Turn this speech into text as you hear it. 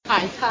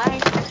Hi. Hi.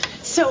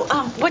 So,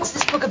 what's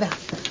this book about?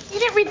 You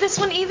didn't read this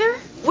one either?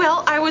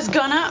 Well, I was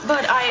gonna,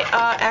 but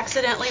I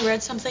accidentally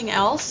read something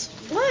else.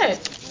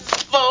 What?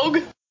 Vogue.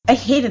 I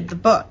hated the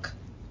book.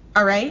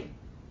 All right?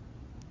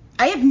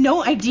 I have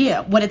no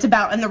idea what it's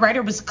about, and the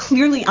writer was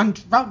clearly on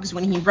drugs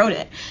when he wrote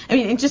it. I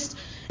mean,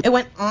 it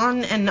went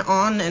on and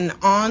on and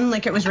on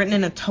like it was written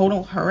in a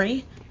total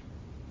hurry.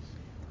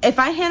 If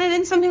I handed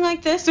in something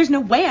like this, there's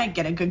no way I'd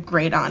get a good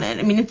grade on it.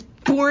 I mean, it's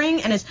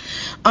boring and it's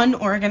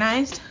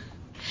unorganized,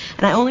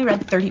 and I only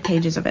read 30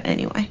 pages of it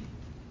anyway.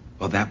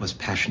 Well, that was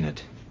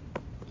passionate,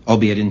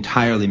 albeit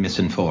entirely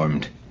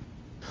misinformed.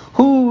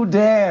 Who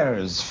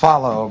dares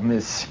follow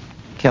Miss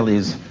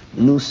Kelly's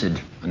lucid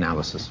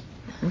analysis?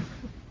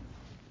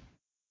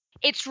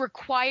 It's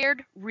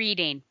required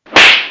reading.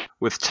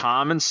 With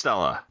Tom and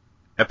Stella,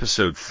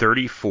 episode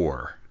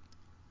 34,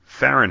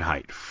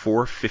 Fahrenheit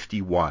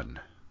 451,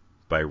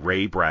 by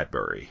Ray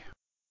Bradbury.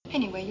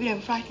 Anyway, you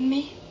don't frighten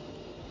me.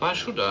 Why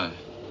should I?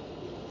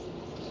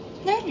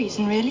 No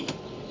reason, really.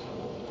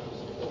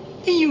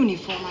 The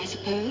uniform, I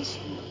suppose.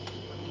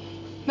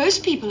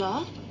 Most people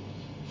are.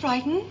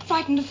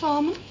 Frightened of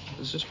farming.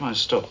 Is this my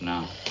stop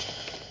now?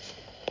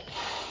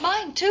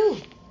 Mine, too.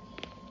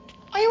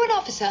 Are you an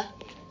officer?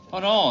 Oh,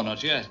 no,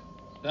 not yet.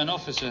 An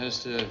officer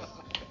has to...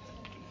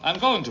 I'm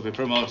going to be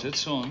promoted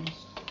soon.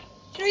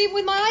 You know, even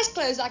with my eyes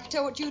closed, I can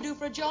tell what you do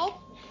for a job.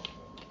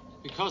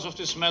 Because of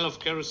the smell of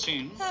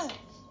kerosene. Oh.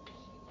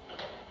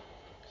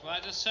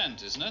 Quite a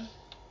scent, isn't it?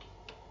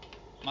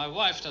 My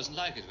wife doesn't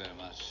like it very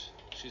much.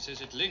 She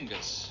says it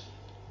lingers.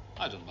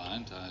 I don't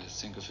mind. I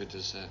think of it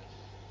as a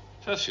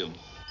perfume.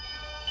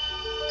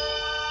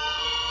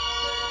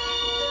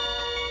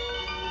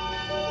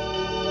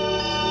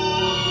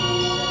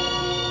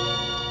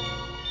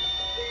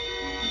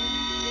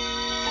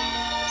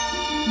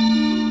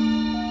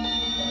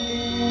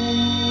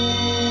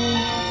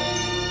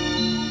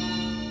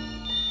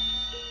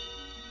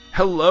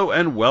 Hello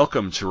and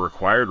welcome to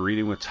Required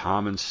Reading with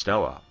Tom and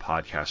Stella, a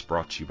podcast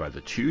brought to you by the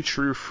Two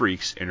True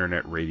Freaks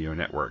Internet Radio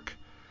Network.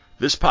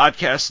 This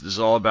podcast is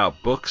all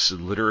about books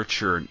and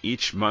literature, and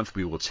each month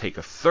we will take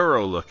a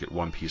thorough look at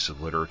one piece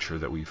of literature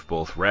that we've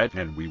both read,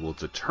 and we will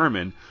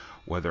determine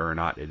whether or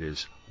not it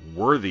is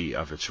worthy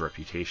of its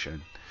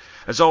reputation.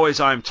 As always,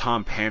 I'm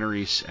Tom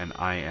Panarese, and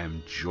I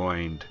am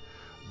joined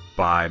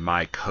by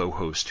my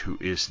co-host, who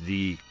is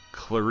the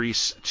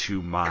Clarice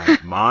to my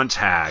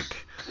Montag,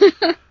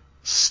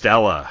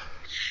 Stella.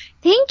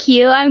 Thank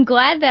you. I'm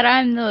glad that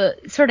I'm the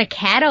sort of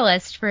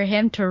catalyst for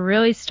him to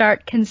really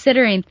start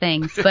considering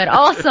things. But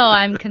also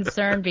I'm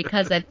concerned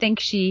because I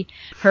think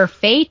her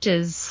fate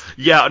is...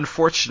 Yeah,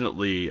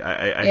 unfortunately,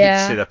 I hate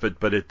to say that,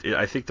 but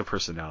I think the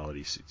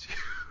personality suits you.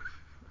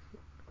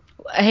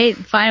 Hey,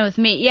 fine with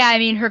me. Yeah, I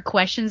mean, her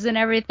questions and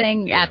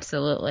everything, yeah.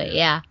 Absolutely,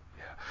 yeah.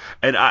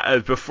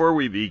 And before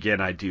we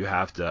begin, I do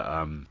have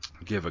to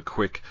give a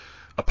quick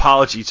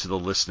apology to the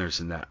listeners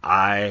in that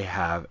I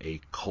have a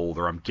cold,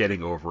 or I'm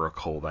getting over a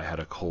cold. I had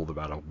a cold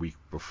about a week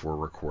before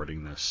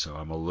recording this, so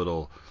I'm a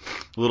little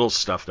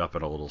stuffed up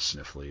and a little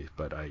sniffly,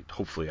 but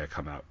hopefully I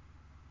come out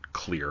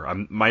clear.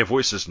 My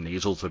voice is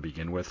nasal to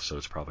begin with, so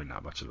it's probably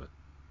not much of a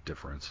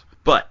difference.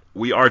 But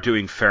we are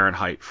doing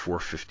Fahrenheit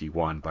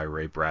 451 by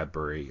Ray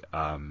Bradbury,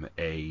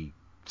 a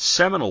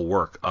seminal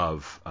work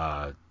of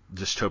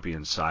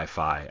dystopian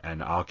sci-fi,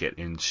 and I'll get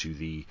into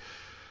the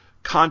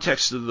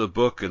context of the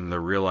book and the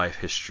real life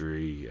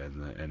history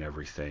and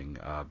everything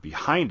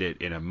behind it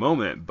in a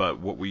moment. But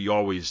what we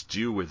always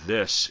do with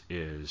this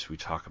is we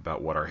talk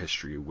about what our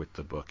history with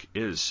the book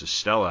is. So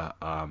Stella,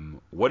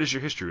 what is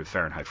your history with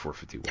Fahrenheit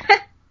 451?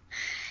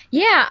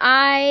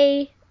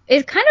 Yeah,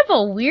 it's kind of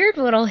a weird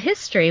little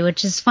history,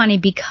 which is funny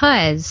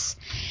because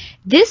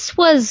this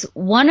was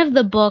one of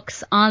the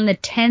books on the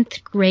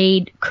 10th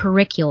grade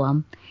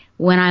curriculum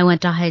when I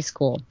went to high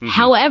school. Mm-hmm.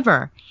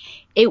 However,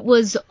 it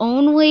was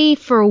only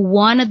for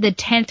one of the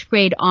 10th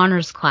grade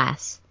honors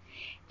class.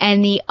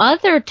 And the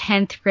other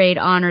 10th grade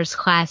honors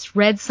class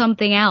read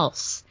something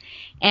else.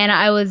 And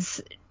I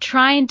was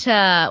trying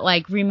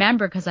to,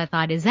 remember because I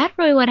thought, is that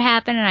really what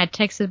happened? And I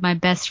texted my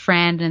best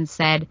friend and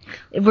said,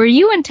 were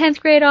you in 10th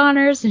grade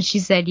honors? And she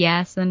said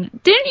yes. And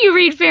didn't you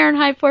read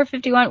Fahrenheit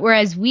 451?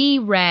 Whereas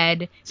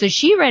so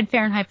she read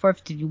Fahrenheit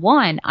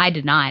 451. I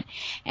did not.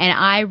 And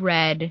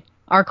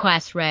our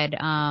class read,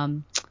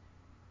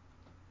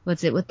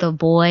 what's it with the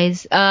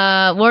boys?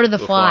 Lord of the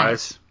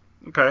Flies.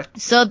 Okay.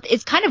 So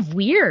it's kind of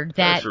weird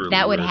that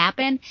that would weird.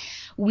 happen.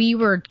 We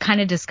were kind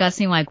of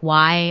discussing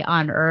why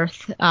on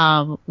earth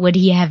would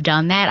he have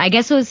done that? I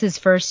guess it was his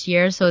first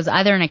year, so it was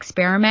either an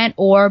experiment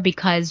or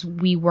because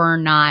we were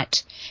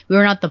not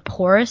the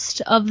poorest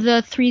of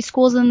the three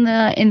schools in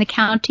the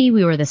county.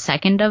 We were the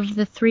second of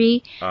the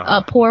three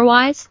poor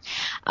wise.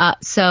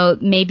 So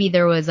maybe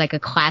there was a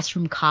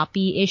classroom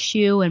copy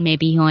issue, and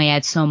maybe he only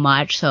had so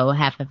much, so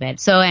half of it.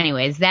 So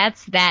anyways,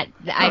 that's that.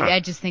 I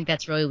just think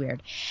that's really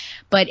weird.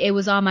 But it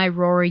was on my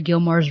Rory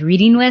Gilmore's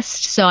reading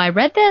list, so I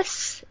read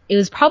this. It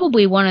was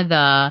probably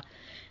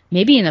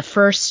maybe in the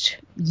first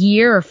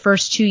year or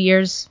first 2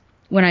 years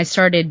when I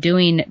started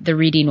doing the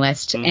reading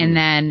list. And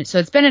then, so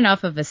it's been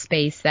enough of a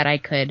space that I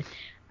could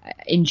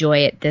enjoy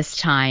it this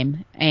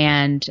time.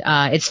 And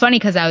it's funny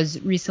because I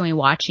was recently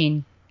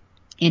watching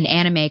an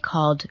anime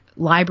called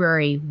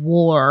Library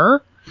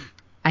War.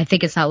 I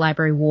think it's not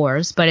Library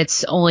Wars, but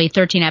it's only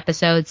 13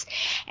 episodes,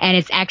 and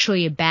it's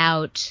actually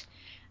about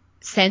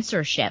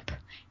censorship.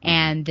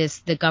 And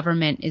the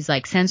government is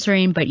like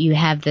censoring, but you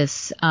have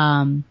this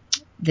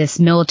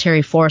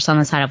military force on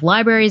the side of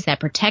libraries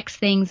that protects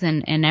things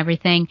and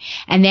everything.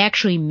 And they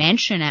actually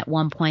mention at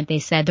one point, they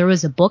said there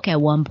was a book at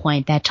one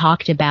point that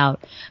talked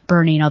about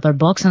burning other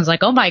books. And I was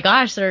like, oh my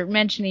gosh, they're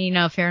mentioning,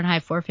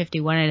 Fahrenheit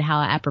 451 and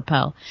how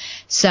apropos.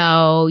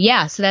 So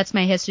yeah, so that's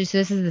my history. So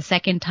this is the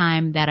second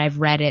time that I've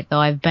read it,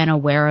 though I've been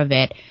aware of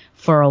it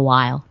for a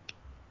while.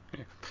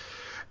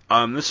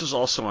 This is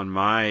also on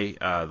my,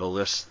 the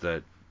list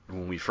that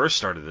when we first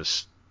started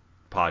this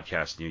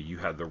podcast, you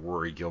had the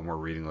Rory Gilmore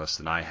reading list,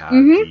 and I had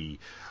the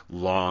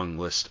long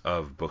list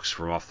of books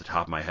from off the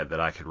top of my head that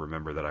I could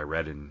remember that I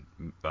read in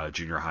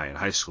junior high and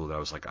high school. That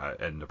was like,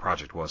 and the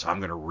project was, I'm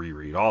going to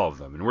reread all of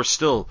them, and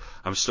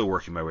I'm still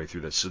working my way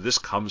through this. So this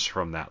comes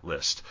from that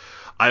list.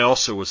 I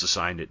also was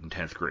assigned it in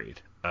 10th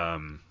grade.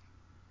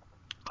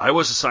 I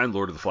was assigned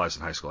Lord of the Flies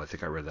in high school. I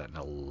think I read that in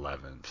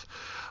 11th.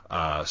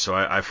 So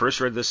I first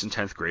read this in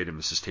 10th grade in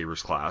Mrs.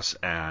 Tabor's class,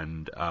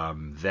 and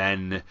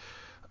then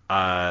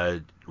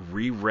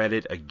reread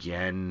it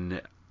again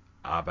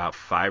about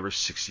 5 or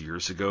 6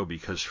 years ago,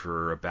 because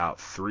for about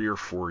 3 or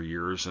 4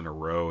 years in a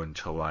row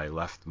until I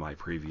left my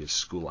previous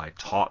school, I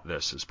taught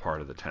this as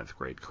part of the 10th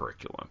grade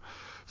curriculum.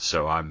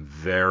 So I'm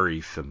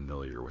very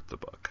familiar with the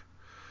book.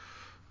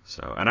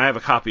 So, and I have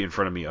a copy in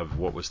front of me of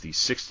what was the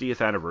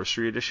 60th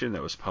anniversary edition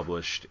that was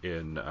published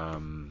in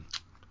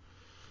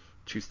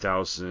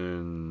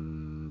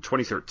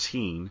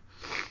 2013.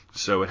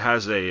 So it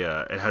has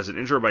an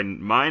intro by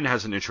mine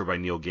has an intro by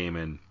Neil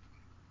Gaiman,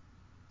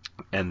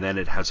 and then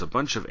it has a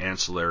bunch of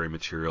ancillary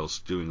materials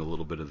doing a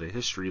little bit of the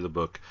history of the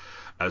book,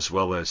 as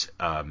well as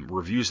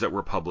reviews that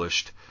were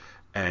published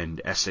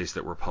and essays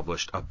that were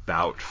published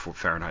about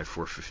Fahrenheit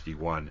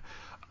 451,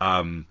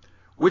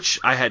 which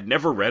I had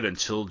never read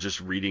until just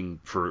reading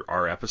for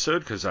our episode,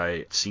 because I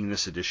had seen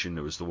this edition.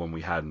 It was the one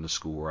we had in the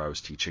school where I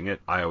was teaching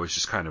it. I always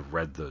just kind of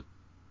read the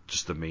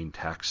main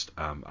text.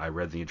 I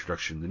read the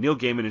introduction. The Neil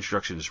Gaiman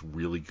introduction is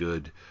really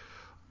good.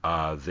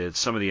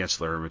 Some of the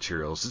ancillary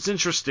materials, it's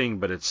interesting,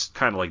 but it's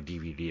kind of like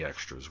DVD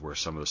extras, where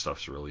some of the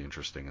stuff's really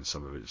interesting and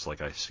some of it's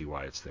like, I see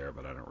why it's there,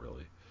 but I don't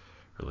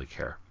really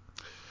care.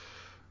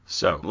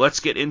 So let's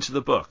get into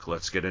the book.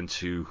 Let's get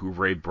into who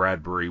Ray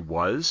Bradbury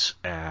was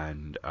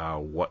and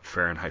what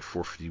Fahrenheit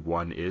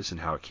 451 is and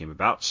how it came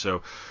about.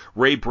 So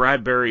Ray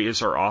Bradbury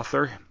is our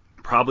author.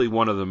 Probably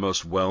one of the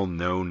most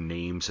well-known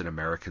names in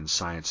American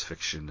science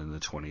fiction in the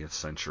 20th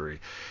century.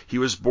 He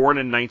was born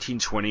in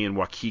 1920 in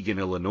Waukegan,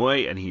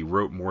 Illinois, and he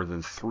wrote more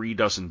than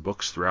 36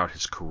 books throughout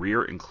his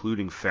career,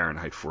 including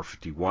Fahrenheit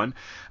 451,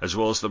 as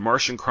well as The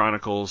Martian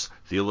Chronicles,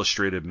 The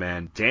Illustrated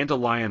Man,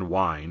 Dandelion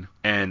Wine,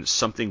 and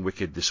Something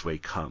Wicked This Way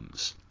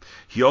Comes.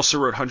 He also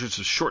wrote hundreds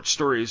of short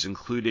stories,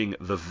 including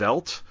The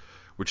Veldt,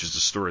 which is a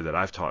story that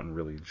I've taught and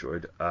really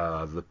enjoyed,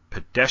 The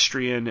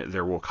Pedestrian,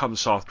 There Will Come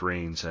Soft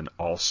Rains, and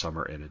All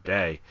Summer in a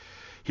Day.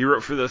 He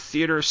wrote for the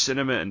theater,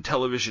 cinema, and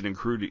television,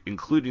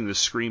 including the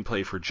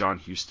screenplay for John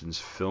Huston's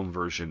film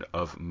version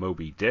of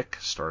Moby Dick,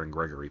 starring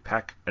Gregory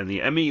Peck, and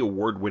the Emmy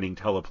Award-winning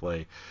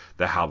teleplay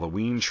The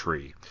Halloween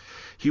Tree.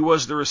 He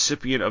was the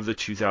recipient of the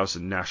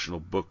 2000 National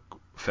Book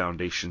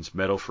Foundation's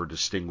Medal for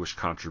Distinguished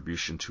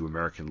Contribution to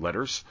American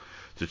Letters,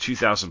 the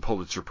 2000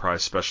 Pulitzer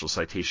Prize Special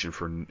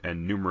Citation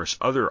and numerous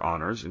other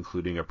honors,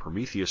 including a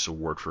Prometheus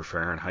Award for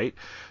Fahrenheit,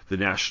 the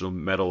National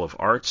Medal of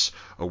Arts,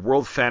 a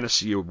World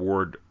Fantasy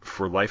Award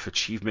for Life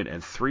Achievement,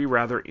 and 3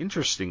 rather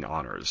interesting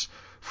honors.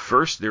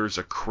 First, there is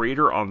a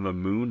crater on the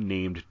moon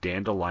named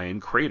Dandelion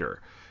Crater,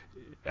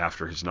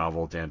 after his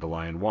novel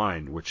Dandelion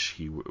Wine, which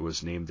he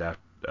was named after.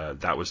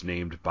 That was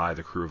named by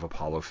the crew of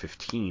Apollo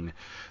 15.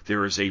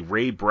 There is a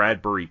Ray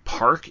Bradbury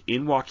Park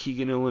in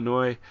Waukegan,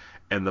 Illinois,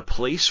 and the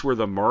place where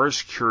the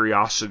Mars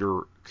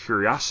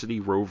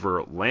Curiosity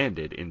rover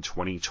landed in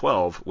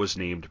 2012 was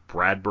named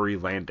Bradbury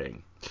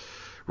Landing.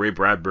 Ray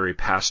Bradbury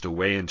passed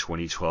away in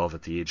 2012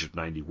 at the age of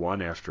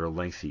 91 after a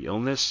lengthy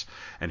illness,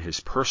 and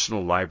his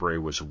personal library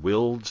was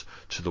willed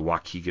to the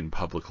Waukegan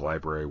Public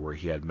Library, where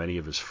he had many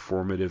of his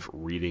formative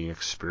reading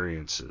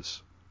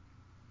experiences.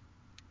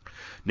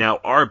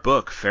 Now, our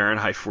book,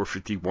 Fahrenheit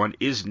 451,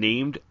 is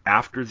named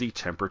after the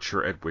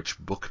temperature at which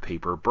book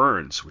paper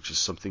burns, which is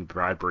something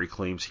Bradbury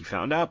claims he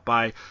found out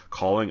by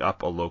calling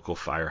up a local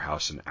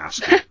firehouse and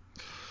asking.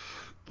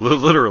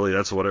 Literally,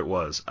 that's what it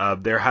was.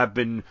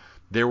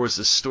 There was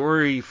a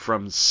story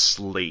from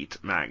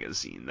Slate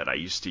magazine that I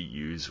used to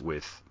use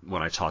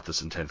when I taught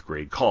this in 10th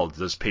grade, called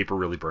 "Does Paper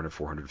Really Burn at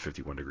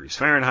 451 degrees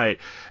Fahrenheit?"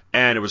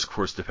 And it was, of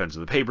course, depends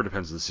on the paper,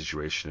 depends on the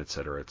situation, et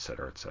cetera, et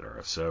cetera, et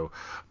cetera. So,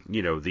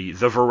 the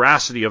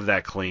veracity of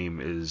that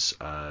claim is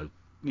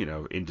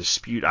in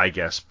dispute, I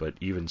guess, but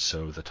even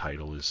so, the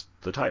title is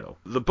the title.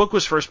 The book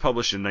was first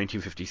published in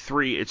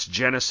 1953. Its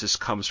genesis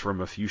comes from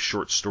a few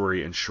short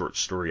story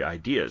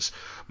ideas,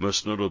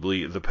 most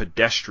notably The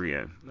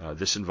Pedestrian.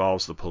 This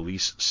involves the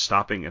police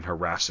stopping and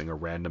harassing a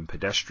random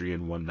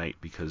pedestrian one night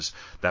because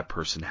that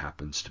person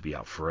happens to be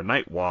out for a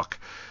night walk,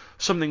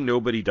 something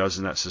nobody does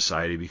in that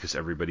society because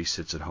everybody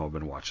sits at home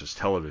and watches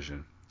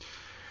television.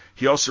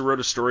 He also wrote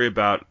a story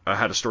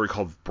had a story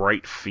called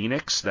Bright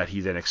Phoenix that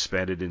he then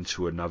expanded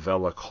into a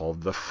novella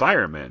called The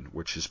Fireman,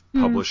 which his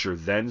publisher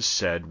then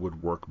said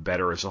would work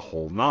better as a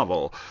whole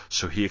novel.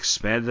 So he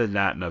expanded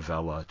that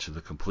novella to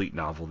the complete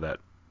novel that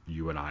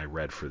you and I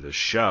read for this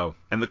show.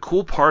 And the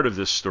cool part of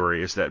this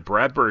story is that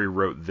Bradbury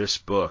wrote this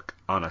book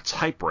on a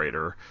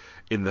typewriter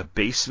in the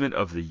basement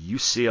of the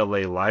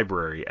UCLA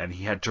library, and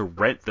he had to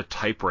rent the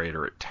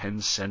typewriter at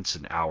 10 cents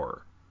an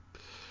hour.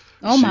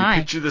 Oh so my.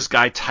 you picture this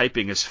guy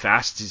typing as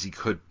fast as he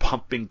could,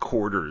 pumping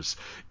quarters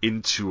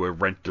into a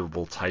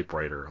rentable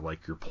typewriter,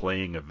 like you're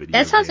playing a video game.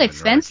 That sounds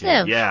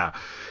expensive. Yeah.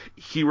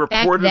 He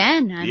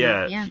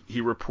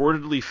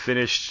reportedly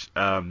finished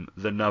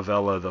the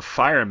novella The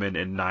Fireman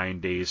in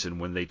 9 days, and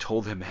when they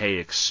told him, hey,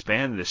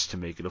 expand this to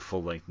make it a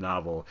full-length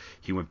novel,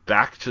 he went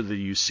back to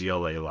the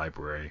UCLA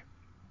library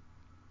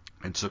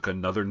and took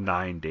another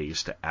 9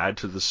 days to add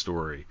to the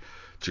story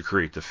to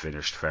create the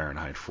finished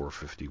Fahrenheit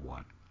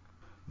 451.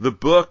 The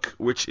book,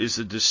 which is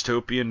a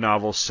dystopian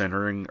novel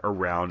centering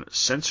around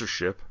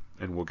censorship,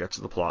 and we'll get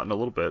to the plot in a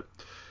little bit,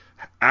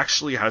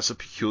 actually has a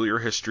peculiar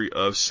history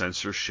of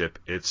censorship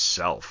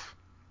itself.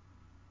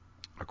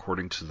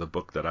 According to the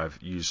book that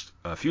I've used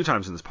a few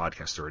times in this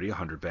podcast already,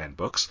 100 Banned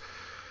Books,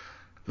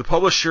 the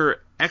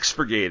publisher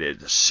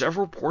expurgated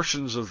several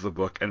portions of the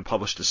book and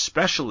published a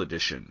special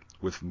edition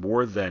with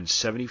more than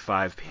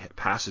 75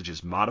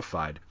 passages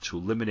modified to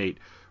eliminate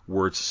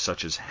words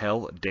such as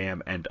hell,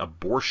 damn, and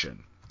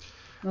abortion,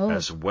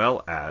 as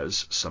well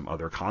as some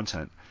other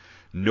content.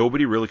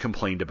 Nobody really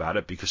complained about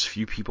it because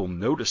few people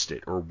noticed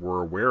it or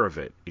were aware of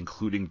it,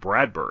 including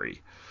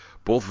Bradbury.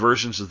 Both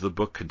versions of the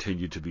book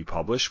continued to be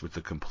published, with the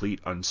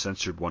complete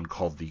uncensored one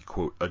called the,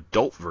 quote,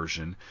 adult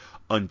version,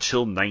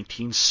 until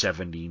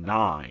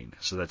 1979.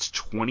 So that's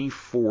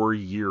 24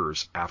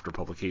 years after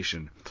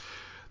publication.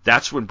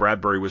 That's when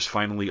Bradbury was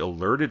finally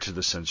alerted to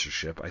the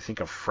censorship. I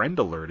think a friend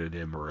alerted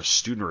him, or a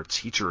student or a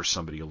teacher or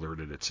somebody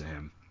alerted it to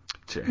him.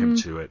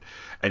 To it,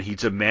 and he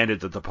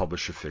demanded that the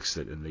publisher fix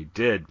it, and they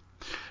did.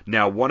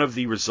 Now, one of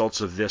the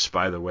results of this,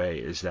 by the way,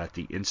 is that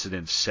the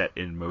incident set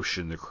in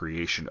motion the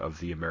creation of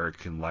the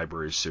American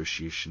Library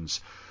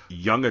Association's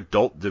Young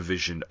Adult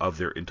Division of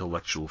their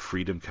Intellectual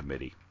Freedom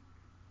Committee.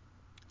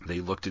 They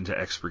looked into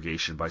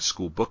expurgation by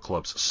school book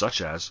clubs such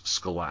as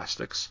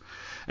Scholastics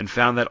and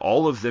found that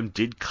all of them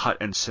did cut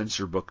and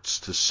censor books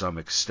to some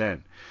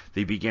extent.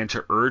 They began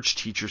to urge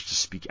teachers to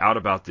speak out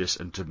about this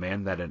and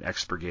demand that an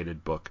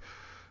expurgated book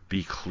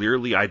be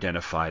clearly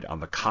identified on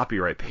the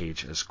copyright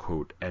page as,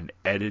 quote, an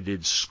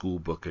edited school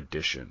book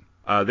edition.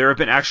 There have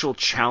been actual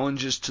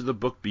challenges to the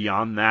book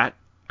beyond that,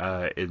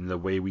 in the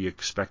way we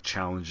expect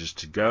challenges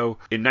to go.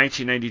 In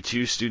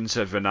 1992, students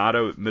at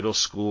Venato Middle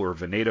School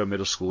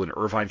in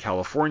Irvine,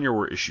 California,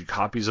 were issued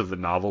copies of the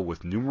novel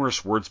with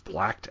numerous words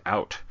blacked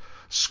out.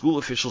 School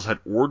officials had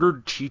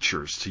ordered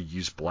teachers to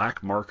use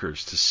black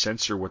markers to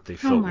censor what they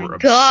felt were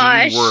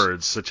obscene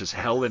words such as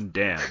hell and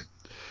damn.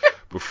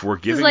 Before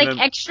giving them... It's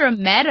like extra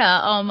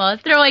meta,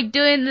 almost. They're like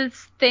doing this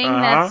thing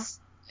that's...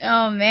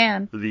 Oh,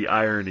 man. The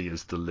irony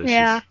is delicious.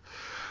 Yeah.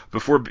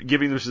 Before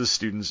giving them to the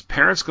students,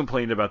 parents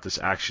complained about this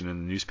action,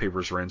 and the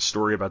newspapers ran a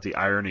story about the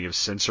irony of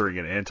censoring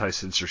an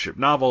anti-censorship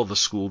novel. The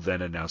school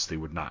then announced they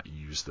would not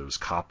use those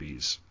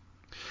copies.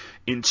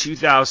 In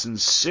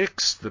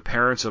 2006, the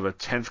parents of a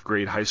 10th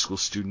grade high school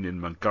student in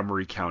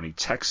Montgomery County,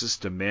 Texas,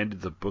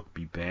 demanded the book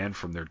be banned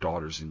from their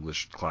daughter's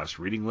English class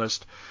reading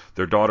list.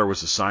 Their daughter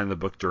was assigned the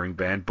book during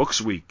Banned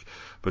Books Week,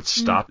 but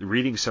stopped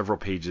reading several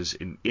pages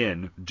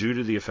in due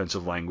to the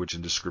offensive language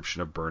and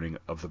description of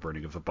the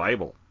burning of the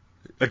Bible.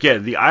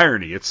 Again, the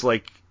irony, it's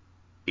like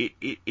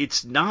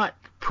it's not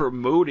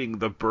promoting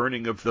the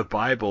burning of the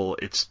Bible,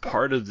 it's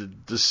part of the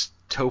dystopian...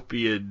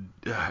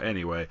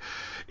 Anyway,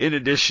 in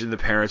addition, the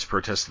parents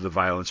protested the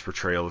violence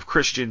portrayal of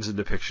Christians and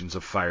depictions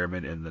of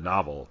firemen in the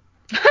novel.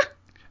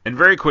 And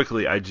very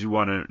quickly, I do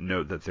want to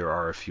note that there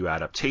are a few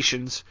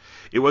adaptations.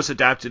 It was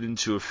adapted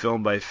into a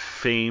film by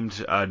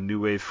famed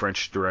New Wave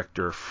French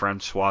director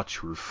Francois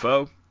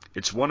Truffaut.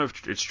 It's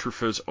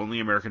Truffaut's only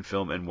American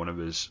film and one of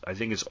his, I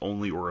think it's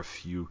only or a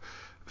few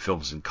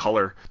films in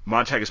color.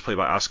 Montag is played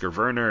by Oscar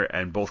Werner,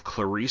 and both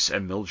Clarice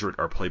and Mildred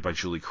are played by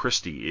Julie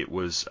Christie. It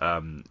was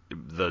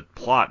the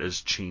plot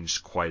has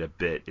changed quite a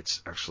bit.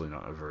 It's actually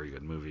not a very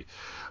good movie.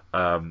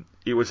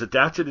 It was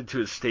adapted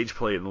into a stage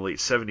play in the late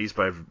 70s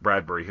by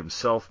Bradbury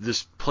himself.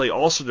 This play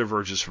also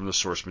diverges from the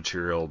source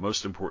material.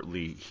 Most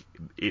importantly,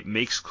 it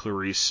makes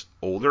Clarice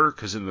older,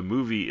 because in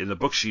the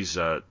book she's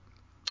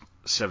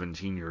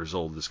 17 years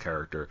old, this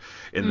character.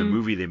 In the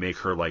movie, they make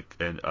her like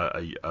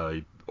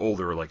a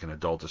older, like an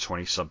adult, a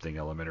 20-something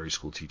elementary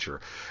school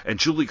teacher. And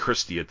Julie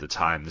Christie at the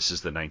time, this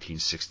is the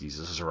 1960s,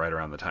 this is right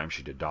around the time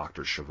she did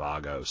Dr.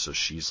 Zhivago, so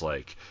she's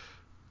like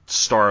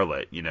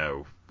starlet,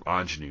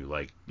 ingenue,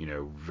 like,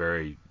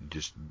 very,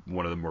 just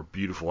one of the more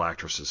beautiful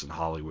actresses in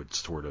Hollywood,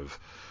 sort of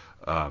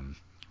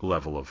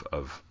level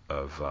of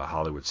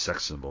Hollywood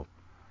sex symbol.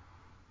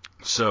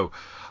 So,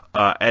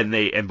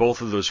 and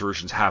both of those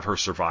versions have her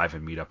survive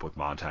and meet up with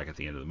Montag at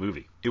the end of the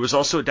movie. It was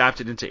also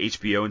adapted into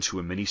HBO into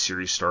a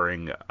miniseries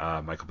starring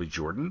Michael B.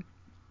 Jordan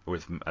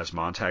as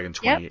Montag in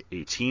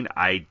 2018. Yep.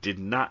 I did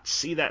not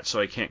see that,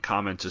 so I can't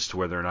comment as to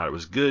whether or not it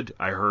was good.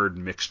 I heard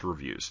mixed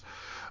reviews.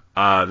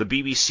 The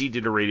BBC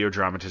did a radio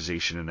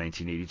dramatization in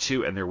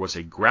 1982, and there was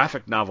a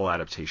graphic novel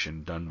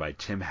adaptation done by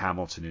Tim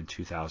Hamilton in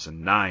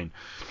 2009.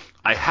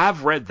 I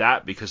have read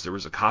that because there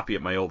was a copy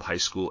at my old high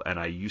school, and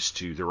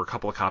there were a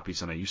couple of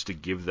copies, and I used to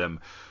give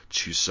them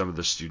to some of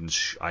the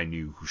students I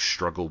knew who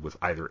struggled with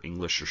either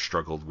English or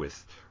struggled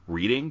with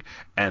reading,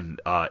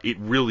 and it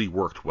really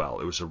worked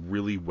well. It was a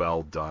really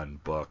well done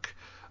book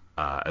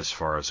as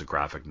far as a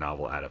graphic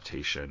novel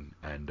adaptation,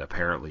 and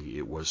apparently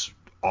it was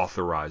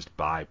authorized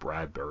by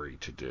Bradbury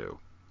to do.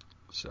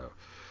 So,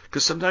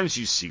 because sometimes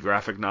you see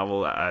graphic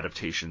novel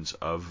adaptations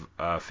of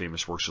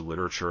famous works of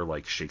literature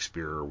like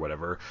Shakespeare or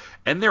whatever,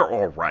 and they're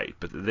all right,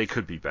 but they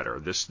could be better.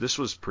 This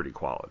was pretty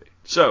quality.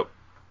 So,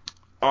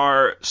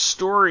 our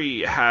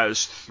story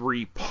has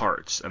 3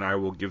 parts, and I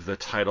will give the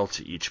title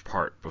to each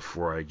part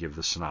before I give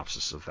the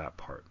synopsis of that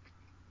part.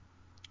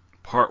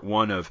 Part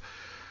 1 of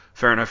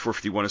Fahrenheit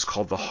 451 is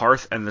called The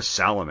Hearth and the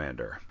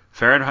Salamander.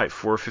 Fahrenheit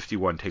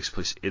 451 takes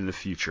place in the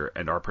future,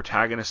 and our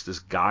protagonist is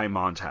Guy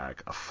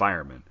Montag, a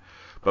fireman.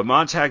 But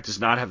Montag does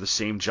not have the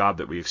same job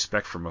that we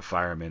expect from a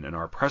fireman in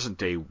our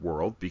present-day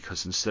world,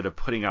 because instead of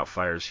putting out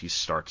fires, he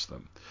starts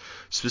them.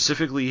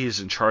 Specifically, he is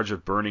in charge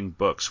of burning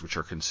books, which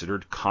are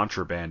considered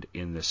contraband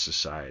in this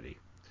society.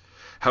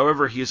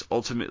 However, he is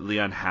ultimately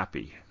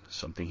unhappy,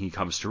 something he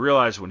comes to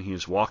realize when he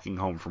is walking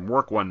home from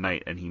work one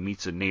night and he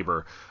meets a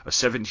neighbor, a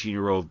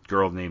 17-year-old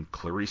girl named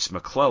Clarice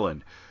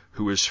McClellan,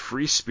 who is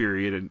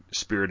free-spirited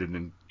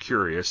and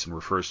curious and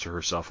refers to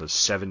herself as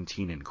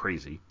 17 and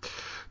crazy,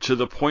 to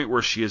the point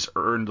where she has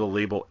earned the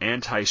label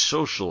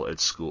antisocial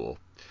at school.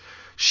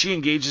 She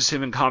engages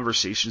him in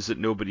conversations that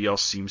nobody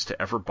else seems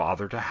to ever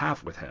bother to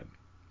have with him.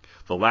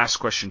 The last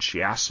question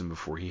she asks him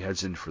before he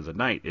heads in for the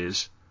night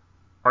is,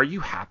 "Are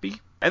you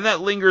happy?" And that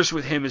lingers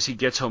with him as he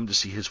gets home to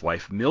see his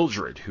wife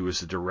Mildred, who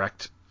is a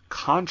direct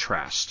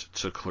contrast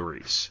to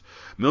Clarice.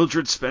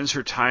 Mildred spends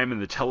her time in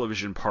the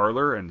television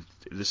parlor, and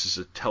this is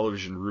a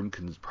television room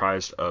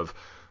comprised of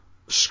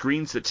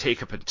screens that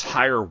take up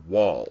entire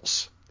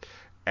walls.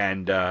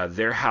 And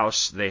their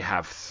house, they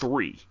have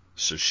 3.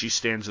 So she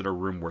stands in a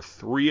room where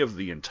 3 of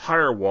the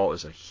entire wall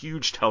is a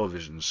huge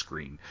television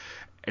screen.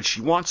 And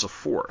she wants a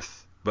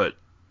 4th. But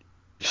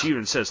she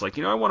even says, like,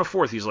 I want a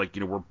 4th. He's like,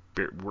 we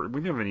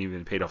haven't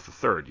even paid off the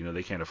 3rd.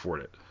 They can't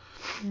afford it.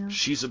 Yeah.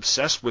 She's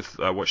obsessed with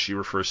what she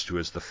refers to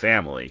as the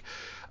family.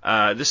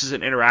 This is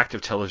an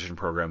interactive television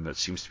program that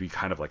seems to be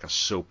kind of like a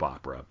soap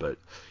opera. But,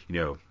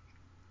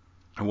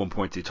 at one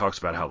point he talks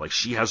about how, like,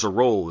 she has a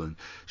role and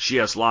she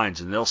has lines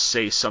and they'll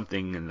say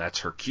something and that's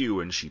her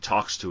cue and she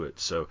talks to it.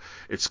 So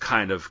it's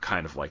kind of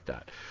like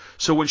that.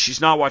 So when she's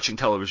not watching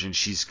television,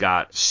 she's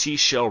got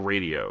seashell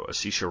radio. A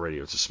seashell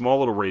radio. It's a small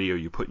little radio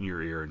you put in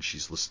your ear, and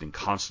she's listening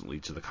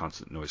constantly to the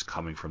constant noise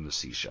coming from the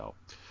seashell.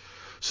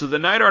 So the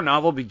night our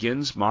novel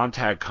begins,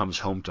 Montag comes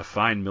home to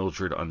find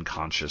Mildred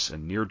unconscious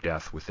and near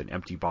death with an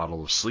empty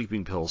bottle of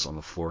sleeping pills on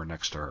the floor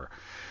next to her.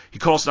 He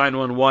calls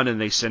 911 and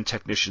they send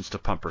technicians to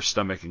pump her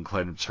stomach and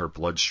cleanse her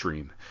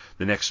bloodstream.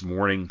 The next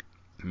morning,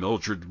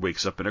 Mildred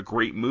wakes up in a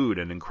great mood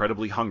and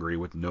incredibly hungry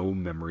with no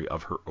memory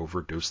of her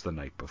overdose the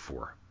night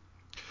before.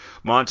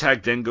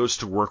 Montag then goes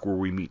to work where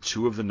we meet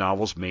 2 of the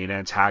novel's main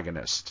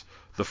antagonists.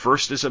 The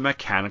first is a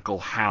mechanical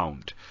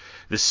hound.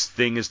 This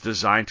thing is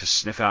designed to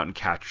sniff out and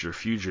capture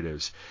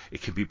fugitives.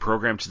 It can be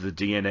programmed to the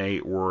DNA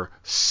or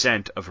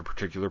scent of a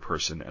particular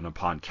person, and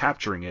upon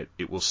capturing it,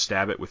 it will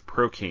stab it with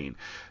procaine.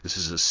 This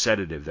is a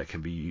sedative that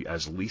can be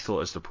as lethal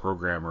as the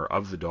programmer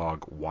of the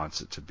dog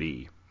wants it to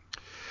be.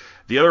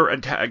 The other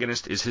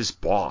antagonist is his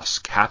boss,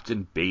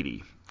 Captain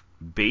Beatty.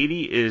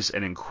 Beatty is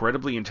an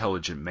incredibly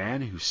intelligent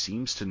man who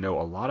seems to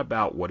know a lot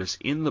about what is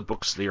in the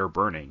books they are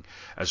burning,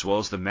 as well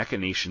as the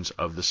machinations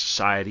of the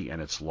society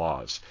and its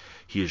laws.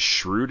 He is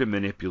shrewd and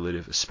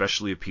manipulative,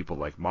 especially of people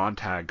like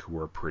Montag, who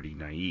are pretty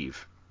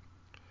naive.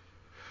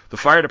 The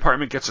fire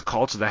department gets a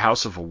call to the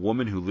house of a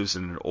woman who lives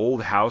in an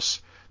old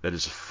house that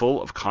is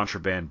full of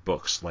contraband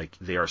books, like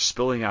they are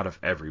spilling out of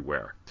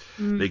everywhere.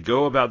 They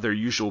go about their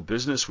usual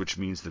business, which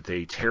means that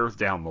they tear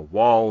down the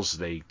walls,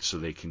 they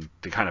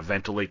kind of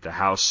ventilate the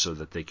house so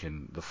that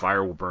the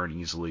fire will burn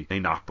easily. They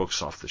knock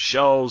books off the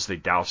shelves, they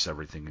douse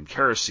everything in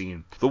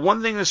kerosene. The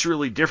one thing that's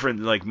really different,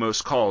 like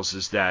most calls,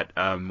 is that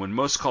when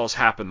most calls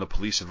happen, the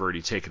police have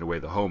already taken away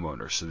the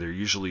homeowner, so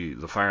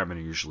the firemen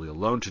are usually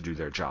alone to do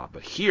their job.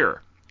 But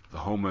here, The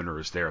homeowner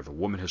is there. The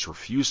woman has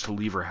refused to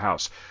leave her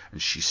house,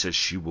 and she says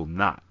she will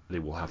not. They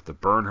will have to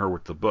burn her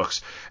with the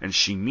books. And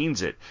she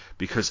means it,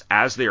 because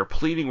as they are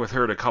pleading with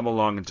her to come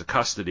along into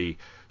custody,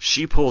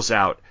 she pulls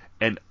out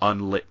an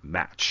unlit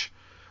match.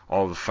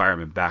 All the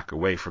firemen back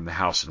away from the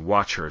house and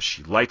watch her as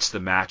she lights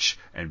the match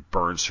and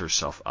burns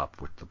herself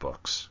up with the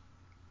books.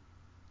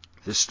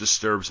 This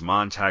disturbs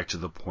Montag to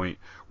the point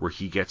where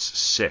he gets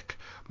sick.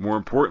 More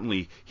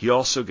importantly, he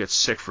also gets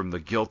sick from the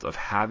guilt of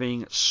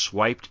having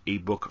swiped a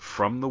book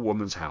from the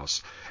woman's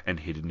house and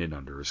hidden it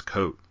under his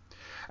coat.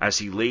 As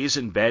he lays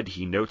in bed,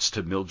 he notes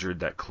to Mildred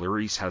that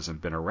Clarice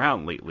hasn't been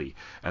around lately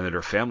and that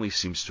her family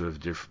seems to have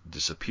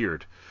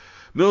disappeared.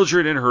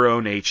 Mildred, in her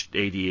own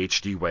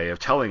ADHD way of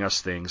telling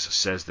us things,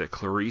 says that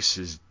Clarice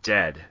is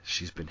dead.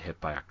 She's been hit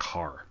by a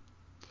car.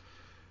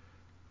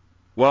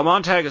 While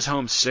Montag is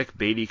home sick,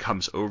 Beatty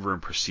comes over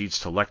and proceeds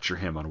to lecture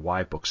him on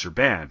why books are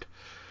banned.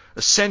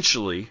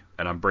 Essentially,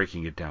 and I'm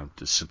breaking it down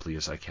as simply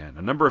as I can,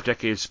 a number of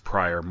decades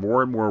prior,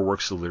 more and more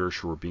works of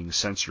literature were being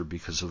censored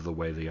because of the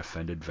way they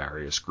offended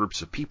various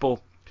groups of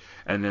people,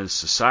 and as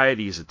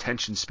society's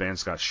attention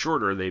spans got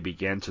shorter, the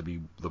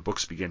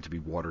books began to be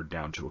watered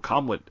down to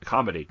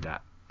accommodate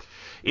that.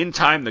 In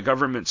time, the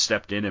government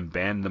stepped in and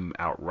banned them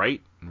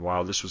outright, and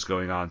while this was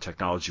going on,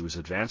 technology was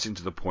advancing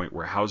to the point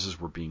where houses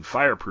were being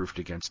fireproofed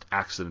against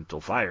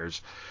accidental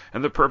fires,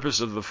 and the purpose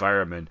of the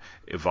firemen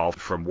evolved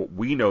from what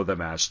we know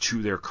them as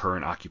to their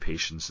current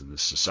occupations in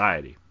this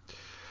society.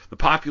 The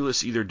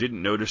populace either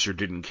didn't notice or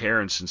didn't care,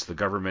 and since the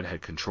government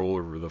had control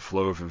over the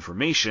flow of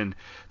information,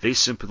 they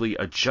simply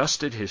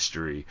adjusted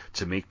history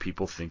to make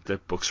people think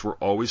that books were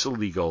always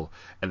illegal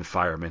and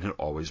firemen had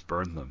always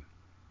burned them.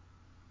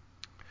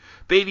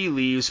 Beatty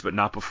leaves, but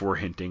not before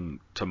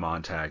hinting to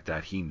Montag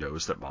that he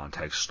knows that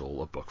Montag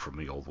stole a book from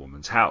the old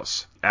woman's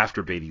house.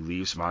 After Beatty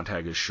leaves,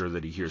 Montag is sure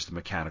that he hears the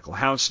mechanical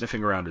hound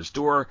sniffing around his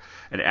door,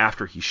 and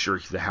after he's sure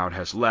the hound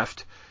has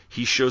left,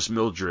 he shows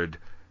Mildred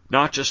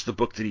not just the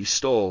book that he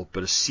stole,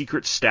 but a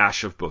secret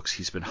stash of books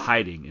he's been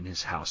hiding in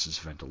his house's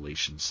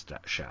ventilation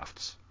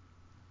shafts.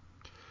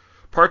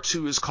 Part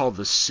 2 is called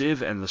The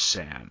Sieve and the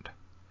Sand.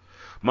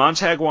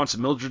 Montag wants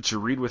Mildred to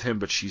read with him,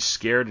 but she's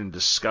scared and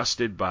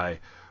disgusted by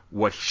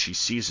what she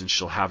sees, and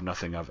she'll have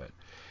nothing of it.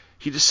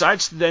 He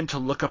decides then to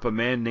look up a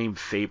man named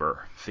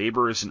Faber.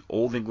 Faber is an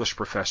old English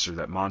professor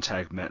that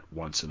Montag met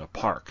once in a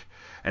park,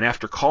 and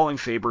after calling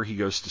Faber, he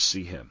goes to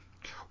see him.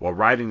 While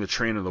riding the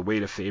train on the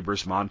way to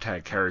Faber's,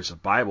 Montag carries a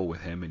Bible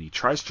with him, and he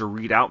tries to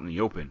read out in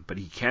the open, but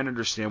he can't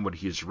understand what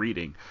he is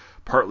reading,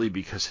 partly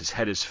because his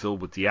head is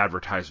filled with the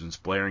advertisements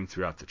blaring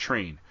throughout the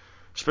train,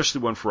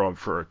 especially one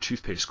for a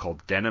toothpaste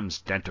called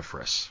Denham's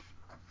Dentifrice.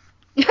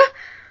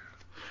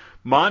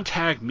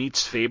 Montag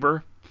meets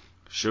Faber,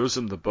 shows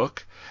him the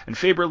book, and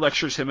Faber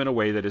lectures him in a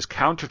way that is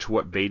counter to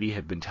what Beatty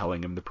had been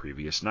telling him the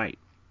previous night.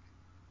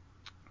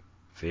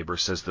 Faber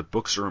says that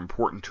books are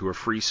important to a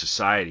free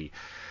society,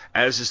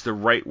 as is the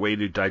right way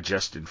to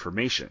digest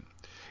information.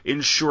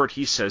 In short,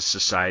 he says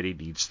society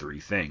needs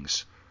 3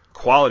 things: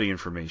 quality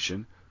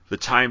information, the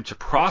time to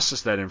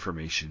process that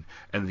information,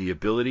 and the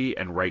ability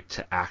and right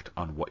to act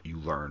on what you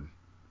learn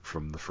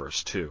from the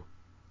first 2.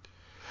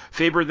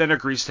 Faber then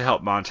agrees to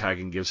help Montag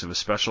and gives him a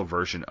special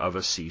version of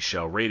a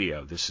seashell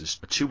radio. This is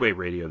a 2-way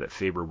radio that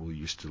Faber will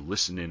use to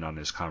listen in on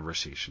his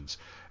conversations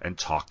and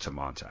talk to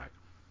Montag.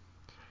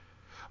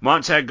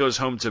 Montag goes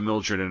home to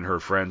Mildred and her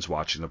friends,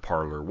 watching the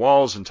parlor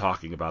walls and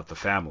talking about the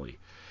family.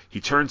 He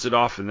turns it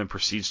off and then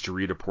proceeds to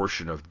read a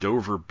portion of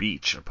Dover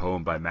Beach, a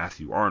poem by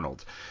Matthew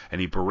Arnold,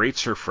 and he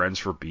berates her friends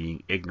for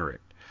being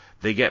ignorant.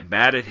 They get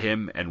mad at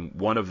him, and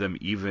one of them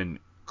even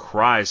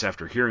cries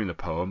after hearing the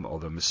poem,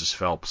 although Mrs.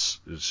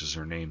 Phelps, this is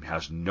her name,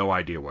 has no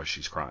idea why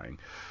she's crying.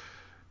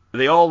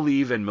 They all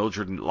leave, and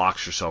Mildred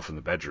locks herself in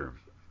the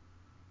bedroom.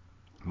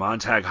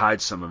 Montag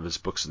hides some of his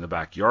books in the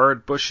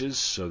backyard bushes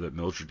so that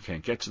Mildred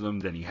can't get to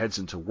them. Then he heads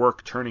into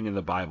work, turning in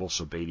the Bible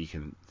so Beatty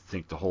can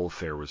think the whole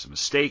affair was a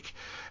mistake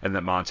and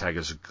that Montag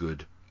is a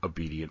good,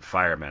 obedient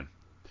fireman.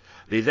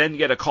 They then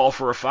get a call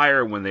for a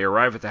fire, and when they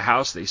arrive at the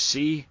house, they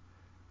see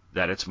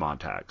that it's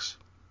Montag's.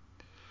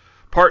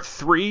 Part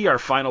 3, our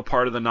final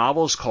part of the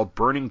novel, is called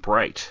Burning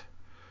Bright.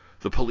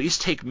 The police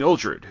take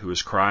Mildred, who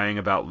is crying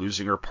about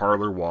losing her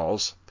parlor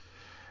walls,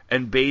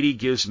 and Beatty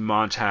gives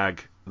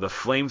Montag the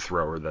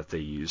flamethrower that they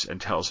use and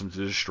tells him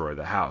to destroy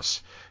the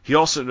house. He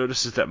also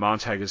notices that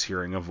Montag is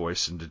hearing a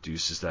voice and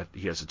deduces that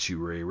he has a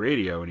 2-way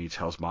radio, and he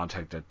tells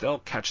Montag that they'll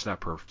catch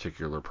that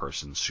particular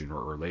person sooner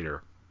or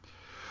later.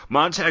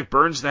 Montag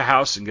burns the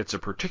house and gets a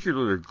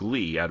particular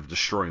glee out of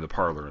destroying the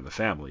parlor and the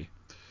family.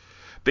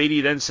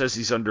 Beatty then says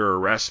he's under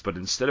arrest, but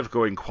instead of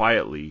going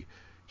quietly,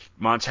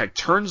 Montag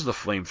turns the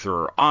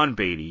flamethrower on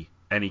Beatty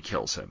and he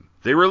kills him.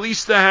 They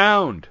release the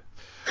hound,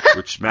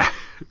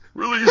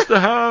 release the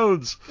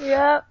hounds.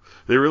 Yep.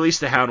 They release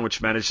the hound,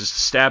 which manages to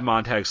stab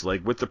Montag's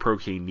leg with the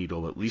propane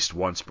needle at least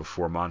once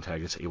before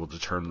Montag is able to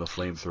turn the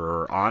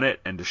flamethrower on it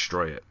and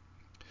destroy it.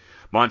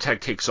 Montag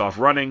takes off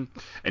running,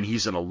 and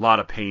he's in a lot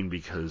of pain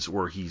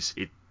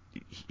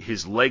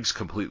his leg's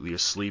completely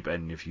asleep,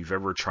 and if you've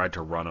ever tried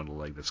to run on a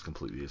leg that's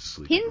completely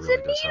asleep, Pins it really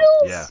and does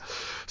needles. help. Yeah.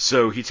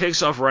 So he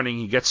takes off running.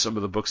 He gets some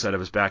of the books out of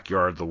his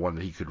backyard, the one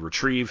that he could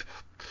retrieve,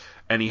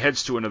 and he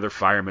heads to another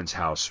fireman's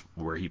house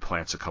where he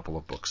plants a couple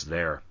of books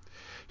there.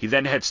 He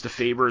then heads to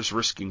Faber's,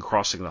 risking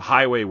crossing the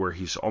highway where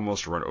he's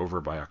almost run over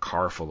by a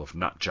car full of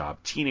nutjob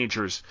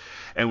teenagers.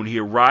 And when he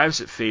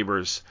arrives at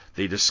Faber's,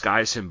 they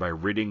disguise him by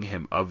ridding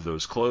him of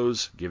those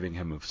clothes, giving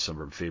him some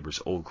of Faber's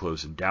old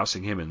clothes, and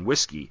dousing him in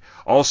whiskey.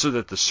 Also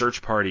that the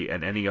search party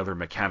and any other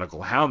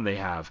mechanical hound they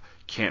have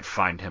can't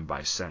find him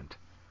by scent.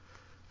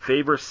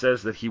 Faber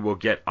says that he will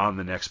get on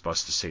the next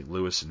bus to St.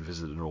 Louis and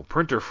visit an old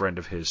printer friend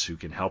of his who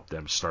can help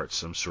them start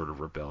some sort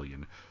of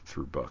rebellion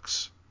through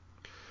books.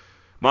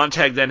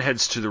 Montag then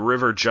heads to the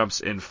river, jumps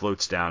in,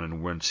 floats down,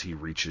 and once he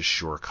reaches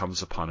shore,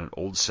 comes upon an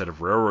old set of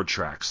railroad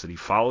tracks that he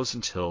follows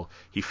until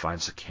he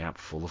finds a camp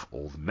full of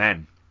old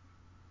men.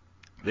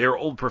 They are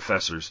old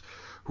professors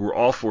who were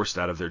all forced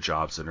out of their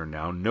jobs and are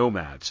now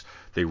nomads.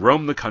 They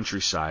roam the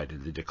countryside,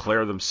 and they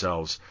declare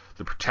themselves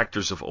the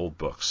protectors of old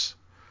books.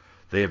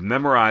 They have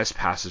memorized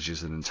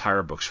passages and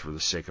entire books for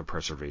the sake of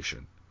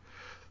preservation.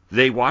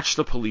 They watch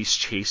the police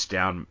chase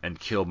down and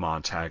kill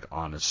Montag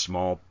on a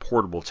small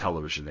portable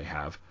television they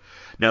have.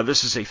 Now,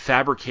 this is a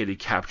fabricated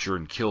capture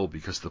and kill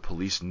because the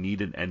police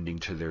need an ending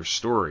to their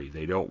story.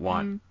 They don't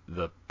want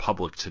the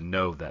public to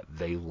know that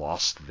they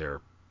lost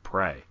their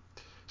prey,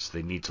 so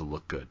they need to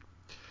look good.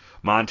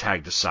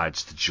 Montag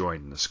decides to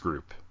join this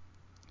group.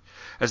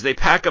 As they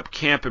pack up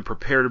camp and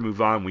prepare to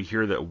move on, we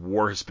hear that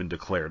war has been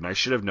declared. And I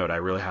should have noted, I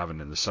really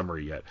haven't in the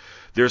summary yet,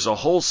 there's a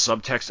whole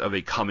subtext of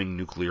a coming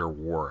nuclear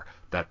war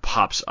that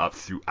pops up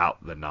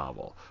throughout the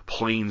novel.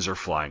 Planes are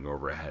flying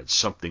overhead,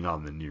 something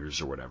on the news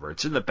or whatever.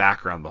 It's in the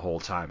background the whole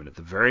time, and at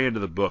the very end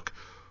of the book,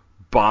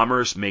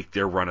 bombers make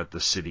their run at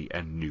the city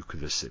and nuke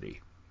the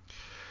city.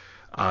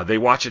 They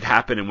watch it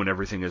happen, and when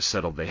everything is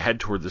settled, they head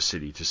toward the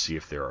city to see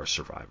if there are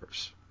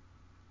survivors.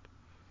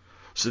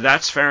 So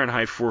that's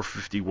Fahrenheit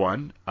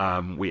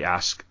 451. We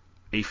ask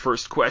a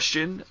first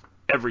question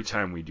every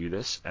time we do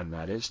this, and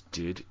that is,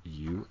 did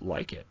you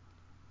like it?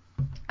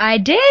 I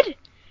did.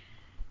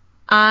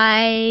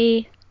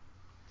 I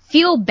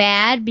feel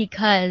bad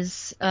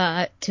because,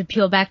 to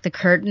peel back the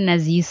curtain,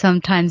 as you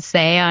sometimes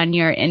say on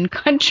your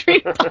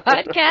in-country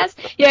podcast,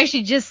 you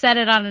actually just said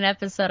it on an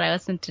episode I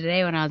listened to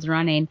today when I was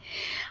running.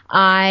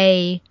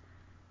 I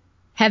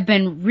have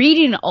been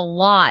reading a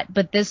lot,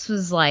 but this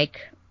was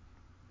like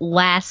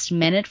last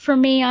minute for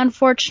me,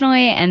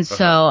 unfortunately, and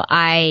so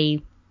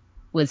I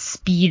was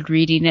speed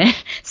reading it.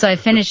 So I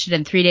finished it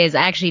in 3 days.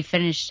 I actually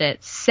finished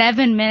it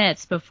 7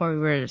 minutes before we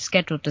were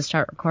scheduled to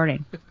start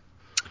recording.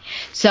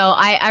 So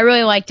I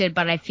really liked it,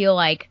 but I feel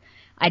like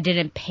I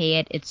didn't pay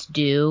it its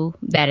due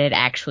that it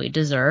actually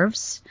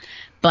deserves.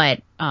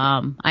 But,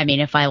 I mean,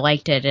 if I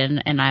liked it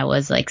and I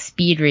was like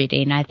speed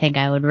reading, I think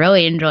I would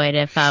really enjoy it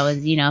if I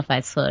was, if I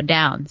slowed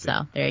down.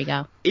 So there you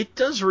go. It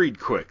does read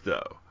quick,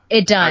 though.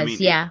 It does, I mean,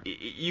 yeah.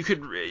 You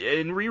could,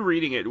 in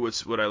rereading it,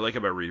 what I like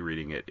about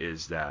rereading it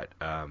is that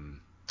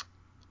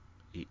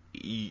it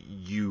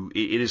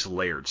is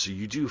layered. So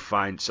you do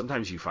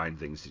sometimes you find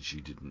things that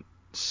you didn't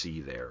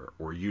see there,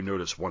 or you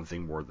notice one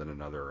thing more than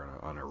another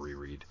on a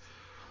reread.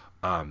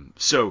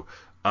 So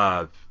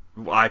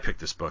I picked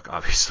this book,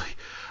 obviously,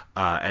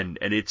 and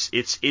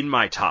it's in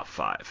my top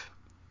 5.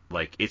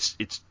 Like it's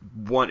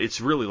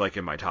really like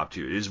in my top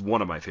 2. It is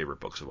one of my favorite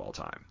books of all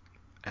time,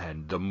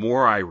 and the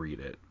more I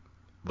read it,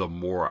 the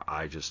more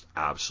I just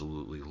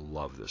absolutely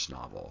love this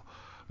novel,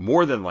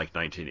 more than like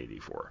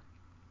 1984.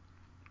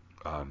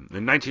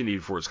 And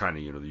 1984 is kind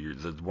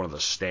of one of the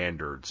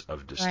standards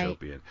of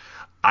dystopian.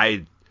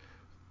 Right.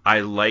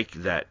 I like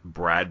that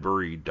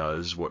Bradbury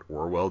does what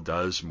Orwell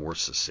does more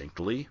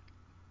succinctly,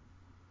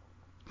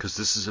 because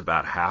this is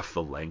about half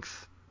the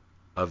length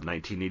of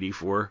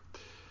 1984.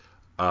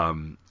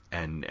 And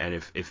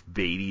if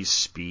Beatty's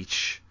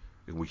speech,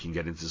 and we can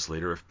get into this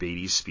later, if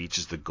Beatty's speech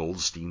is the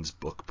Goldstein's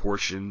book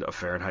portion of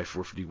Fahrenheit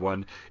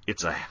 451,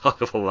 it's a hell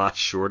of a lot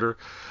shorter.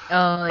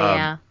 Oh,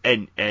 yeah.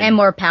 And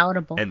more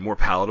palatable. And more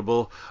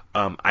palatable.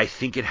 I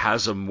think it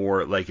has a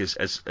more, like, as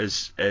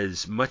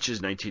much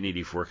as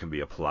 1984 can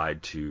be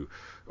applied to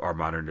our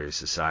modern day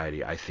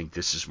society, I think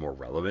this is more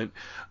relevant.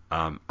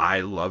 I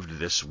loved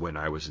this when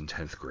I was in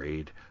 10th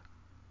grade.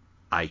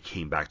 I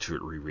came back to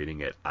it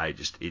rereading it. I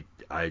just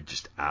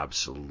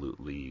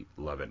absolutely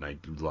love it, and I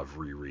do love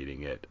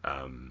rereading it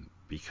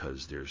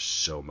because there's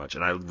so much,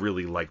 and I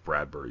really like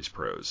Bradbury's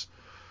prose.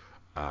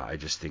 I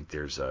just think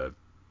there's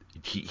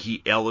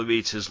he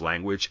elevates his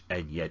language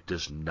and yet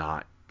does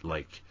not,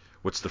 like,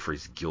 what's the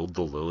phrase, gild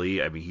the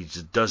lily. I mean, he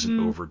just doesn't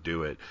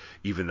overdo it,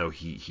 even though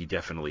he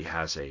definitely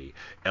has a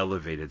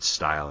elevated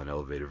style and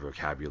elevated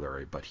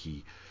vocabulary, but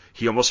he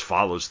almost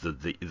follows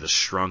the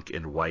Shrunk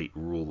and White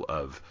rule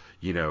of,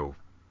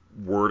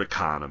 word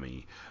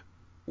economy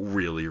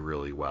really,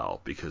 really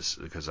well, because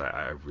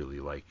I really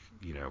like,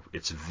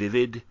 it's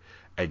vivid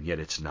and yet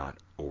it's not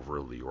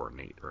overly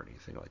ornate or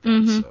anything like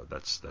that. So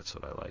that's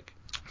what I like.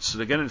 So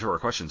to get into our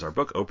questions, our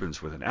book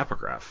opens with an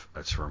epigraph.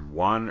 It's from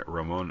Juan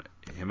Ramon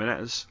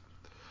Jimenez,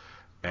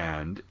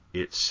 and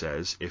it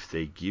says, "If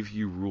they give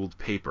you ruled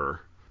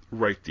paper,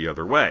 write the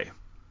other way."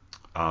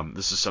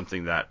 This is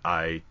something that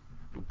I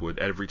would,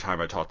 every time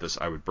I taught this,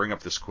 I would bring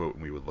up this quote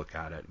and we would look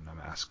at it, and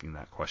I'm asking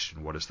that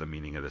question: what is the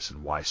meaning of this,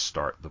 and why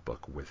start the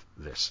book with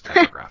this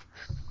epigraph?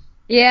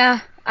 Yeah,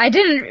 I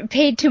didn't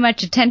pay too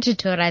much attention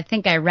to it. I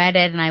think I read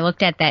it and I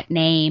looked at that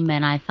name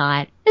and I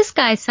thought, this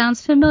guy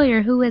sounds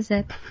familiar. Who is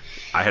it?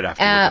 I had to look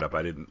it up.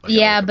 I didn't.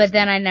 Yeah, but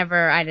then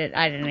I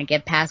didn't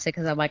get past it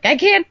because I'm like, I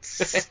can't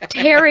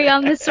tarry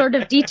on this sort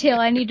of detail.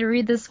 I need to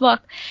read this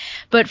book.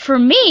 But for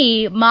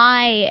me, I'm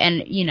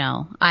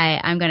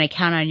going to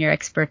count on your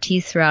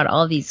expertise throughout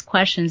all these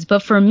questions.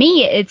 But for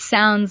me, it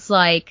sounds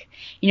like,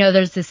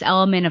 there's this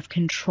element of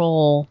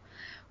control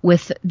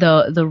with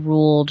the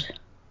ruled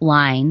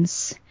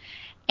lines,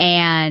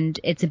 and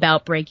it's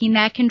about breaking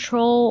that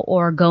control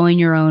or going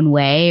your own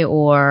way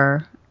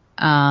or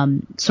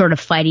sort of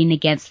fighting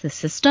against the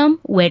system,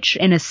 which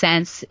in a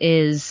sense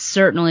is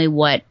certainly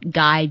what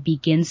Guy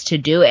begins to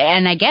do.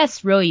 And I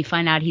guess really you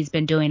find out he's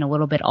been doing a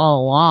little bit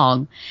all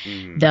along,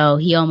 though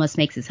he almost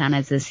makes it sound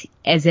as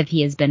if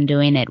he has been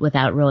doing it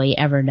without really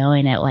ever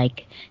knowing it,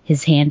 like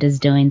his hand is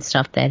doing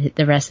stuff that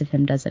the rest of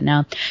him doesn't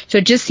know. So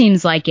it just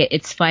seems like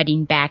it's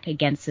fighting back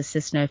against the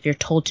system. If you're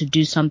told to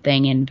do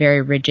something in a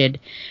very rigid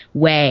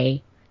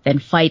way, then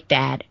fight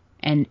that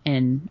and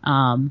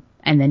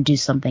then do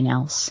something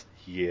else.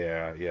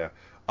 Yeah.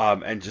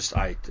 And just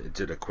I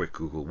did a quick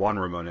Google. Juan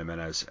Ramon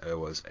Jimenez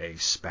was a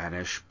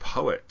Spanish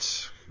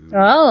poet.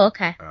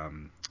 Okay.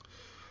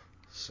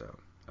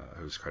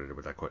 Who's credited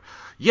with that quote?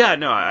 Yeah,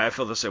 no, I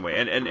feel the same way.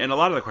 And a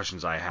lot of the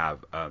questions I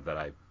have that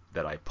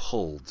I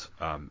pulled,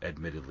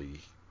 admittedly,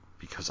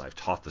 because I've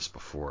taught this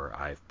before,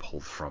 I've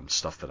pulled from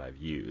stuff that I've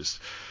used,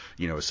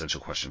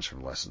 essential questions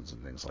from lessons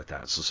and things like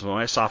that. So some of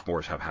my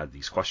sophomores have had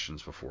these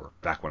questions before,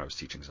 back when I was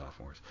teaching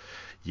sophomores.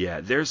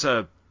 Yeah,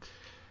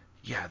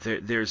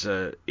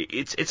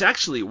 it's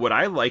actually, what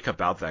I like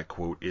about that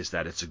quote is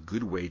that it's a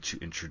good way to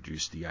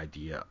introduce the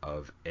idea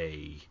of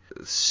a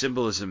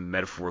symbolism,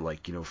 metaphor,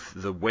 like,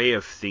 the way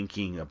of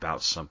thinking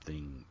about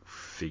something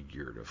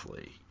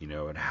figuratively,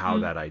 and how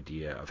that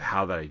idea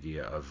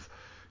of,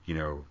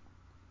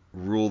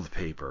 ruled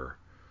paper,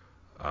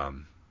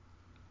 and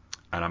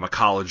I'm a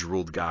college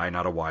ruled guy,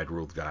 not a wide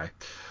ruled guy.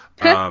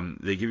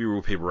 They give you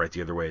ruled paper right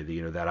the other way.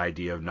 That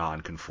idea of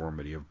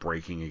nonconformity, of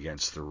breaking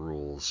against the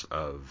rules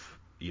of,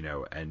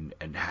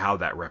 and how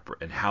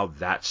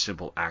that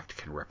simple act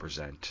can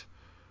represent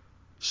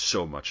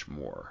so much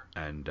more.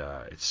 And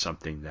it's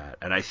something that,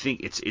 and I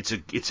think it's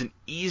an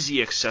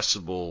easy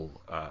accessible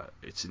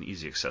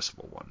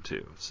one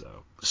too.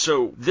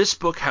 So this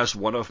book has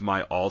one of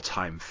my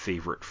all-time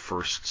favorite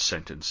first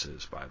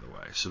sentences, by the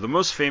way. So the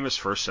most famous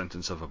first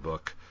sentence of a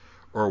book,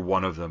 or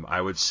one of them, I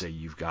would say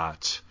you've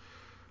got.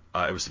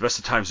 It was the best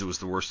of times, it was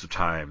the worst of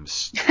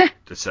times,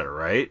 etc.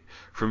 Right?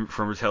 From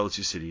A Tale of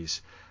Two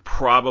Cities,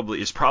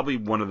 is probably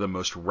one of the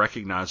most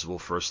recognizable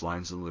first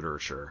lines in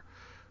literature.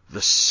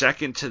 The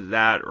second to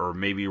that, or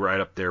maybe right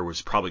up there,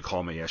 was probably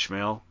Call Me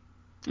Ishmael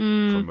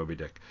from Moby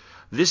Dick.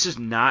 This is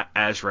not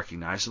as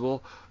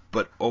recognizable,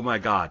 but oh my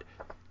God,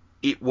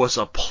 it was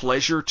a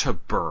pleasure to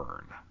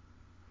burn.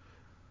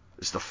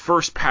 It's the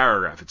first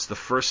paragraph. It's the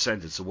first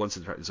sentence.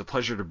 It's a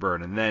pleasure to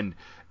burn, and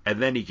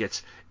then he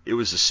gets. It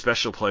was a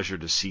special pleasure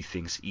to see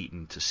things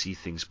eaten, to see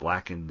things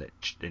blackened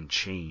and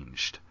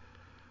changed.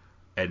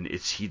 And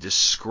he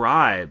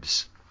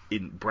describes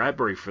in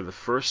Bradbury for the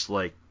first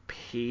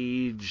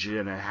page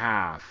and a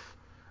half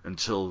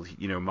until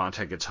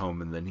Montag gets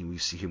home, and then we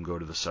see him go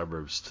to the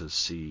suburbs to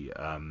see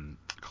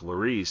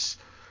Clarice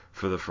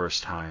for the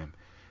first time.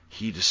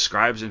 He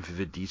describes in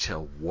vivid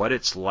detail what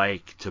it's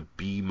like to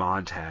be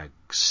Montag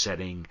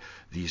setting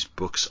these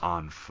books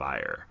on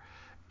fire.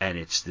 And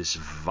it's this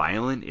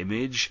violent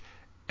image,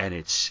 and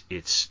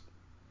it's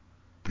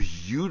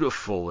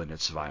beautiful in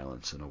its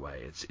violence in a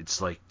way.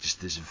 It's like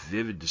just this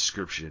vivid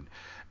description,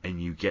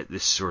 and you get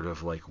this sort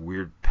of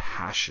weird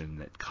passion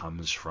that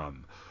comes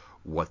from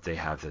what they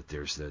have, that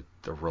there's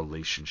the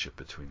relationship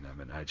between them.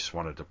 And I just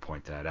wanted to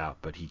point that out.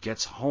 But he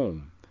gets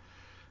home,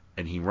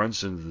 and he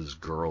runs into this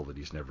girl that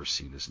he's never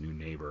seen, this new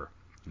neighbor,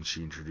 and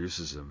she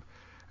introduces him,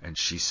 and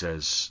she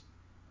says,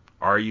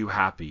 "Are you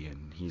happy?"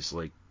 And he's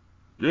like,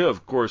 "Yeah,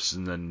 of course."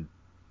 And then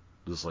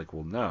was like,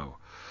 "Well, no."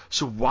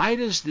 So why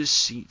does this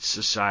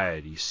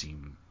society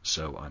seem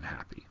so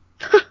unhappy?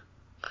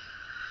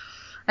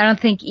 I don't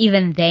think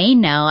even they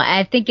know.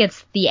 I think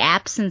it's the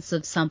absence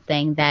of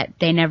something that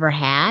they never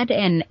had,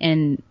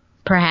 and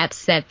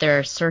perhaps that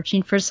they're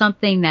searching for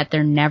something that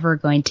they're never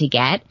going to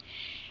get.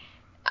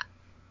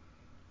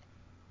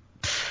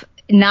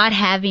 Not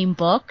having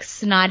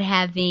books, not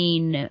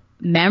having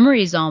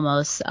memories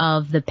almost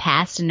of the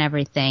past and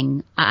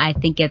everything. I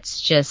think it's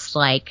just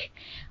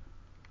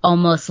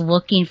almost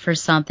looking for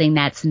something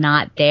that's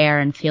not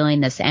there and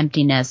feeling this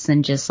emptiness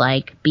and just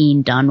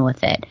being done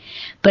with it.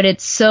 But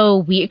it's so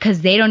weird because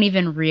they don't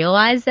even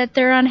realize that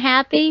they're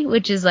unhappy,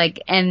 which is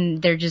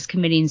and they're just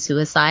committing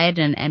suicide,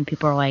 and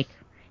people are like,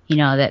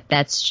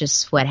 that's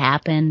just what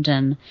happened.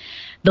 And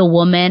the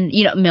woman,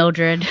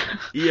 Mildred,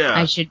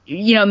 Yeah.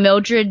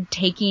 Mildred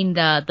taking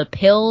the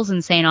pills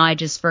and saying, I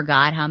just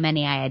forgot how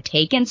many I had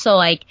taken. So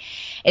like,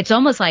 it's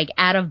almost like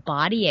out of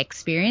body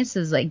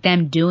experiences, like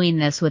them doing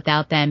this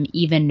without them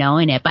even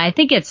knowing it. But I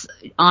think it's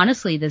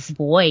honestly this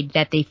void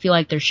that they feel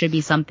like there should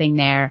be something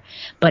there,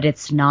 but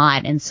it's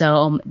not. And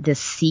so this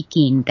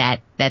seeking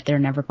that they're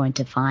never going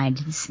to find,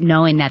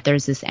 knowing that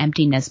there's this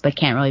emptiness, but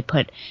can't really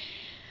put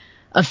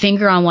a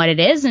finger on what it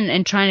is,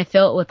 and trying to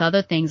fill it with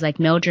other things. Like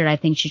Mildred, I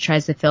think she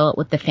tries to fill it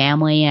with the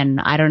family, and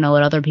I don't know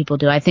what other people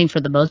do. I think for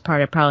the most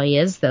part it probably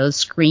is those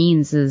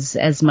screens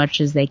as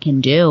much as they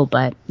can do.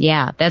 But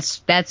yeah,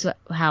 that's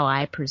how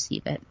I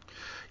perceive it.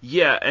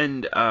 Yeah,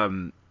 and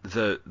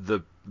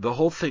the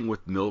whole thing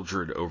with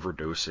Mildred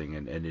overdosing,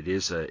 and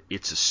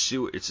it's a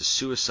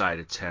suicide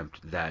attempt.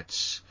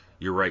 That's,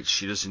 you're right,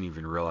 she doesn't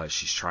even realize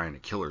she's trying to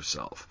kill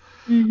herself.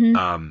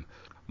 Mm-hmm.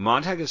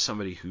 Montag is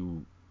somebody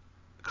who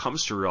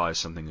comes to realize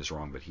something is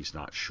wrong, but he's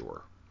not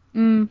sure.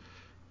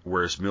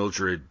 Whereas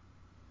Mildred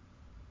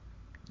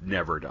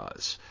never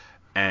does.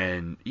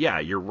 And yeah,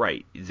 you're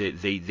right.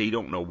 They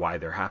don't know why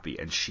they're happy,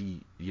 and she,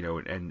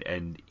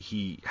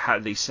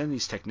 they send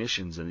these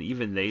technicians, and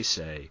even they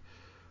say,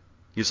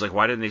 he's like,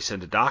 why didn't they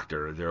send a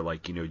doctor? They're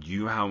like, do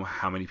you know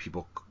how many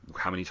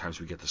times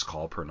we get this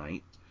call per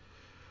night?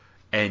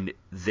 And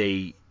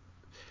they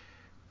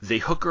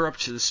hook her up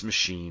to this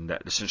machine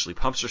that essentially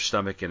pumps her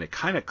stomach, and it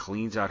kind of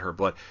cleans out her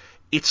blood.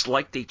 It's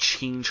like they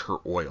change her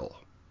oil.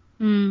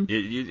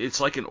 It's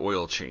like an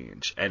oil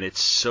change, and it's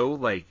so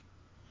like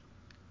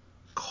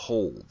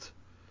cold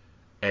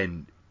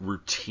and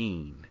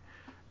routine,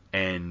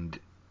 and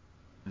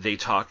they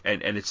talk,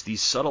 and it's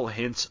these subtle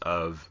hints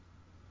of,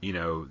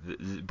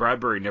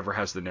 Bradbury never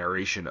has the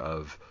narration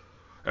of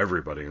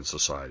everybody in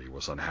society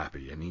was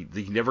unhappy, and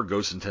he never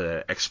goes into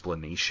the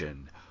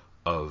explanation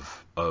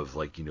of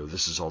like,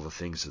 this is all the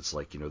things. It's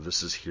like,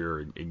 this is here,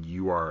 and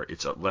you are,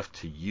 it's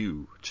left to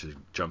you to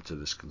jump to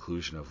this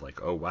conclusion of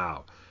like, oh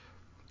wow,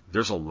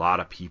 there's a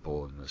lot of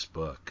people in this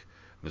book,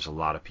 there's a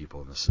lot of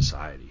people in this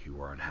society who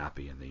are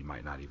unhappy, and they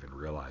might not even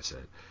realize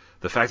it.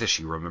 The fact that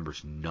she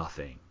remembers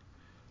nothing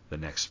the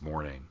next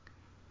morning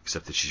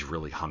except that she's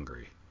really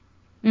hungry,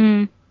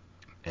 and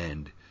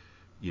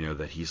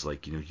that he's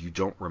like, you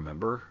don't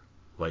remember,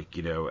 like,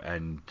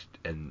 and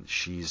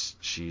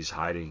she's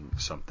hiding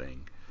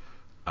something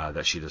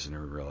that she doesn't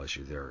even realize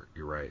you're there.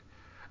 You're right.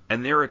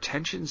 And their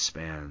attention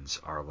spans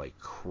are like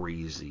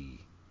crazy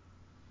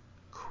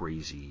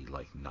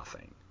like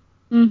nothing.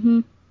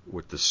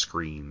 With the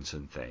screens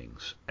and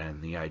things.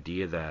 And the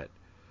idea that,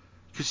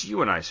 because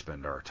you and I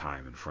spend our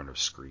time in front of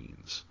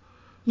screens.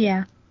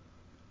 Yeah.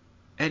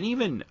 And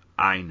even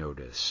I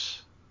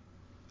notice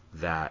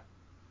that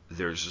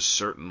there's a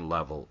certain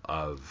level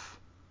of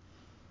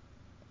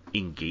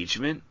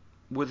engagement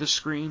with a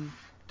screen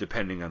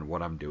depending on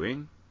what I'm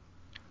doing.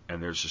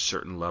 And there's a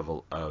certain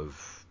level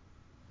of,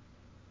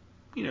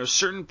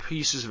 certain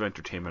pieces of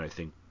entertainment I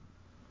think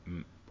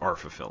are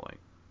fulfilling.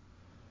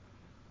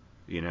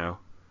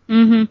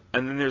 And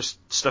then there's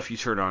stuff you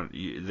turn on,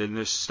 then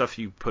there's stuff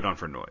you put on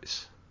for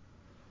noise.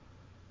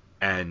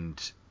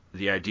 And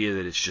the idea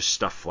that it's just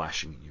stuff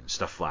flashing at you and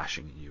stuff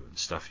flashing at you and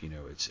stuff,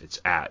 it's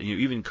at,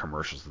 even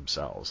commercials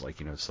themselves, like,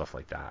 stuff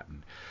like that.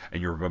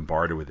 And you're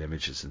bombarded with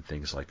images and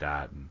things like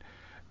that.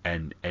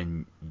 And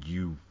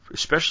you,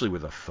 especially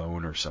with a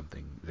phone or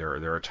something,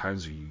 there are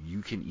times where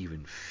you can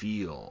even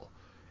feel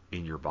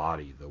in your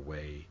body the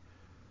way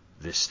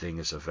this thing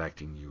is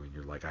affecting you, and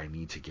you're like, I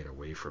need to get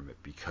away from it,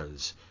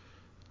 because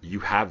you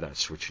have that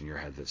switch in your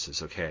head that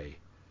says, okay,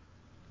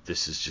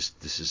 this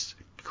is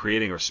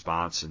creating a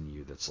response in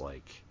you that's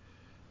like,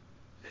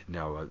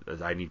 no,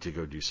 I need to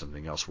go do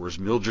something else. Whereas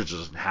Mildred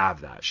doesn't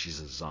have that. She's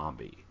a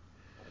zombie.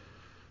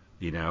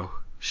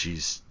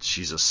 She's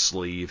a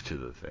slave to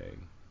the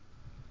thing.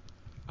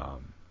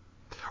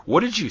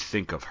 What did you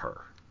think of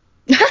her?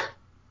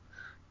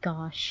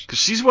 Gosh. Because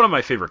she's one of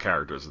my favorite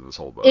characters in this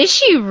whole book. Is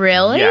she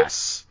really?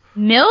 Yes.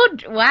 Wow,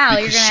 because you're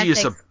going to have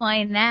to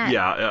explain that.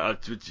 Yeah,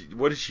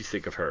 what did you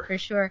think of her? For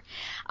sure.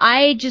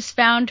 I just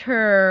found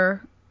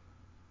her,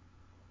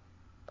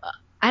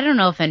 I don't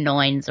know if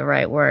annoying is the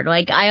right word.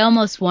 Like, I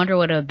almost wonder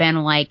what it would have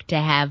been like to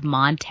have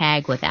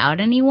Montag without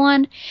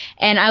anyone.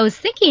 And I was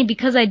thinking,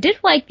 because I did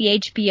like the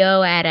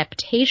HBO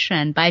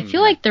adaptation, but I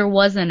feel like there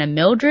wasn't a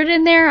Mildred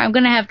in there. I'm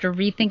going to have to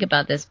rethink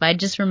about this, but I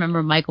just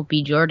remember Michael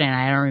B. Jordan.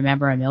 I don't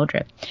remember a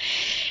Mildred.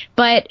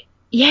 But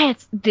yeah,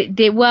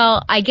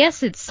 well, I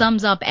guess it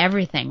sums up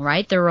everything,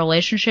 right? Their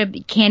relationship,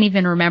 you can't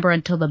even remember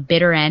until the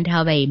bitter end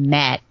how they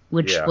met,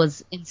 which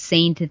was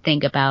insane to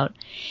think about.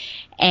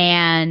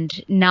 And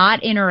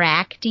not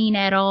interacting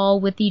at all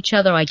with each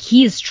other. Like,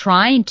 he is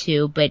trying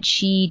to, but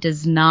she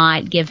does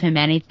not give him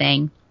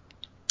anything.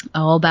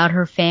 All about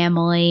her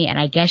family, and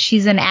I guess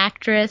she's an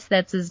actress.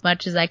 That's as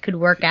much as I could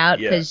work out,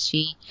 because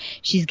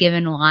she's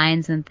given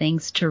lines and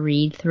things to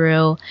read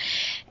through,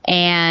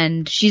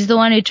 and she's the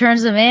one who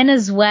turns them in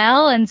as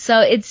well. And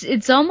so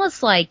it's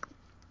almost like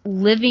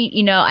living,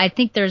 you know, I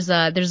think there's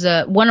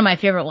a one of my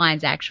favorite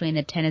lines actually in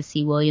the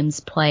Tennessee Williams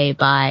play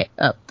by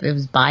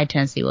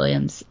Tennessee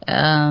Williams.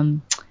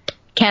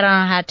 Cat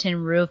on a Hot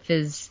Tin Roof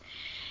is,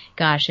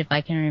 gosh, if I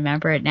can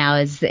remember it now,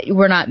 is that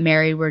we're not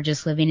married, we're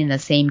just living in the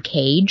same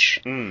cage.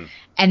 And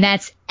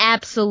that's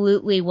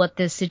absolutely what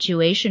this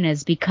situation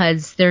is,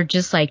 because they're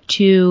just like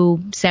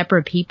two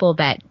separate people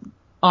that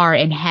are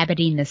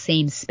inhabiting the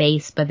same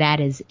space, but that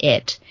is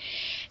it.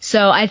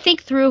 So I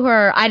think through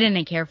her, I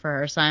didn't care for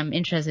her, so I'm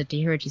interested to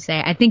hear what you say.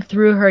 I think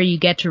through her you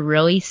get to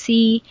really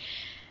see,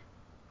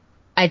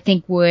 I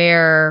think,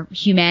 where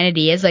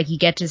humanity is. Like, you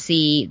get to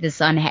see this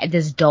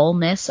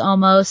dullness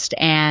almost,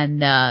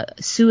 and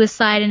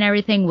suicide and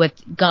everything.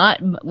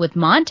 With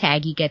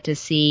Montag, you get to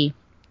see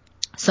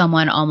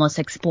someone almost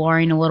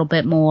exploring a little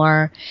bit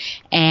more,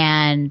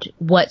 and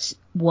what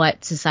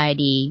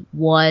society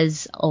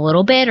was a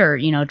little bit, or,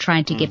 you know,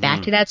 trying to get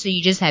back to that. So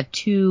you just have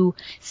two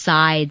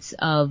sides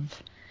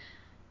of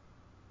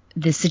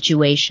the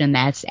situation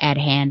that's at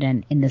hand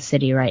in the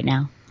city right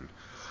now.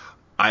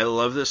 I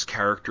love this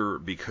character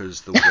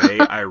because the way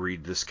I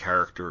read this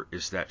character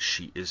is that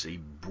she is a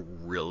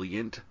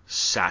brilliant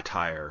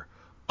satire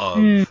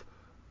of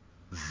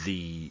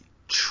the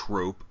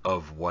trope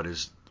of what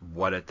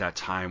at that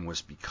time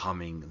was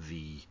becoming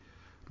the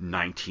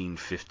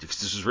 1950s.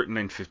 This was written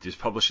in 1950s,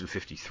 published in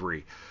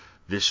 1953.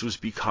 This was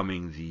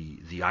becoming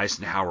the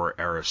Eisenhower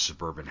era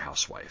suburban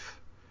housewife,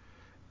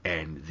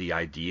 and the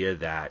idea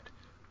that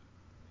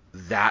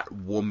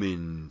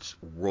woman's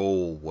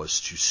role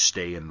was to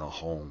stay in the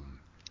home,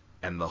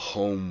 and the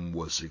home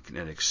was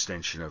an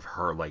extension of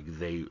her. Like,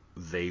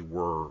 they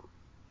were,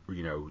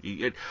 you know,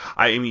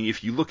 I mean,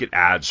 if you look at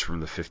ads from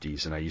the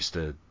 50s, and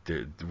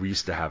we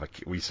used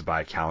to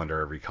buy a calendar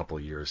every couple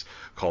of years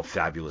called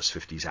Fabulous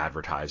 50s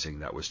Advertising,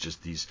 that was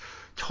just these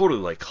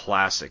totally like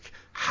classic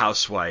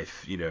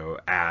housewife, you know,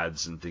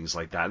 ads and things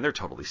like that, and they're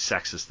totally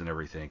sexist and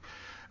everything,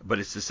 but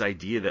it's this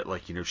idea that,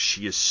 like, you know,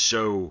 she is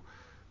so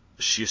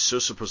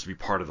supposed to be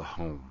part of the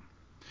home,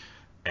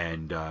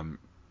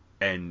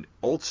 and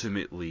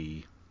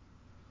ultimately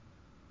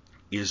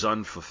is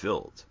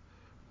unfulfilled,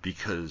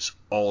 because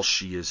all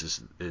she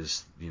is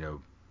you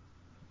know,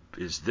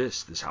 is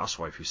this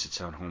housewife who sits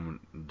down home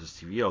and does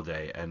TV all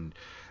day.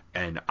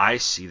 And I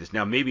see this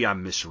now. Maybe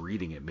I'm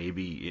misreading it.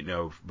 Maybe, you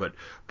know, but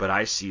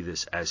I see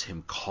this as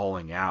him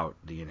calling out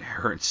the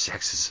inherent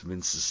sexism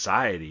in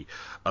society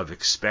of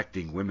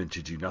expecting women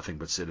to do nothing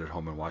but sit at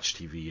home and watch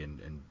TV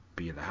and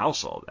be in the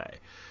house all day.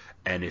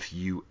 And if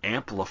you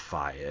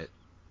amplify it,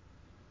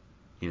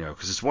 you know,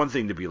 because it's one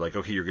thing to be like,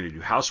 okay, you're going to do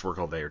housework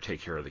all day or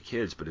take care of the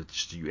kids, but it's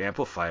just, you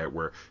amplify it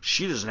where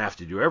she doesn't have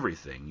to do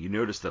everything. You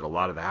notice that a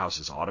lot of the house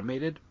is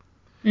automated.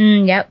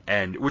 Yep.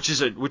 And which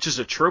is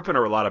a trope in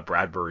a lot of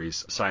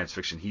Bradbury's science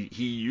fiction.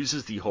 He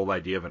uses the whole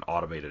idea of an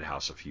automated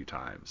house a few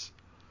times.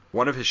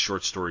 One of his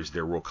short stories,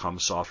 There Will Come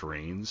Soft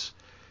Rains,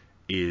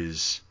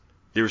 is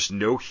there's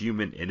no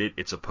human in it.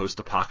 It's a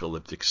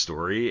post-apocalyptic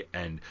story,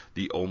 and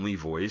the only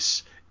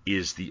voice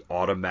is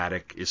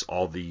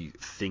all the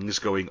things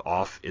going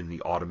off in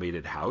the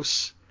automated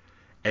house,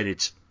 and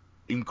it's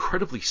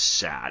incredibly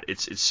sad.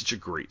 It's such a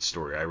great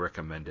story. I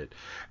recommend it.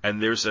 And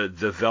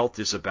the Velt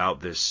is about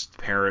this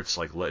parents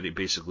like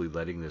basically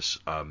letting this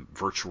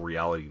virtual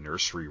reality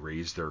nursery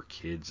raise their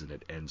kids, and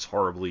it ends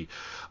horribly.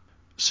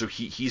 So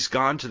he's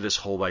gone to this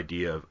whole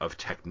idea of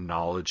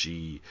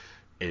technology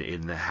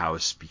in the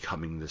house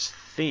becoming this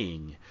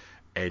thing,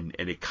 and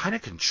it kind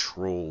of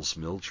controls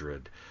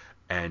Mildred.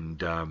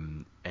 And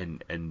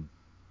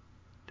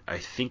I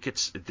think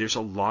there's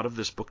a lot of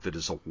this book that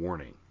is a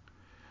warning,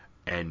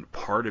 and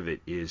part of it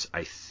is,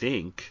 I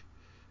think,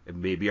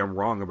 and maybe I'm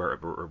wrong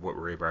about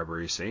what Ray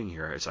Bradbury is saying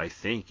here, is I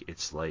think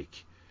it's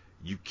like,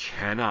 you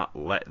cannot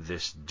let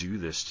this do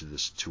this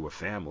to a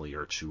family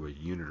or to a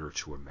unit or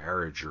to a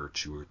marriage or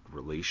to a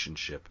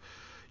relationship.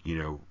 You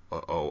know,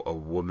 a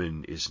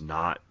woman is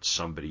not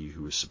somebody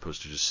who is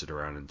supposed to just sit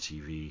around on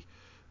TV,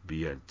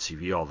 be on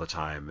TV all the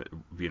time,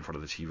 be in front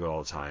of the TV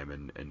all the time,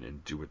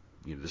 and do it.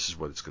 You know, this is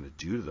what it's going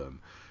to do to them.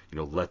 You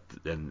know,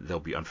 and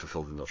they'll be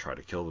unfulfilled and they'll try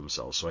to kill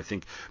themselves. So I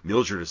think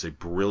Mildred is a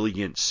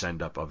brilliant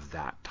send-up of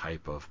that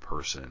type of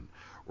person,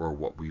 or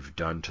what we've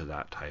done to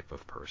that type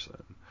of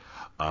person.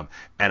 And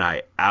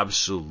I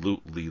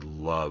absolutely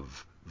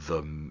love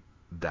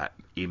that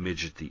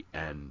image at the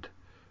end.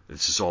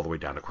 This is all the way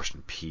down to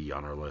question P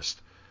on our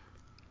list.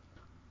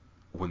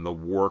 When the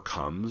war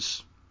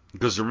comes,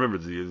 because remember,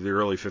 the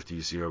early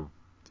 50s, you know,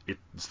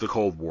 it's the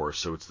Cold War,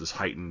 so it's this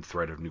heightened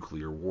threat of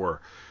nuclear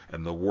war,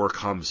 and the war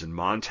comes, and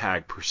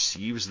Montag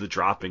perceives the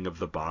dropping of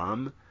the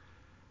bomb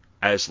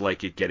as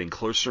like it getting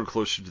closer and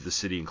closer to the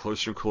city, and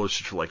closer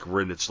to like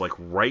when it's like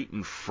right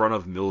in front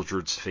of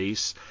Mildred's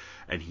face,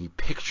 and he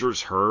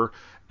pictures her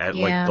at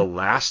like the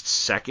last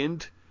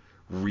second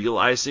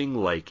realizing,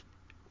 like,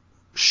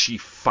 she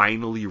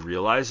finally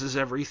realizes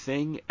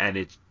everything,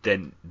 and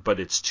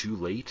but it's too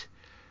late,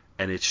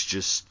 and it's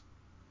just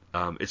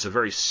it's a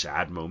very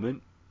sad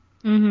moment.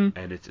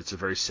 And it's a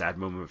very sad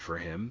moment for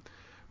him,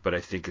 but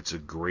I think it's a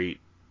great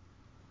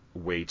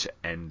way to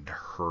end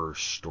her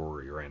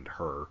story, or end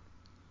her.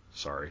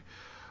 Sorry.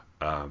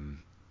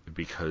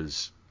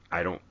 Because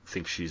I don't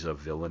think she's a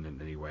villain in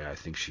any way. I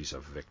think she's a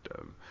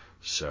victim.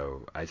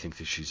 So I think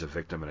that she's a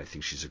victim, and I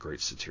think she's a great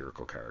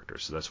satirical character.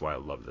 So that's why I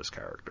love this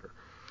character.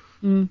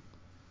 Mm.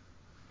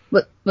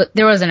 But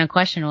there wasn't a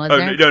question, was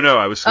there? No.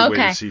 I was waiting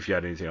to see if you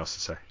had anything else to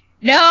say.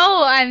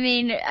 No, I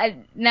mean,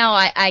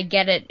 I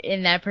get it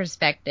in that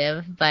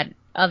perspective, but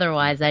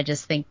otherwise, I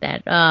just think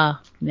that,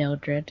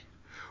 Mildred.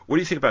 What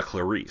do you think about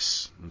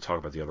Clarice? We'll talk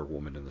about the other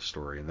woman in the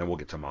story, and then we'll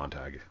get to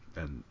Montag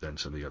and then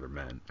some of the other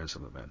men and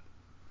some of the men.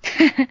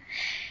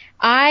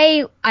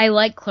 I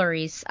like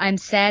Clarice. I'm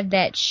sad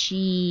that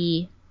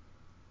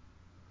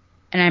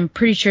and I'm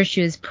pretty sure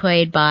she was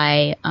played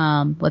by,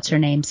 what's her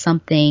name?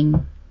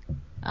 Something,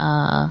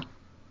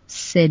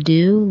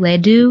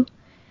 Ledoux,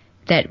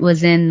 that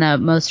was in the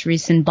most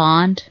recent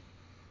Bond.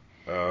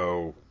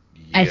 Oh,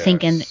 yes. I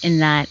think in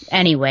that.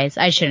 Anyways,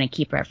 I shouldn't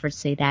keep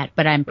referencing that,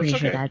 but I'm pretty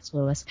sure that's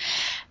what it was.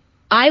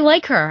 I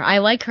like her,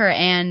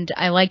 and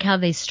I like how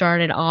they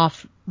started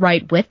off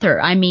right with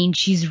her. I mean,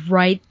 she's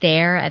right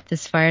there at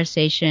this fire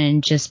station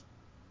and just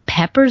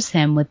peppers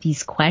him with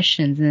these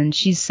questions, and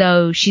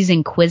she's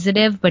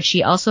inquisitive, but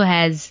she also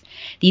has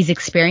these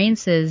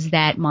experiences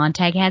that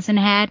Montag hasn't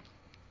had.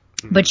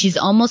 Mm-hmm. But she's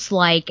almost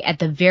like, at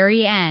the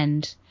very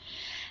end,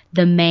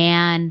 the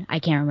man, I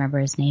can't remember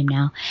his name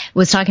now,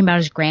 was talking about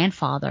his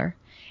grandfather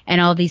and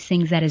all these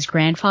things that his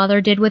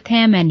grandfather did with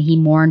him, and he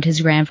mourned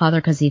his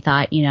grandfather because he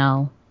thought,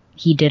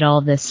 he did all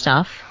this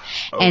stuff.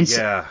 Oh, and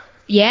yeah.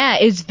 Yeah,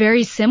 it's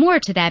very similar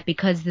to that,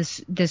 because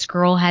this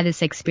girl had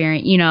this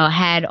experience,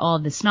 had all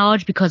this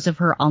knowledge because of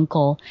her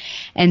uncle.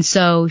 And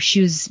so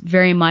she was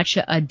very much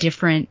a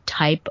different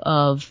type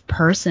of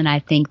person, I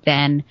think,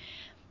 than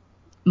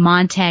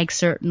Montag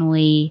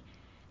certainly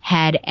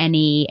had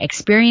any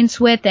experience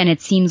with, and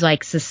it seems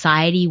like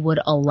society would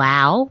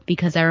allow,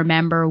 because I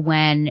remember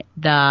when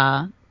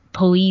the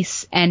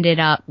police ended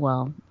up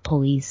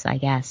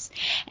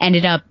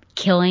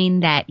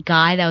killing that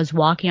guy that was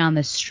walking on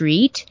the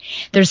street.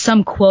 There's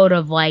some quote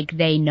of like,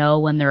 they know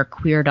when there are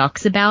queer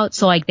ducks about,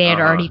 so like they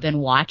had already been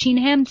watching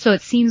him. So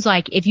it seems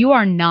like if you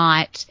are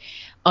not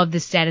of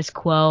the status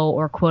quo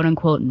or quote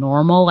unquote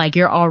normal, like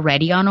you're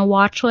already on a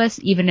watch list,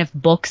 even if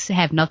books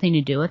have nothing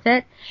to do with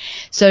it.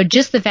 So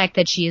just the fact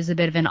that she is a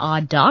bit of an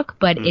odd duck,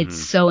 but it's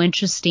so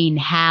interesting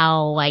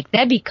how like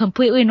that'd be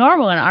completely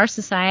normal in our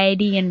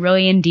society and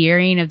really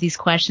endearing of these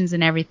questions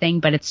and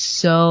everything, but it's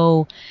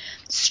so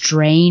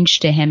strange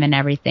to him and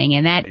everything,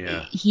 and that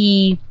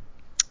she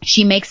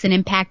makes an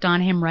impact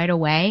on him right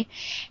away,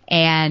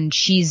 and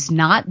she's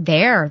not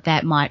there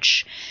that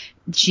much.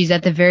 She's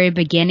at the very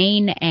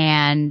beginning,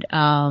 and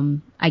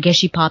I guess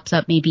she pops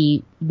up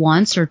maybe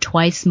once or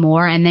twice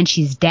more, and then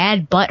she's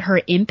dead, but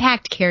her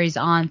impact carries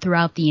on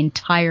throughout the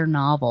entire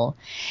novel.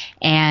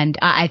 And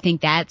I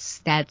think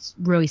that's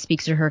really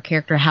speaks to her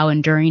character, how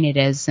enduring it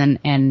is,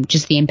 and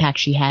just the impact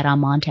she had on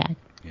Montag.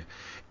 Yeah.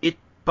 It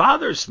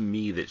bothers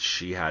me that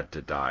she had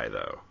to die,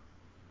 though.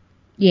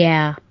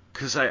 Yeah.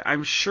 Because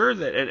I'm sure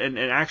that, and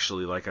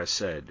actually, like I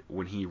said,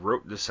 when he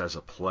wrote this as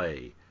a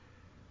play,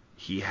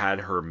 he had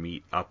her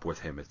meet up with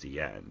him at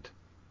the end.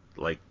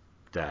 Like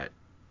that,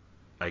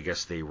 I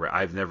guess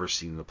I've never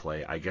seen the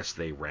play. I guess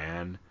they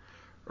ran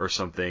or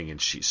something, and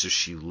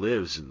she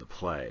lives in the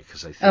play,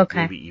 because I think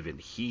maybe even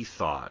he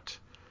thought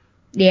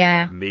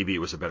maybe it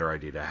was a better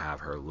idea to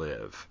have her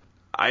live.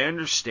 I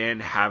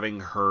understand having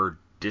her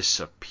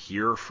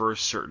disappear for a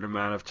certain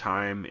amount of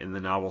time in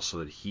the novel so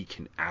that he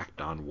can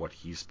act on what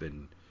he's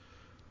been,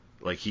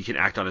 like he can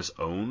act on his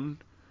own.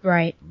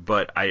 Right.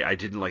 But I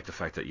didn't like the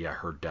fact that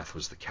her death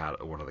was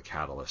one of the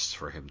catalysts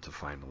for him to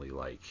finally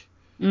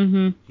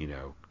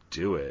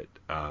do it.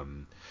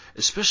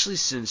 Especially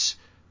since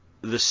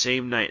the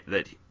same night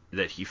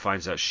that he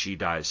finds out she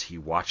dies, he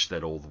watched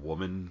that old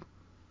woman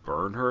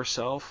burn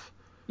herself.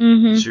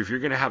 Mm-hmm. So if you're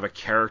going to have a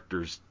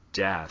character's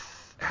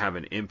death have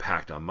an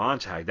impact on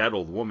Montag, that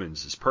old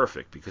woman's is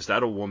perfect, because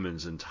that old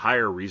woman's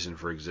entire reason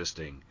for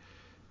existing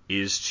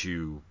is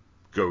to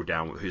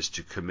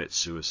commit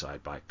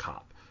suicide by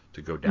cop.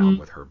 To go down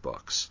with her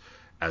books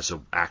as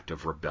an act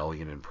of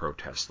rebellion and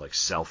protest, like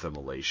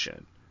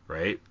self-immolation,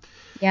 right?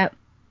 Yep.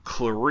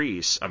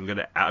 Clarice, I'm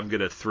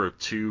gonna throw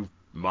two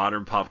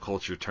modern pop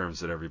culture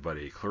terms at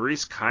everybody.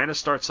 Clarice kind of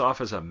starts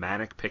off as a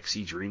manic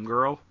pixie dream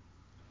girl,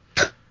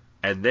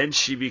 and then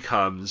she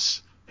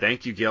becomes,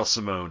 thank you, Gail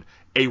Simone,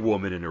 a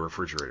woman in a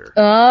refrigerator.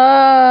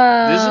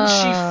 Oh. Isn't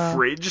she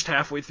fridged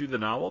halfway through the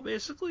novel,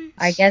 basically?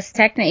 I guess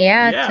technically,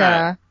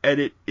 yeah.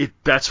 And it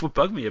that's what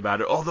bugged me about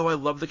it. Although I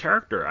love the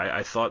character,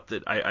 I thought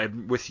that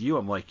I'm with you.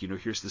 I'm like,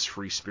 here's this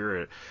free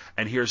spirit,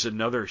 and here's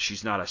another.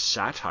 She's not a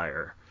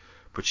satire,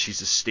 but she's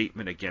a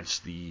statement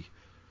against the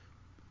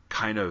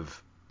kind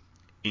of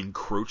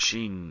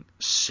encroaching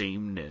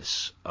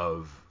sameness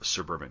of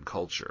suburban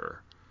culture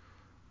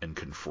and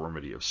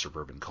conformity of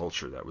suburban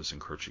culture that was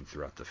encroaching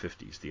throughout the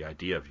 50s. The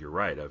idea of, you're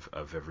right,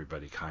 of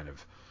everybody kind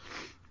of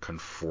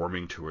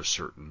conforming to a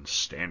certain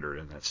standard,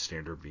 and that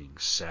standard being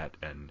set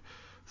and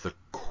the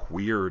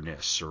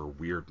queerness or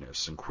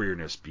weirdness, and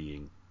queerness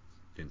being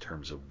in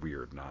terms of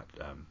weird, not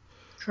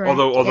Correct,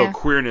 although yeah.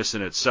 queerness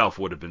in itself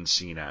would have been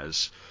seen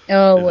as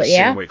Oh, the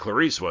yeah. same way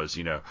Clarice was,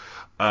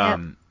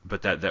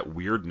 but that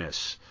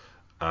weirdness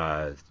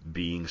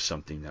being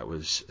something that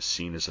was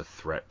seen as a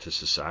threat to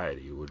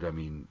society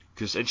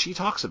and she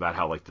talks about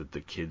how like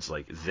the kids,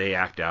 like, they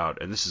act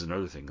out, and this is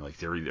another thing,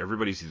 like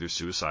everybody's either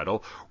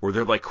suicidal or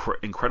they're like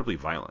incredibly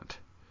violent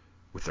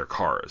with their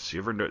cars.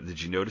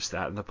 Did you notice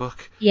that in the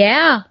book?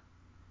 Yeah.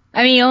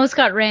 I mean, he almost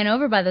got ran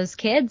over by those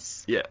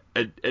kids. Yeah,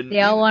 and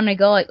They all want to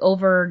go like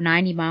over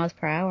 90 miles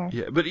per hour.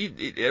 Yeah, but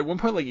at one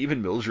point, like,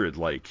 even Mildred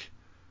like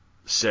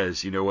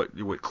says,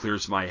 what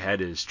clears my head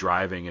is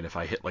driving, and if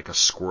I hit like a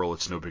squirrel,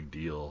 it's no big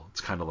deal.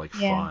 It's kind of like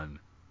fun.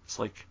 It's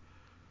like.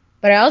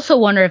 But I also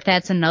wonder if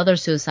that's another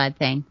suicide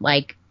thing.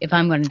 Like, if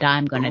I'm going to die,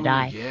 I'm going to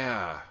die.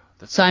 Yeah.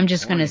 So I'm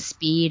just going to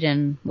speed,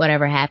 and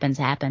whatever happens,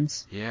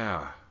 happens.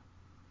 Yeah.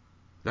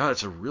 No,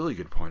 that's a really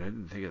good point. I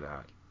didn't think of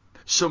that.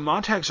 So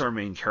Montag's our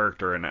main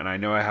character, and I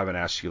know I haven't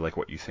asked you like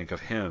what you think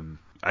of him.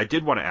 I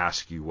did want to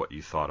ask you what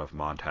you thought of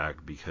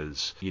Montag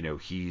because,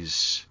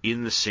 he's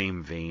in the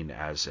same vein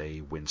as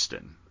a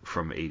Winston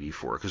from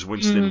 '84, because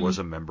Winston was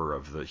a member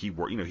of he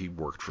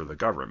worked for the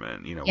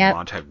government. Yep.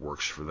 Montag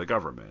works for the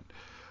government.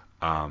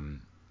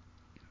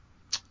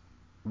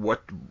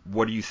 What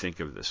do you think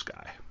of this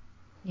guy?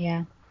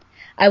 Yeah.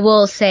 I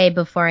will say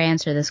before I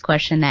answer this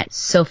question that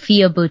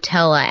Sophia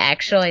Boutella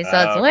actually, so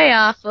it's way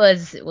off,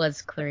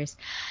 was Clarice.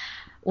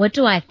 What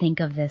do I think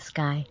of this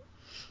guy?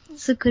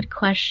 It's a good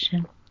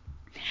question.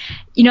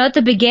 At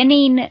the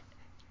beginning,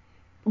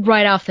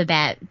 right off the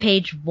bat,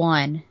 page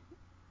 1,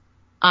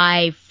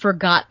 I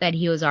forgot that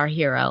he was our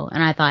hero,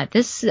 and I thought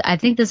I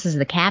think this is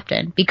the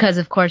captain, because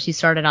of course you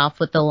started off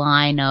with the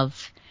line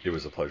of, "It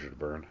was a pleasure to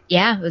burn."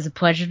 Yeah, it was a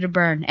pleasure to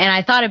burn. And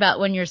I thought about,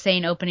 when you're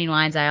saying opening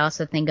lines, I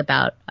also think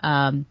about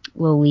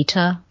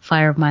Lolita,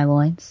 Fire of My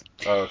Loins.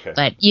 Oh, okay.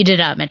 But you did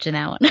not mention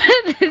that one.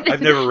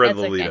 I've never read That's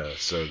Lolita, okay.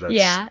 so that's...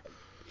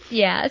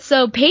 Yeah.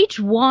 So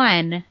page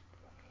 1,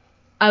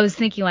 I was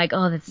thinking like,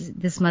 oh,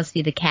 this must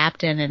be the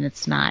captain, and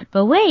it's not.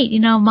 But wait,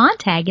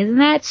 Montag, isn't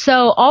that?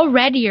 So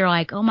already you're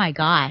like, oh my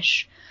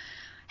gosh,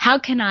 how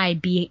can I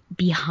be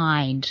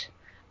behind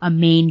a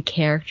main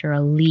character,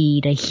 a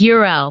lead, a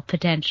hero,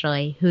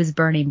 potentially, who's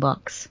burning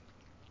books?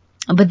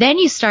 But then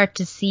you start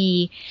to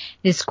see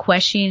this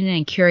questioning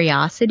and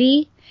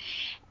curiosity,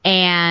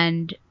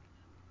 and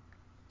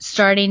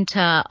starting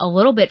to a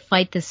little bit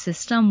fight the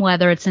system,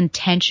 whether it's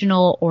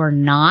intentional or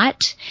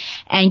not,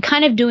 and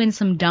kind of doing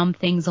some dumb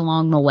things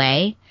along the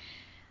way,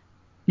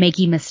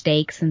 making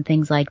mistakes and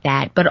things like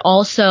that. But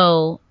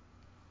also,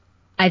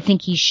 I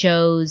think he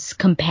shows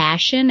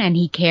compassion and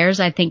he cares.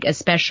 I think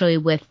especially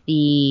with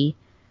the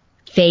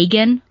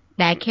Fagin,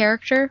 that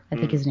character. I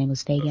think his name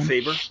was Fagin.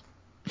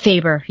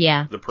 Faber,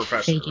 yeah. The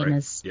professor, Fagin right?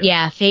 is,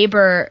 yeah,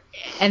 Faber,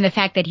 and the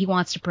fact that he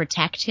wants to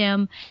protect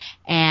him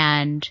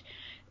and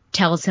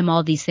tells him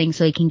all these things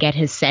so he can get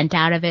his scent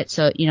out of it,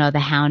 so the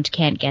hound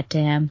can't get to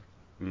him.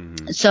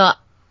 Mm-hmm. So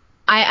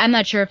I'm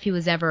not sure if he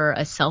was ever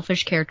a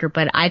selfish character,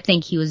 but I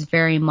think he was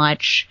very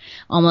much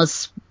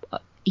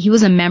he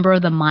was a member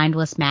of the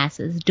mindless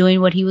masses, doing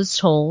what he was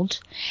told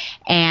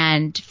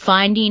and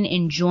finding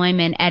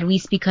enjoyment, at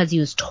least because he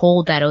was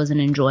told that it was an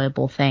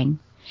enjoyable thing,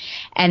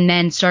 and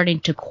then starting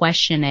to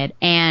question it.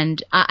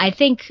 And I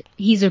think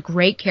he's a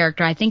great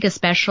character. I think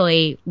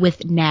especially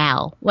with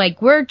now,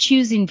 like, we're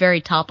choosing very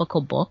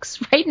topical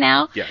books right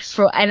now. Yes.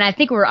 And I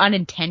think we're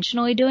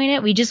unintentionally doing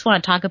it. We just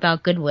want to talk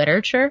about good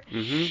literature.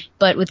 Mm-hmm.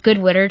 But with good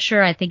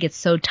literature, I think it's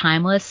so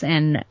timeless,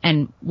 and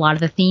a lot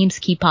of the themes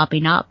keep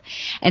popping up.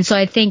 And so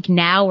I think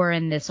now we're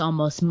in this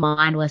almost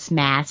mindless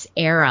mass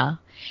era.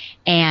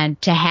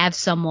 And to have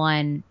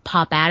someone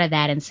pop out of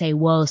that and say,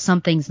 whoa,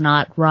 something's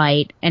not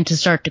right, and to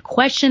start to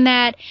question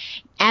that,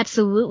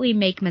 absolutely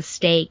make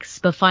mistakes,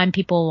 but find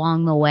people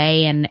along the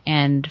way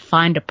and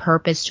find a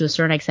purpose to a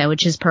certain extent,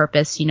 which his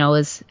purpose,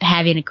 is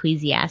having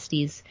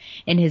Ecclesiastes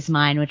in his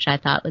mind, which I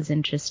thought was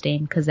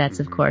interesting, because that's,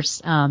 of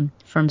course,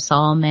 from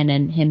Solomon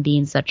and him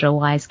being such a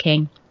wise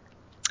king.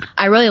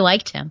 I really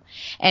liked him.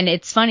 And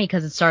it's funny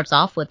because it starts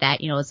off with that,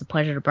 it's a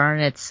pleasure to burn.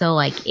 It's so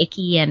like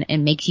icky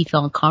and makes you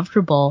feel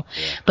uncomfortable.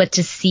 Yeah. But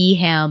to see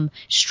him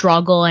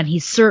struggle, and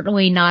he's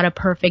certainly not a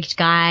perfect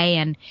guy.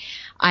 And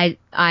I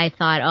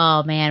thought,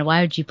 oh man,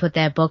 why would you put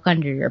that book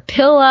under your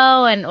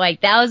pillow? And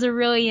like, that was a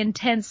really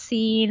intense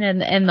scene,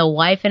 and the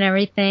wife and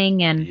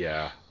everything. And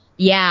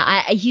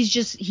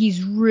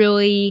he's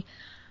really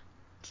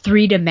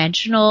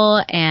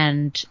 3-dimensional,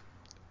 and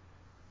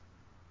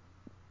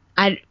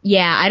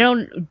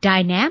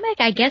dynamic,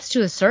 I guess,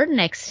 to a certain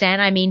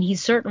extent. I mean,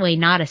 he's certainly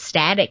not a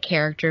static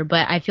character,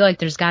 but I feel like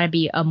there's got to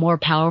be a more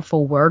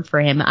powerful word for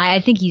him. I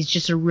think he's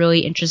just a really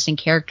interesting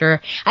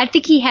character. I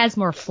think he has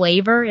more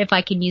flavor, if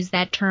I can use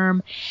that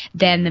term,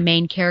 than the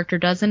main character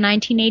does in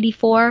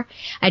 1984.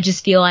 I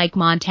just feel like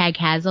Montag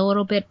has a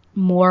little bit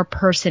more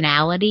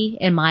personality,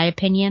 in my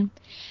opinion.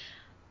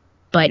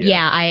 But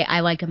I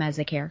like him as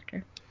a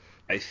character.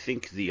 I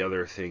think the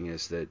other thing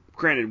is that,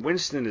 granted,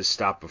 Winston is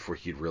stopped before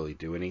he'd really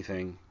do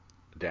anything.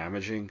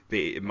 damaging.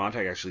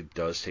 Montag actually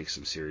does take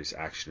some serious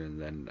action,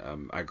 and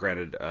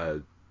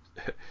then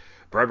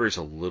Bradbury's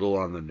a little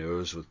on the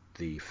nose with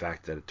the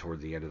fact that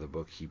toward the end of the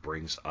book he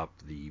brings up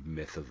the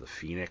myth of the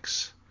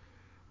Phoenix.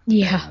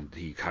 Yeah. And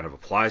he kind of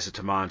applies it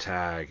to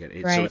Montag,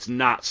 and Right. so it's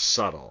not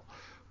subtle,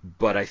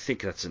 but I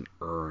think that's an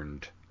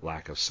earned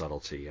lack of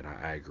subtlety, and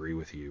I agree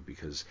with you,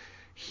 because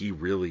he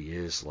really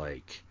is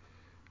like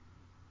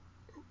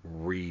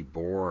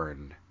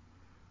reborn.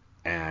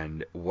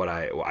 And what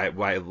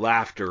I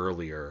laughed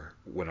earlier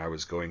when I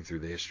was going through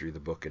the history of the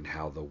book and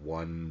how the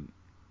one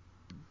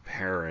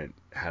parent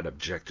had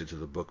objected to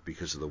the book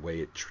because of the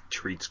way it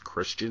treats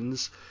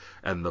Christians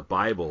and the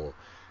Bible,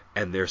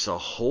 and there's a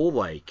whole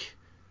like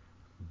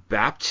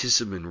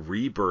baptism and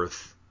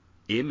rebirth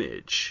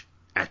image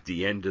at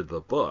the end of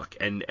the book,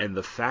 and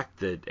the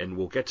fact that, and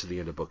we'll get to the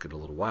end of the book in a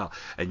little while,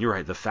 and you're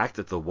right, the fact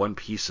that the one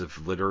piece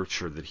of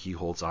literature that he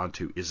holds on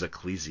to is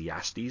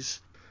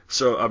Ecclesiastes.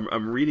 So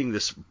I'm reading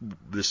this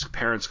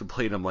parent's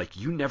complaint. I'm like,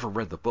 you never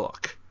read the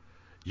book.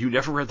 You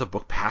never read the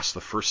book past the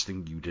first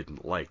thing you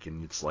didn't like.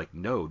 And it's like,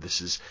 no,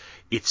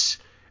 it's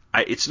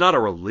not a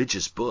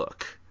religious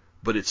book,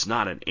 but it's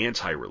not an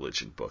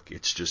anti-religion book.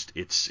 It's just,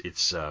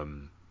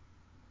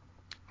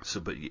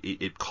 but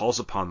it calls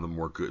upon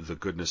the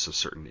goodness of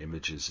certain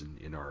images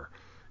in our,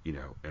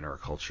 in our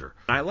culture.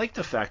 And I like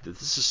the fact that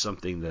this is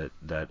something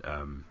that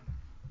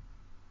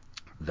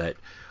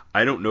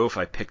I don't know if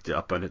I picked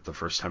up on it the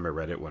first time I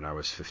read it when I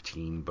was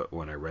 15, but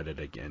when I read it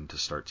again to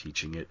start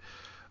teaching it,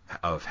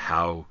 of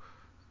how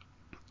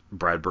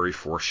Bradbury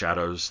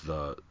foreshadows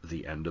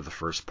the end of the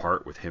first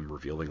part with him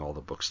revealing all the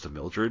books to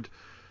Mildred,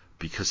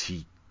 because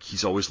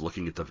he's always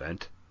looking at the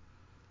vent.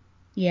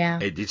 Yeah.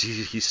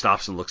 He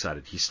stops and looks at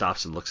it. He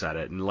stops and looks at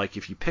it, and like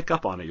if you pick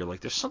up on it, you're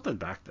like, there's something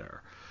back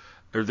there,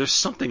 or there's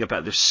something,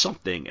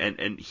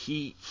 and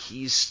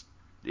he's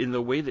in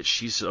the way that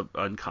she's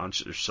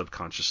unconscious or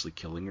subconsciously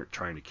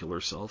trying to kill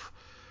herself.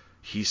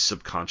 He's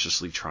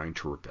subconsciously trying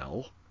to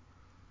rebel.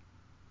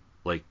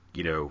 Like,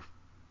 it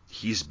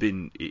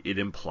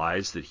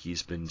implies that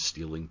he's been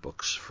stealing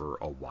books for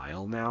a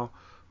while now.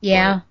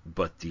 Yeah.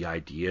 But the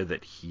idea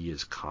that he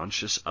is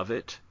conscious of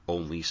it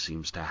only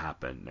seems to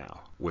happen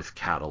now with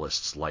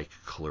catalysts like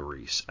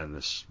Clarice and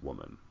this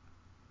woman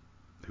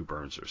who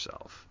burns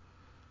herself.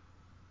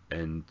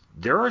 And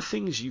there are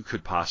things you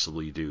could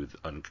possibly do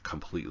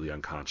completely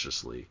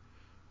unconsciously.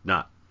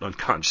 Not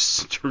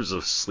unconscious in terms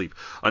of sleep.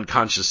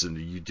 Unconscious in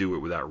that you do it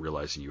without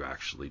realizing you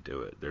actually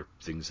do it. There are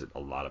things that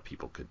a lot of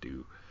people could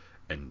do,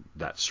 and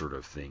that sort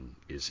of thing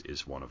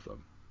is one of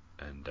them.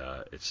 And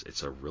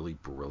it's a really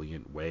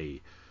brilliant way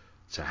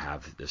to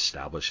have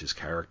establish his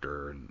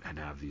character and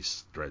have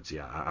these threads.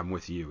 Yeah, I'm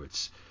with you.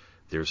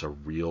 There's a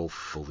real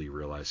fully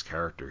realized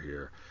character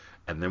here.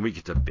 And then we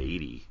get to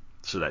Beatty.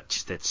 So that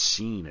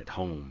scene at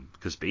home,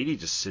 because Beatty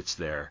just sits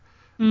there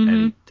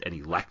and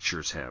he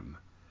lectures him,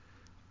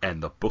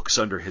 and the book's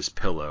under his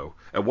pillow.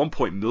 At one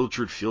point,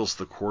 Mildred feels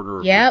the corner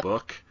of the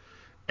book,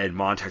 and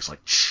Montag's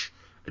like, shh,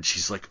 and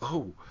she's like,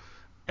 oh,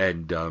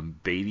 and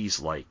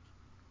Beatty's like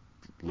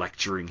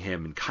lecturing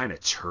him and kind of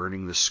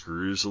turning the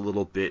screws a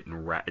little bit,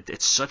 and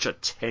it's such a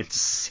tense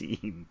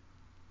scene.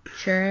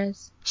 Sure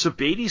is. So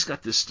Beatty's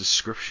got this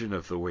description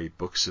of the way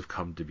books have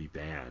come to be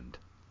banned.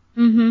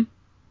 Mm-hmm.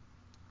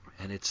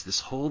 And it's this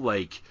whole,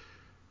 like,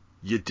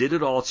 you did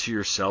it all to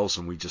yourselves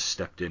and we just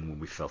stepped in when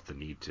we felt the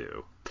need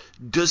to.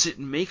 Does it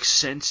make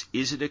sense?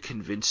 Is it a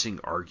convincing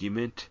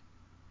argument?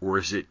 Or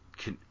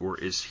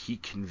is he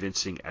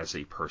convincing as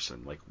a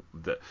person?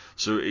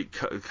 So it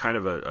kind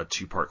of a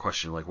two-part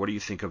question. Like, what do you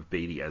think of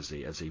Beatty as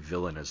a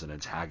villain, as an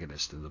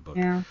antagonist in the book?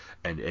 Yeah.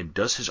 And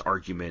does his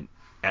argument,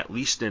 at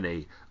least in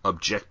a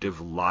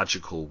objective,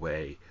 logical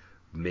way,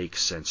 make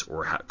sense,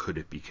 or could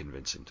it be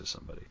convincing to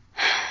somebody?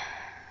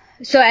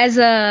 So as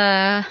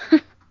a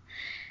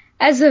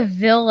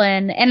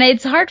villain, and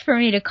it's hard for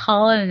me to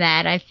call him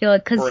that, I feel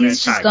like, because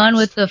he's just gone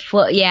with the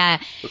flow.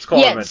 Yeah. Let's call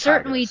him antagonist.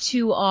 Certainly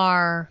to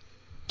our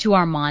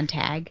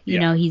Montag. You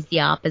know, he's the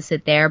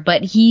opposite there,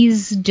 but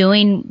he's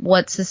doing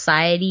what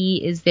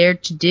society is there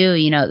to do.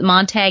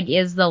 Montag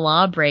is the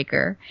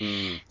lawbreaker.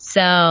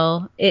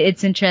 So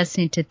it's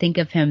interesting to think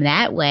of him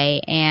that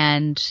way.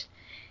 And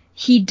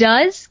he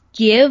does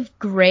give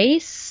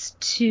grace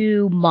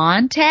to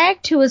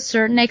Montag to a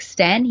certain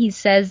extent. He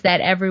says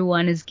that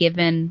everyone is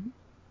given,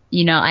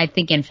 I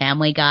think in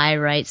Family Guy,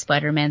 right?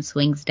 Spider-Man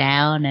swings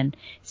down and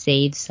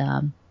saves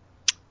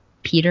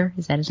Peter,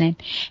 is that his name?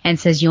 And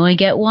says you only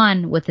get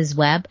one with his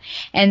web.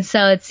 And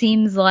so it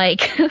seems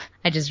like,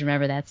 I just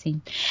remember that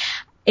scene.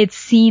 It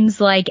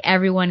seems like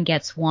everyone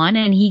gets one,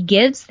 and he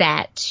gives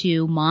that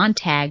to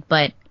Montag,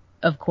 but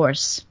of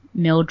course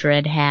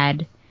Mildred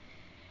had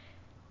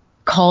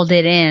called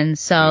it in,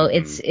 so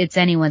it's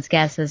anyone's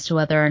guess as to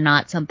whether or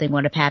not something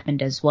would have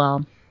happened as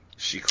well.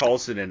 She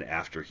calls it in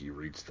after he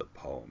reads the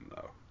poem,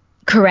 though.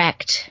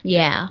 Correct,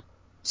 yeah.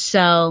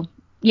 So,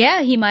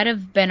 yeah, he might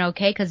have been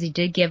okay, because he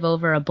did give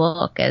over a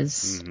book,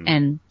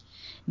 and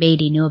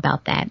Beatty knew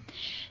about that.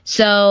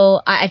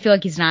 So I feel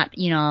like he's not,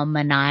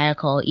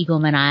 maniacal,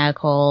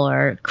 egomaniacal,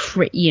 or,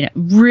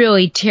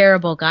 really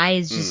terrible guy.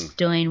 He's just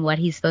doing what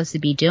he's supposed to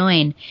be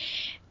doing.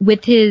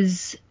 With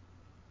his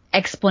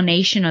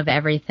explanation of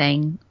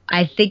everything,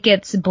 I think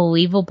it's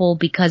believable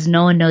because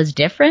no one knows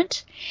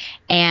different.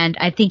 And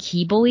I think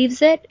he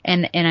believes it.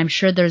 And I'm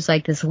sure there's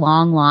like this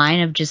long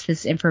line of just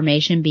this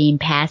information being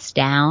passed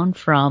down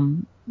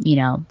from,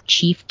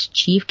 chief to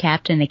chief,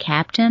 captain to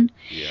captain.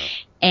 Yeah.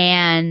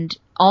 And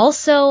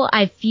also,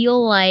 I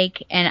feel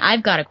like, and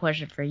I've got a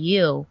question for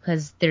you,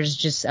 because there's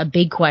just a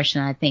big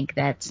question I think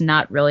that's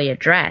not really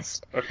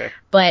addressed. Okay.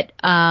 But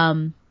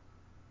I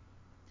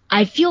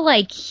feel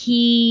like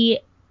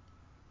he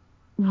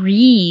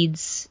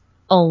reads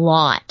a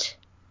lot.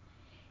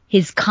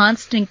 His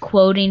constant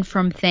quoting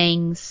from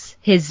things,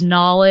 his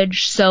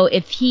knowledge. So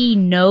if he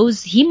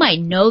knows, he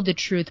might know the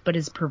truth, but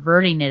is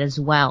perverting it as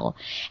well.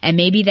 And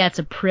maybe that's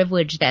a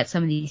privilege that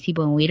some of these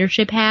people in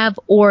leadership have,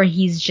 or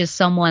he's just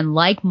someone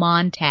like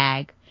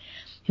Montag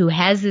who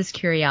has this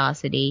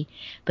curiosity,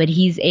 but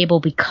he's able,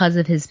 because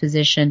of his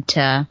position,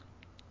 to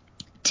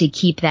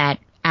keep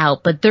that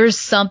out. But there is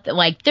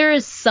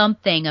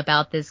something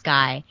about this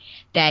guy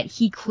that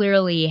he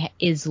clearly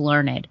is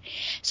learned.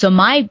 So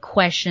my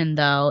question,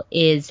 though,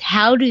 is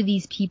how do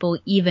these people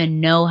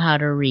even know how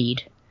to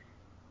read?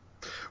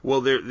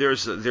 Well,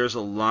 there's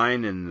a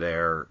line in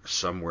there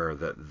somewhere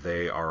that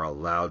they are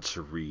allowed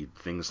to read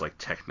things like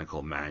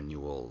technical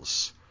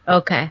manuals.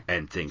 Okay.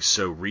 And things.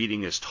 So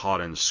reading is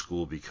taught in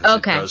school because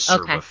it does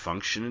serve a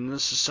function in the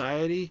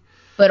society.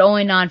 But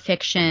only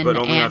nonfiction. But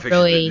only and nonfiction.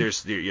 Really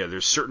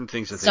there's certain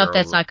things that stuff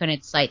that's not going to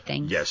incite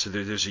things. Yeah, so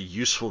there's a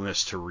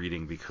usefulness to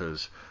reading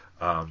because,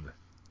 I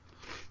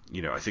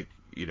think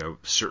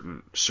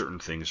certain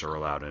things are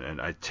allowed,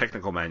 and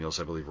technical manuals,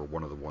 I believe, are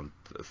one of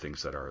the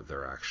things that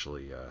are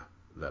actually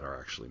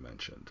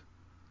mentioned.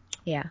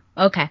 Yeah.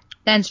 Okay.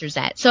 That answers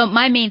that. So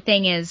my main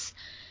thing is,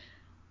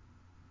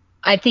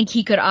 I think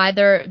he could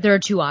either. There are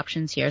two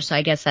options here, so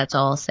I guess that's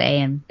all I'll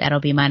say, and that'll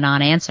be my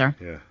non-answer.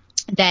 Yeah.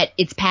 That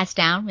it's passed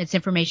down, it's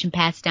information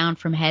passed down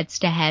from heads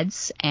to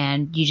heads,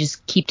 and you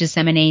just keep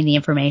disseminating the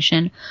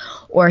information.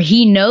 Or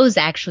he knows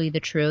actually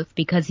the truth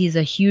because he's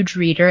a huge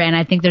reader, and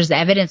I think there's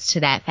evidence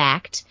to that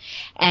fact,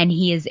 and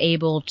he is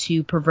able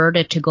to pervert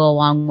it to go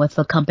along with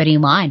the company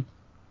line.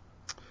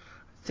 I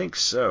think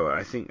so.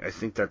 I think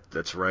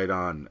that's right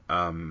on.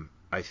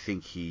 I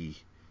think he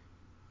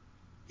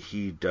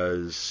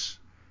does.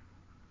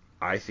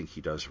 I think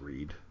he does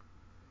read.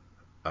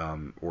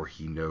 Or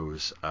he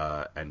knows,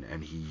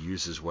 and he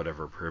uses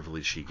whatever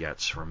privilege he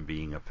gets from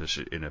being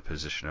in a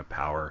position of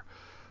power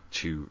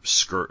to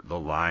skirt the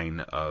line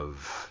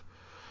of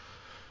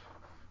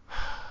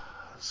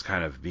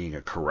kind of being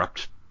a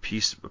corrupt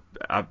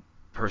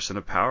person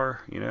of power,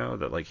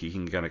 that like he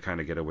can kind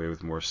of get away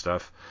with more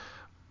stuff.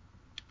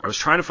 I was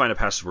trying to find a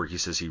passage where he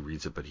says he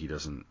reads it, but he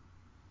doesn't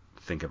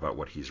think about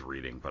what he's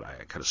reading, but I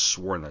could have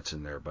sworn that's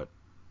in there, but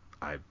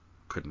I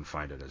couldn't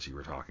find it as you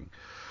were talking.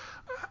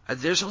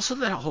 There's also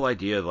that whole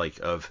idea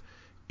of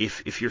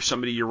if you're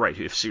somebody, you're right.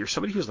 If you're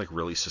somebody who's like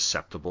really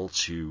susceptible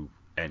to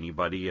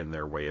anybody and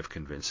their way of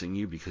convincing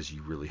you because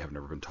you really have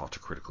never been taught to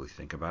critically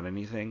think about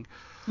anything,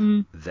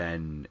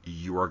 then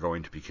you are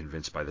going to be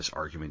convinced by this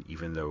argument,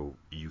 even though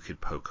you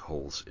could poke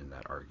holes in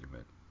that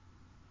argument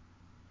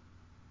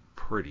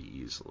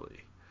pretty easily.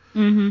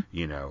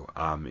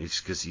 Mm-hmm.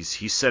 It's because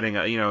he's setting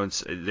up.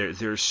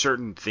 There's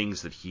certain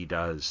things that he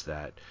does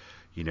that.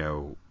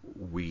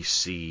 We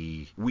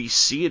see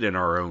it in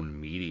our own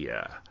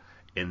media,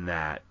 in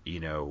that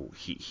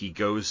he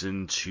goes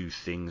into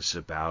things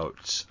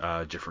about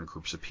different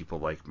groups of people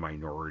like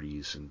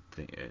minorities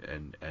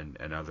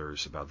and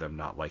others, about them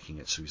not liking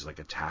it. So he's like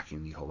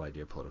attacking the whole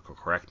idea of political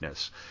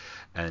correctness,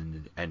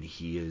 and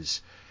he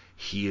is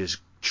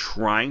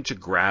trying to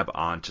grab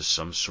onto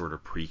some sort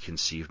of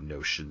preconceived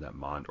notion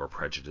or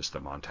prejudice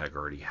that Montag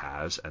already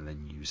has, and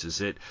then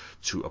uses it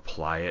to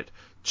apply it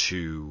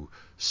to,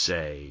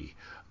 say,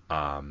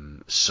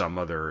 some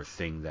other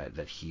thing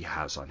that he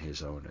has on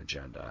his own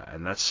agenda.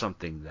 And that's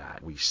something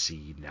that we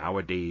see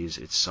nowadays.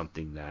 It's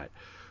something that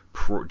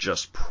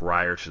just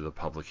prior to the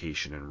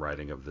publication and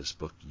writing of this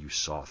book, you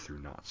saw through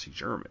Nazi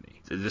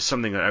Germany. This is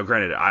something that,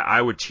 granted,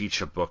 I would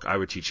teach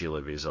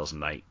Elie Wiesel's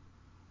Night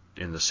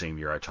in the same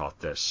year I taught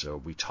this. So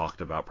we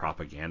talked about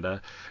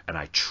propaganda, and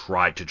I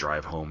tried to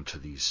drive home to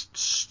these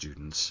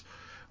students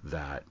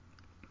that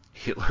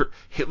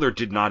Hitler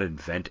did not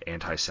invent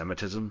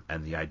anti-Semitism,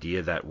 and the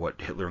idea that what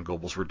Hitler and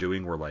Goebbels were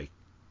doing were like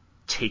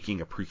taking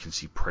a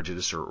preconceived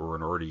prejudice or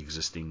an already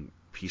existing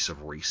piece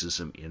of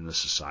racism in the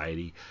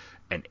society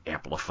and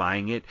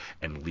amplifying it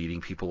and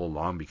leading people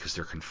along because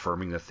they're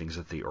confirming the things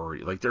that they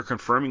already like. They're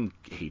confirming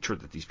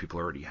hatred that these people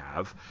already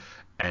have,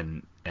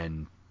 and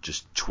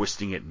just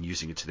twisting it and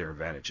using it to their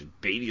advantage. And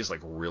Beatty is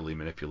like really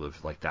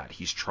manipulative like that.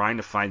 He's trying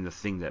to find the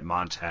thing that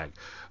Montag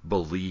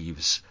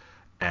believes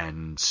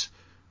and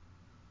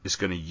is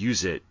going to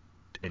use it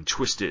and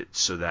twist it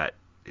so that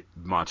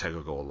Montag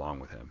will go along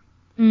with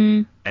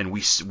him. And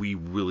we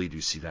really do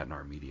see that in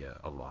our media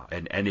a lot.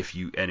 And if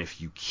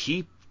you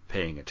keep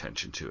paying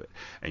attention to it,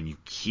 and you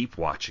keep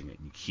watching it,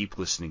 and you keep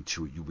listening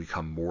to it, you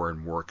become more and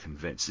more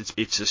convinced.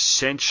 It's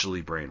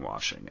essentially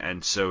brainwashing,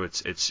 and so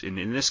it's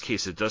in this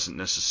case it doesn't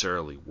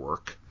necessarily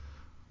work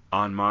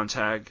on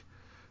Montag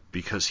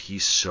because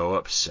he's so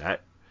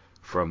upset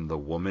from the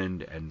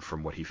woman and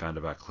from what he found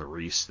about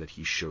Clarice that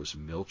he shows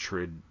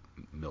Mildred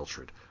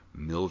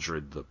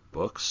the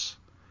books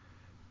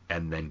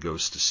and then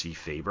goes to see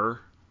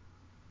Faber.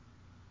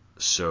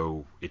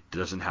 So it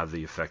doesn't have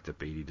the effect that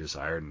Beatty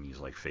desired, and he's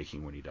like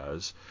faking what he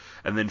does.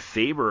 And then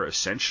Faber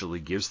essentially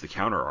gives the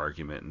counter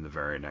argument in the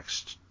very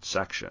next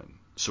section.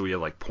 So we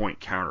have like point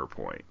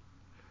counterpoint.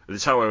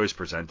 That's how I always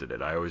presented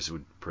it. I always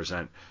would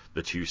present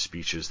the two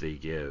speeches they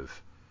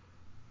give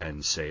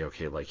and say,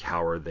 okay, like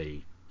how are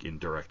they in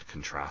direct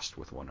contrast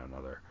with one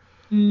another?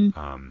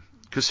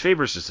 Because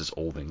Faber's just this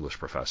old English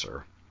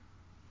professor.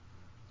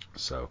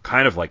 So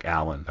kind of like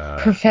Alan.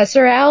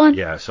 Professor Allen?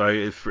 Yeah. So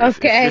if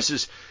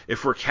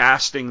we're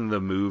casting the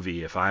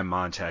movie, if I'm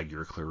Montag,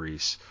 you're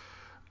Clarice,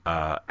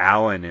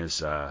 Alan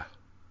is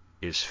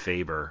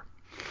Faber,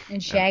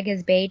 And Shag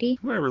is Beatty?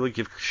 I'm gonna really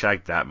give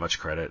Shag that much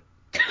credit.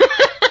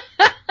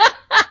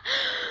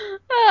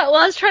 Well,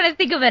 I was trying to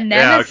think of a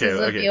nemesis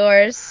of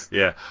yours.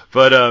 Yeah,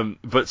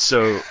 but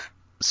so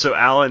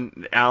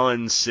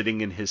Alan's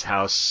sitting in his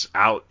house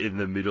out in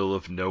the middle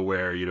of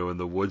nowhere, in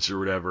the woods or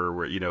whatever,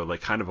 where,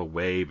 like kind of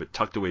away, but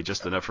tucked away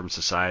just enough from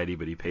society,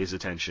 but he pays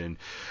attention,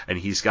 and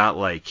he's got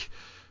like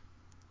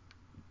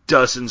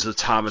dozens of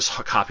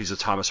copies of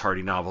Thomas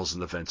Hardy novels in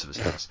the vents of his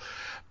house.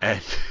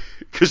 And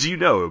because it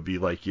would be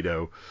like,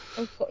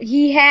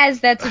 He has,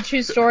 that's a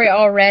true story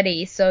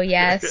already, so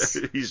yes.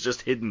 He's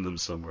just hidden them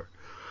somewhere.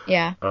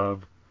 Yeah.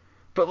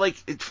 But like,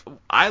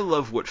 I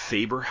love what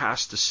Faber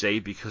has to say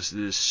because it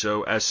is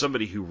so, as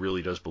somebody who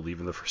really does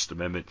believe in the First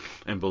Amendment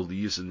and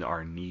believes in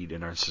our need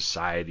in our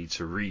society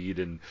to read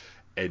and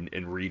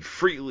read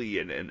freely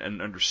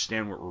and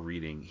understand what we're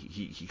reading,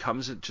 he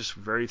comes at just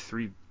very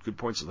three good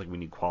points. Like, we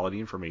need quality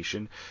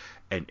information,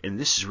 and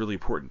this is really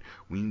important.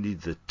 We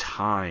need the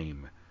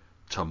time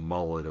to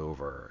mull it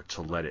over,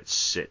 to let it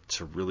sit,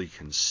 to really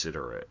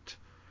consider it,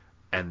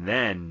 and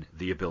then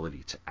the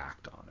ability to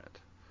act on it.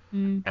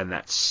 And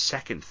that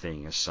second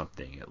thing is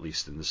something, at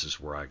least, and this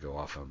is where I go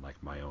off on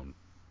like my own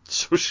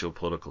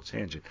socio-political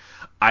tangent,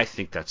 I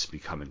think that's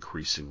become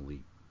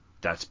increasingly,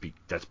 that's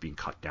being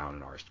cut down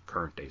in our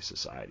current day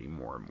society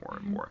more and more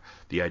and more.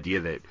 The idea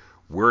that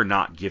we're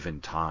not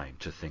given time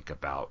to think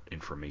about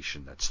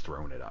information that's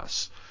thrown at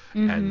us,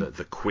 and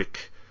the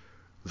quick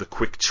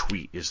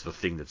tweet is the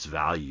thing that's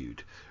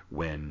valued,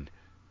 when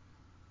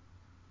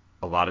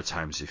a lot of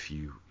times if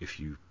you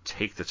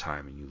take the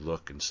time and you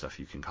look and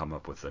stuff, you can come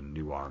up with a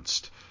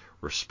nuanced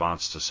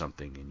response to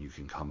something, and you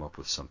can come up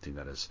with something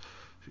that is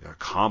a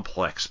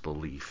complex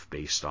belief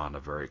based on a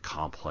very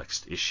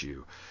complex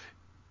issue.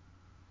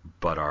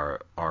 But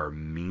our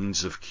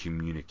means of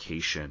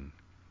communication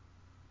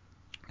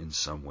in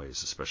some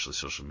ways, especially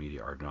social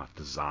media, are not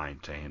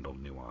designed to handle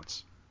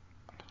nuance.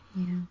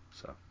 Yeah.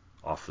 So,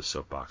 off the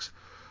soapbox.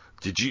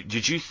 Did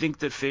you think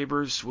that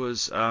Faber's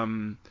was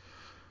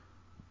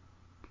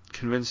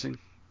convincing?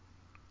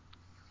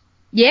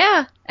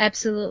 Yeah,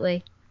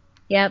 absolutely.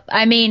 Yep.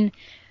 I mean,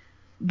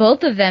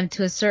 both of them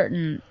to a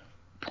certain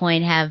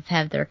point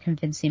have their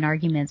convincing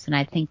arguments, and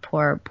I think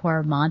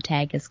poor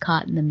Montag is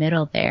caught in the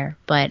middle there.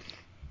 But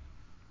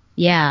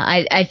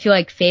yeah, I feel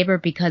like Faber,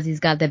 because he's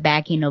got the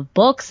backing of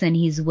books and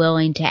he's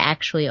willing to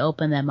actually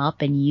open them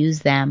up and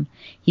use them,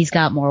 he's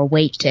got more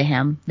weight to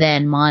him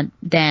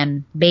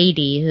than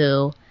Beatty,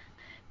 who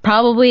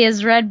probably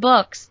has read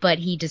books, but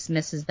he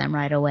dismisses them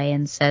right away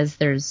and says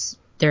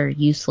they're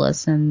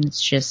useless and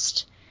it's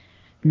just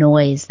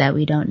noise that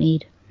we don't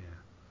need. Yeah.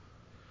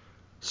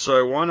 So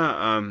I want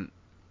to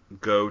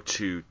go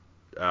to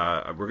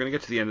we're going to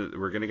get to the end.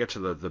 We're going to get to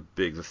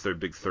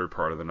the third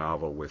part of the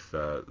novel with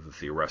the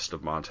arrest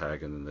of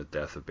Montag and then the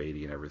death of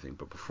Beatty and everything.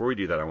 But before we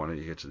do that, I wanted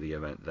to get to the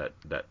event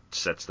that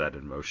sets that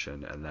in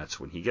motion, and that's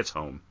when he gets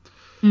home.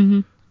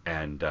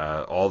 And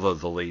all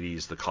the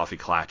ladies, the coffee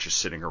clatch is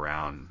sitting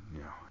around,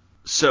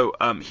 So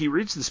he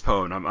reads this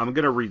poem. I'm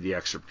going to read the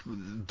excerpt.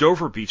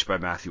 Dover Beach by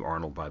Matthew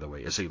Arnold, by the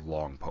way, is a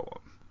long poem.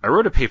 I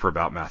wrote a paper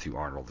about Matthew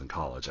Arnold in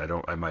college.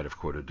 I might have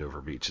quoted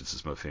Dover Beach. It's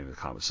his most famous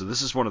comment. So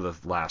this is one of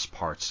the last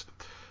parts,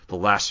 the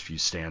last few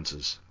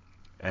stanzas,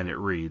 and it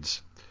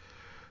reads,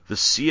 "The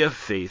sea of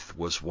faith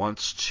was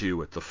once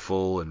too at the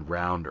full and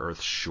round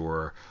earth's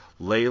shore,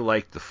 lay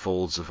like the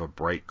folds of a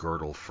bright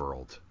girdle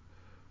furled.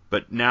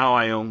 But now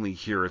I only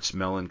hear its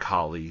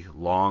melancholy,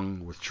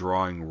 long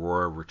withdrawing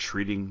roar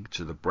retreating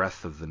to the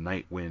breath of the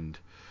night wind,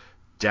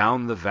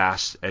 down the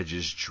vast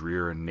edges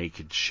drear and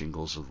naked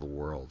shingles of the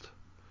world.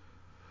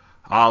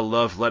 Ah,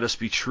 love, let us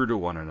be true to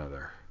one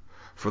another.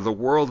 For the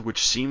world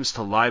which seems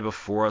to lie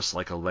before us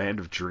like a land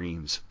of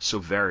dreams, so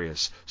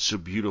various, so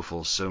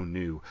beautiful, so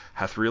new,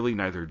 hath really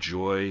neither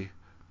joy,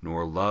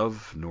 nor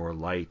love, nor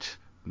light,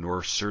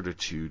 nor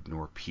certitude,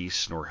 nor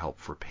peace, nor help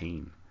for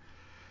pain.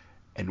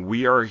 And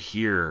we are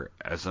here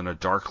as on a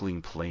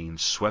darkling plain,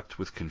 swept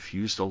with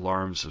confused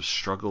alarms of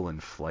struggle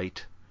and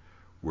flight,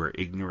 where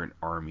ignorant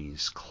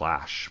armies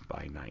clash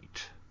by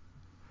night.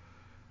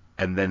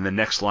 And then the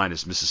next line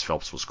is Mrs.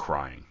 Phelps was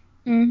crying.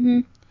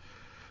 Mm-hmm.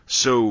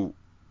 So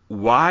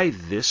why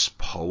this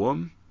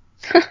poem?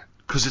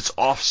 Because it's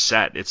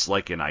offset. It's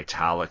like in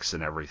italics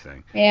and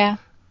everything. Yeah.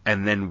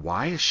 And then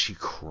why is she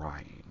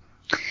crying?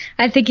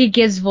 I think it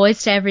gives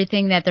voice to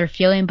everything that they're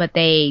feeling, but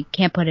they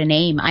can't put a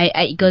name.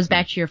 It goes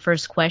back to your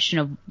first question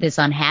of this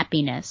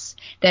unhappiness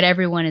that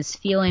everyone is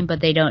feeling, but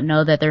they don't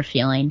know that they're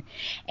feeling.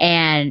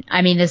 And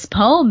I mean, this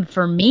poem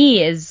for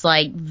me is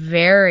like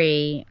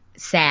very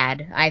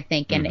sad, I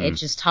think, and it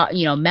just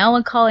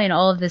melancholy and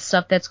all of this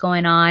stuff that's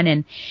going on,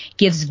 and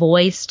gives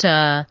voice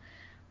to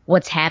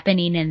what's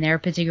happening in their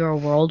particular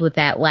world with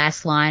that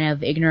last line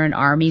of ignorant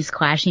armies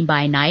clashing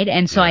by night.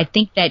 And so I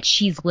think that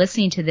she's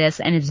listening to this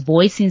and is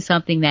voicing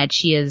something that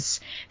she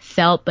has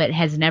felt but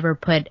has never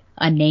put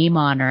a name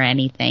on or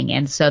anything.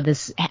 And so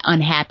this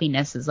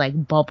unhappiness is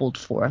like bubbled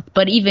forth.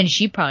 But even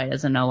she probably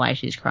doesn't know why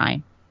she's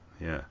crying.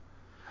 Yeah.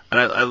 And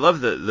I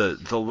love the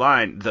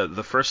line,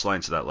 the first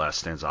line to that last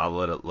stanza.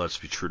 Let's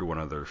be true to one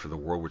another, for the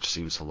world which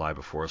seems to lie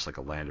before us like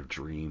a land of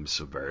dreams,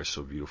 so various,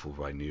 so beautiful,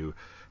 I knew,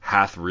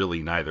 hath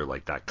really neither.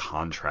 Like that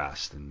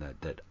contrast and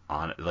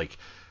like,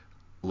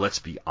 let's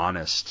be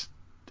honest.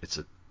 It's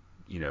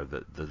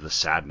the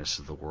sadness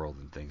of the world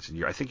and things.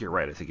 And I think you're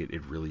right. I think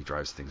it really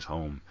drives things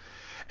home.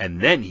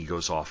 And then he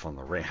goes off on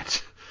the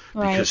rant.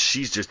 Right. Because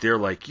she's just there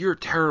like, you're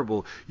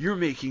terrible, you're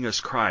making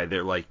us cry.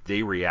 They're like, they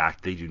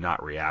do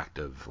not react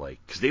of like,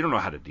 because they don't know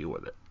how to deal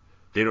with it.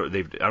 I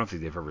don't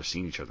think they've ever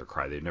seen each other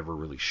cry. They've never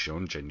really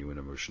shown genuine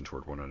emotion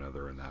toward one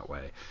another in that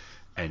way.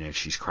 And as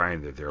she's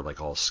crying, they're like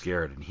all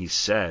scared. And he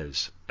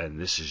says, and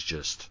this is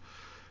just,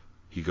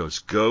 he goes,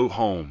 go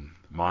home.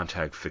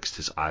 Montag fixed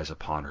his eyes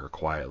upon her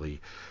quietly.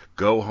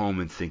 Go home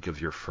and think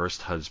of your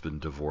first husband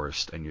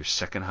divorced, and your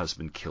second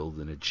husband killed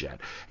in a jet,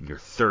 and your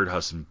third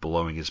husband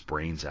blowing his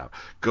brains out.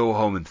 Go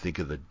home and think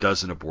of the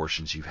dozen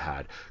abortions you've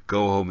had.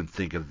 Go home and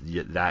think of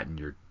that and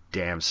your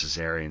damn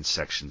cesarean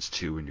sections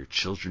too, and your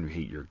children who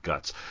hate your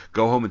guts.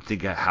 Go home and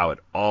think of how it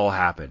all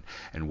happened,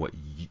 and what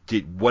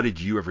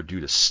did you ever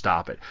do to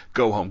stop it?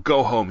 Go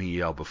home, he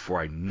yelled,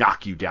 before I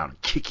knock you down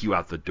and kick you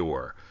out the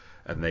door.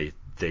 And they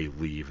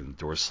leave, and the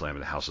doors slam,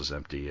 and the house is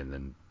empty, and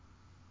then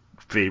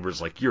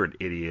Faber's like, you're an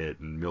idiot,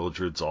 and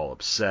Mildred's all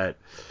upset.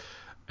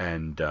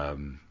 And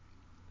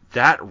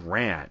that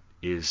rant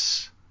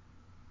it's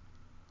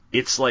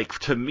like,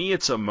 to me,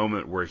 it's a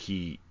moment where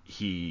he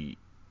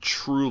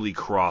truly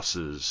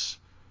crosses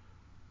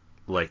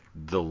like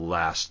the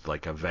last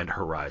like event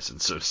horizon,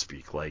 so to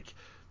speak. Like,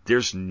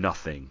 there's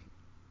nothing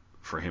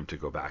for him to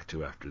go back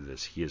to after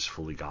this. He has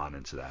fully gone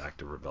into that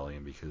act of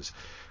rebellion, because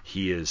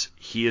he is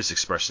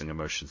expressing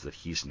emotions that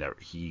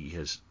he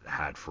has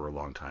had for a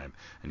long time,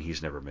 and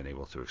he's never been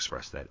able to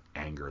express that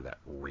anger, that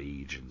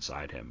rage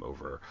inside him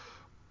over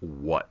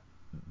what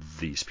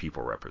these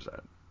people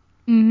represent.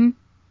 Mm-hmm.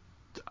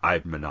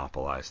 I've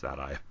monopolized that.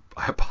 I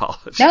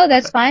apologize. No,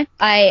 that's fine.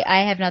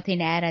 I have nothing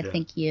to add. I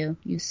think you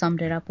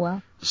summed it up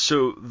well.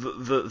 So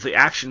the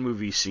action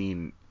movie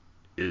scene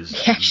is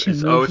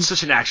it's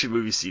such an action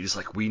movie scene. It's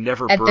like, we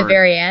never at the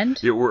very end.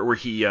 Yeah, where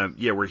he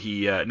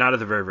not at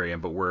the very, very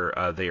end, but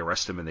where they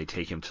arrest him and they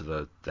take him to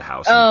the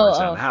house and he burns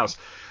down the house.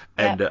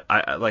 And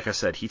I like I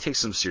said, he takes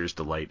some serious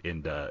delight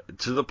in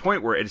to the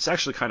point where it's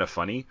actually kind of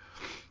funny,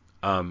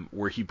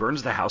 where he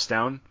burns the house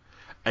down,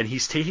 and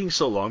he's taking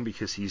so long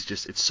because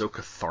it's so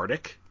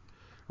cathartic,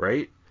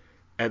 right?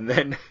 And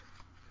then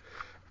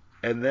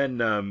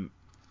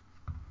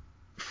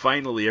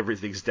finally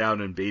everything's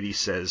down, and Beatty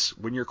says,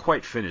 when you're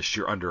quite finished,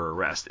 you're under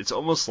arrest. It's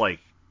almost like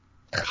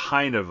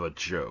kind of a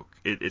joke.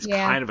 It's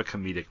kind of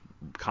a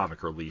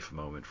comic relief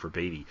moment for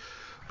Beatty.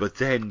 But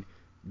then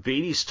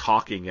Beatty's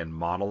talking and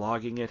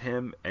monologuing at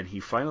him, and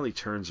he finally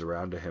turns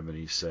around to him and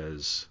he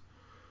says,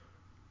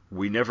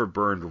 we never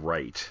burned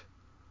right.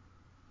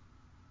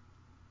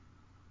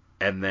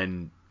 And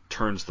then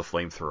turns the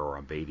flamethrower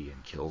on Beatty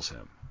and kills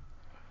him.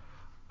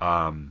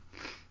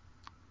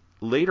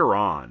 Later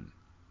on,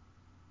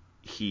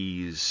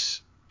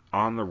 he's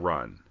on the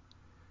run,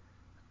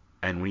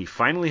 and when he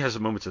finally has a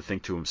moment to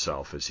think to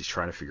himself as he's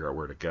trying to figure out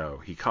where to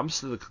go, he comes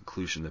to the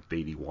conclusion that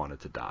Beatty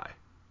wanted to die.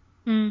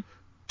 Do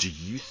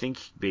you think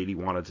Beatty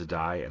wanted to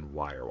die, and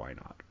why or why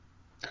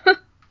not?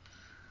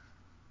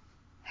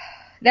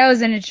 That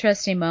was an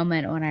interesting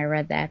moment when I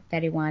read that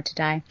he wanted to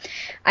die.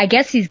 I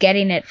guess he's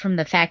getting it from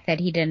the fact that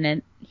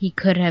he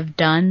could have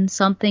done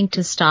something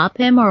to stop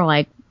him, or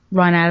like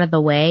run out of the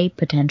way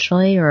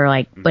potentially, or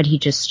like, but he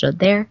just stood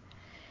there.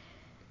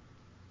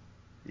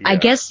 Yeah. I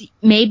guess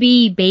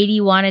maybe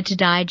Beatty wanted to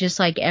die just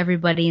like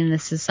everybody in the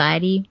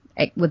society,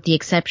 with the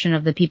exception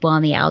of the people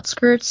on the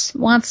outskirts,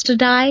 wants to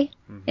die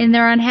in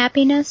their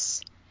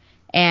unhappiness.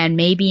 And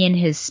maybe in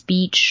his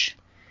speech,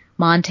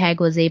 Montag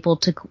was able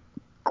to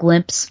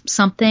glimpse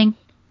something.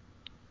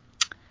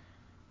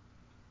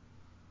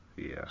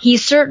 Yeah. He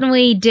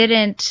certainly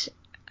didn't,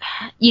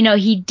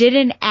 he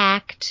didn't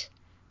act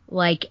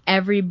like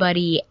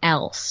everybody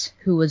else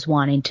who was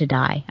wanting to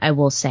die, I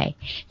will say,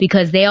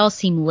 because they all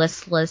seem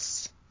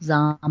listless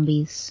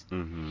zombies.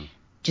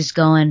 just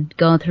going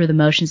through the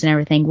motions and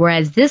everything.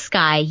 Whereas this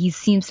guy, he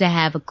seems to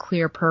have a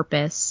clear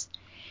purpose,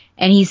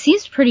 and he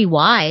seems pretty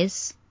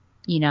wise,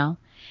 you know.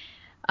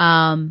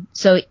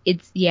 So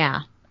it's,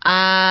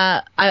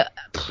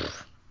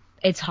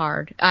 it's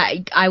hard.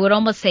 I would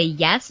almost say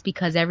yes,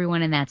 because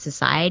everyone in that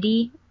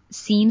society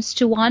seems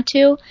to want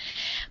to,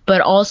 but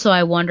also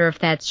I wonder if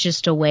that's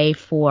just a way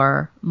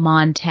for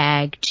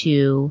Montag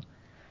to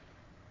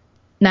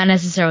not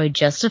necessarily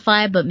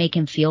justify, but make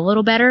him feel a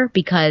little better,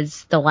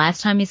 because the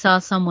last time he saw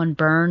someone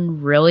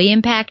burn really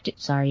affected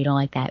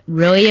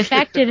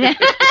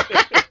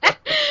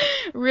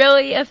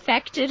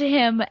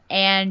him,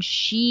 and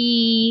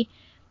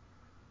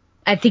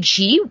I think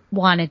she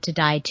wanted to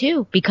die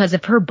too, because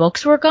if her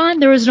books were gone,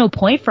 there was no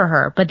point for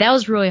her, but that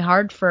was really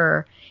hard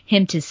for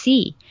him to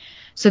see.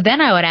 So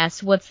then I would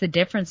ask, what's the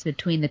difference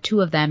between the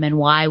two of them, and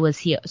why was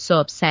he so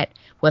upset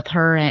with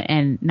her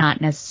and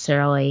not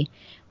necessarily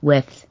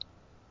with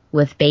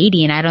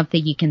Beatty? And I don't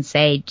think you can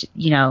say,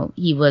 you know,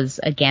 he was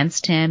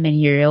against him and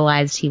he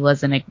realized he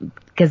wasn't,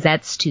 because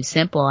that's too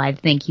simple. I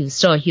think he was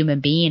still a human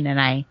being,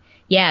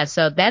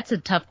 so that's a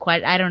tough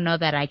question. I don't know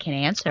that I can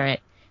answer it.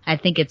 I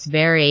think it's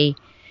very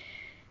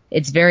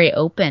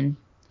open.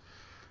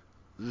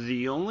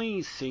 The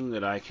only thing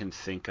that I can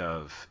think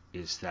of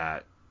is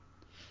that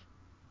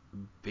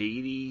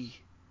Beatty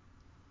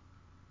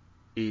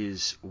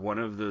is one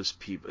of those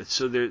people.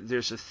 So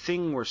there's a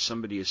thing where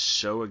somebody is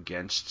so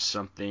against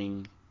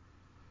something,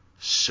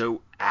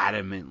 so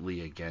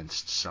adamantly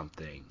against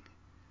something,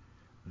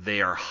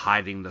 they are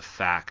hiding the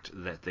fact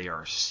that they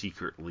are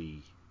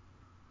secretly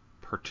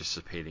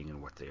participating in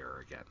what they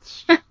are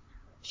against.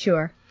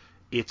 Sure.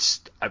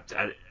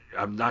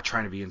 I'm not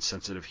trying to be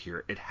insensitive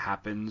here. It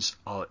happens.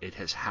 It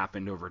has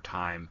happened over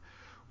time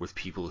with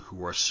people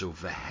who are so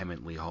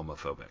vehemently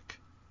homophobic.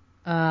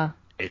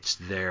 It's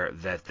there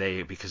that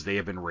because they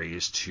have been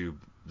raised to,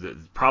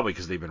 probably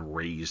because they've been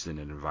raised in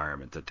an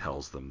environment that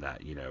tells them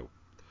that, you know,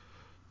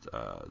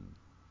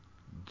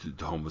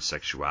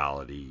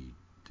 homosexuality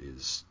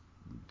is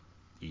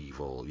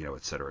evil, you know,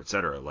 et cetera, et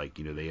cetera. Like,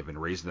 you know, they have been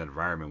raised in that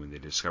environment. When they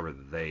discover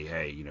that they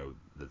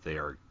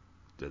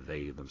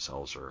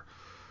themselves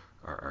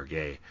are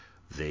gay,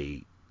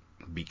 they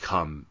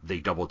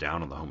double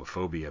down on the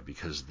homophobia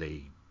because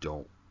they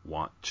don't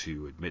want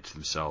to admit to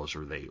themselves,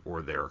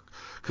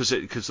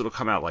 because it'll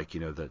come out, like, you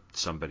know, that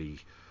somebody,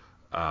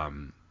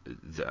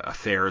 the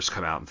affairs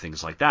come out and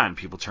things like that, and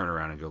people turn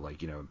around and go,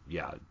 like, you know,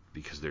 yeah,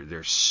 because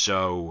they're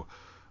so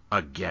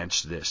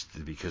against this,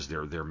 because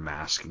they're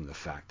masking the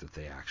fact that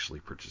they actually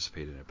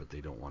participate in it, but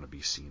they don't want to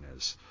be seen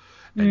as.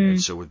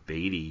 And so with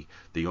Beatty,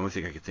 the only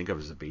thing I could think of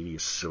is that Beatty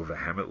is so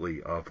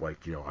vehemently of,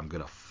 like, you know, I'm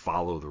going to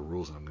follow the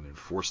rules and I'm going to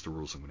enforce the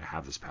rules. I'm going to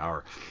have this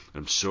power.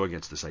 And I'm so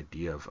against this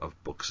idea of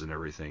books and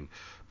everything,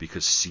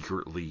 because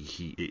secretly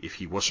if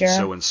he wasn't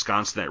so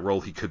ensconced in that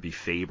role, he could be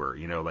Faber,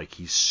 you know, like,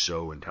 he's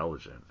so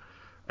intelligent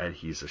and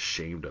he's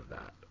ashamed of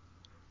that.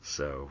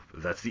 So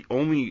that's the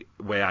only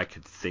way I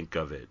could think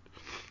of it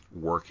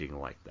working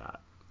like that.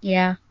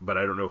 Yeah. But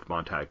I don't know if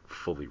Montag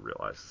fully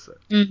realizes it.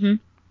 Mm-hmm.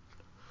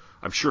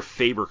 I'm sure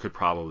Faber could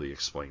probably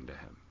explain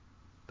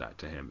that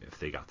to him if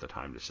they got the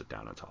time to sit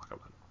down and talk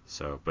about it.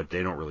 So, but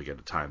they don't really get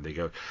the time. They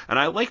go, and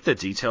I like the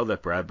detail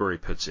that Bradbury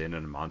puts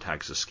in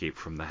Montag's escape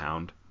from the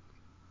Hound.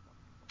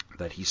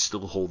 That he's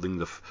still holding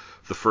the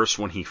first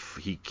one he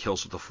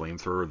kills with the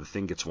flamethrower. The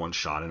thing gets one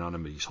shot in on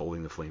him, but he's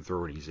holding the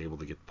flamethrower and he's able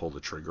to pull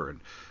the trigger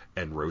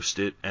and roast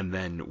it. And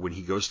then when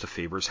he goes to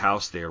Faber's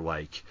house, they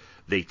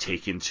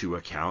take into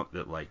account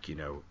that, like, you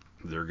know,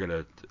 they're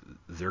gonna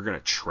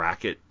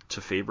track it to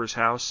Faber's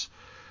house,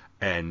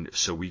 and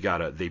so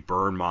they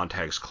burn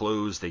Montag's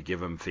clothes, they give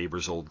him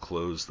Faber's old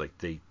clothes, like,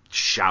 they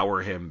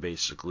shower him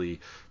basically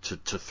to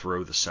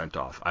throw the scent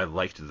off. I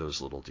liked those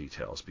little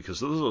details, because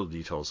those little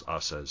details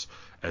us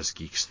as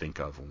geeks think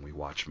of when we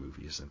watch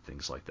movies and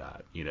things like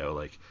that, you know,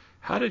 like,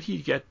 how did he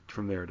get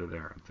from there to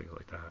there and things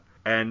like that.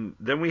 And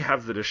then we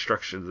have the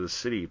destruction of the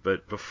city,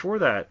 but before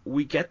that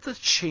we get the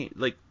change,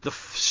 like, the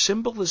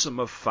symbolism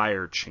of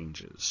fire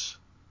changes.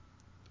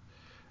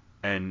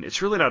 And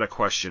it's really not a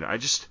question.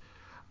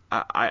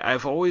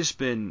 I've always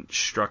been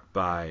struck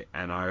by,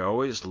 and I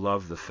always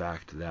love the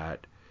fact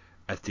that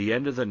at the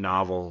end of the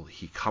novel,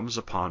 he comes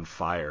upon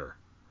fire,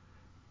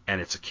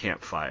 and it's a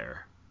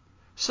campfire.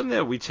 Something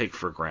that we take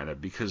for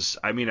granted, because,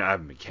 I mean, I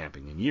haven't been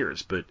camping in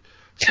years, but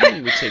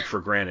something we take for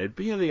granted.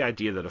 But, you know, the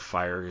idea that a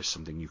fire is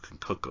something you can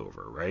cook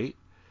over, right?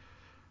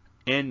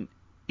 And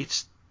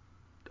it's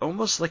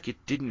almost like it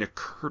didn't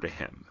occur to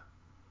him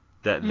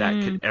that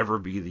could ever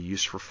be the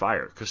use for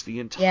fire, because the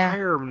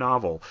entire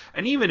novel,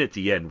 and even at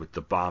the end with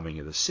the bombing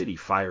of the city,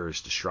 fire is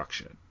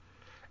destruction,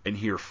 and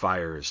here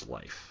fire is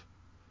life.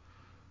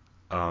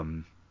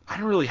 I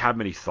don't really have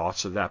many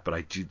thoughts of that, but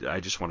I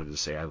just wanted to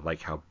say I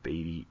like how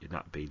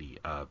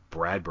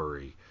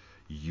Bradbury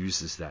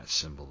uses that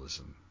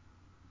symbolism.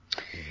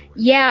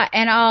 Yeah,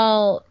 and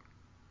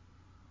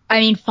I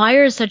mean,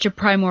 fire is such a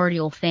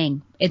primordial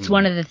thing. It's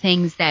one of the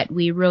things that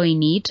we really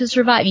need to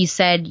survive. You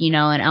said, an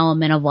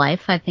element of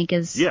life, I think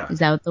is that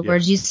what the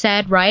words you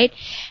said, right?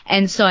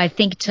 And so I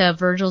think to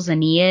Virgil's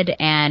Aeneid,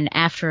 and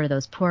after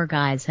those poor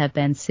guys have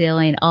been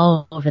sailing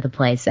all over the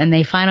place and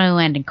they finally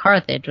land in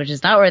Carthage, which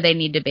is not where they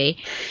need to be.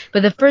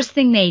 But the first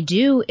thing they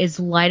do is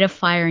light a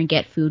fire and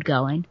get food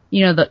going.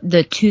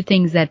 The two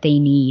things that they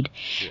need.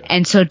 Yeah.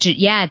 And so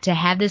to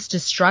have this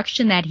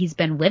destruction that he's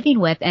been living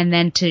with, and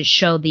then to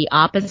show the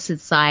opposite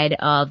side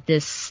of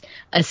this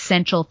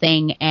essential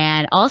thing,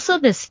 and also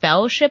this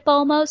fellowship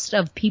almost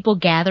of people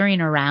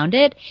gathering around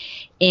it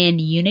in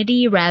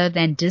unity rather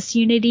than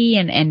disunity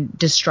and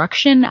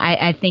destruction,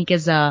 I think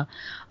is a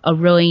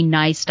really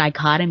nice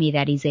dichotomy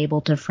that he's able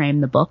to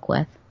frame the book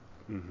with.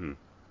 Mm-hmm.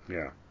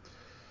 Yeah.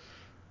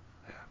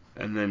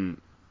 And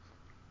then,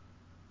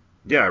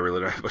 I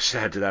really don't have much to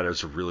add to that. It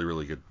was a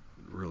really good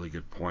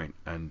point.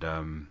 And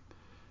then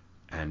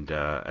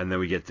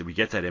we get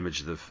that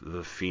image of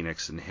the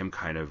phoenix and him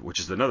kind of, which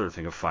is another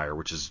thing of fire,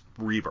 which is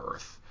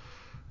rebirth,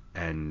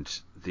 and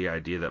the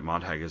idea that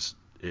Montag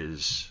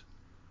is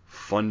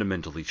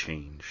fundamentally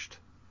changed.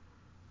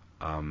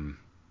 And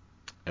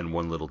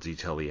one little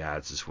detail he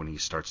adds is when he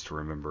starts to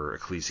remember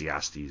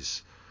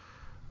Ecclesiastes,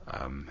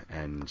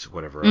 and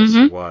whatever else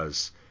it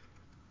was,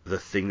 the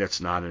thing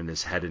that's not in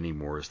his head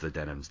anymore is the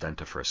Denham's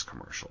Dentifrice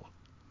commercial.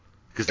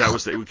 Because that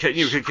was it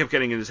kept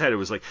getting in his head. It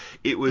was like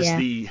could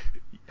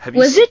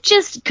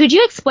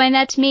you explain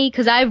that to me?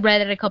 Because I've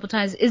read it a couple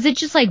times. Is it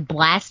just like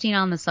blasting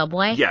on the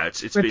subway? Yeah,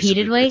 it's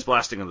repeatedly. It's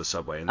blasting on the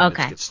subway, and then it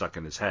gets stuck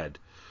in his head.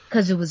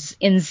 Because it was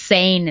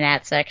insane in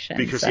that section.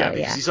 Because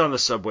he's on the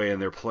subway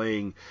and they're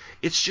playing.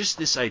 It's just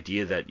this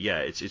idea that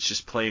it's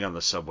just playing on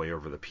the subway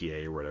over the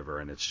PA or whatever,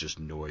 and it's just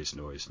noise.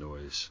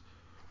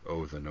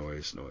 Oh, the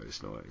noise.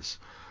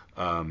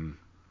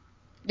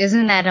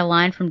 Isn't that a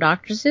line from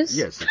Dr. Seuss?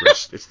 Yeah, it's the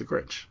Grinch. It's the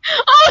Grinch.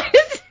 Oh,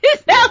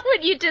 is that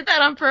when you did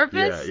that on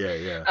purpose?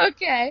 Yeah.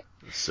 Okay.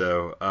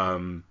 So,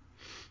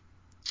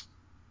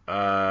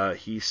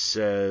 he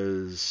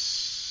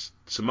says,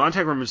 so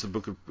Montag remembers the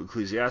book of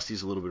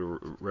Ecclesiastes, a little bit of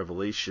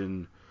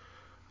Revelation,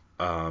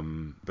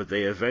 but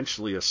they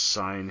eventually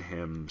assign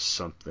him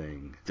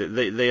something.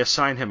 They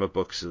assign him a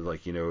book, so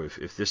like,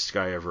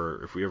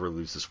 if we ever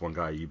lose this one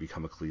guy, you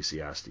become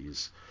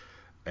Ecclesiastes.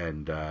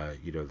 And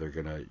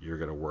you're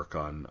gonna work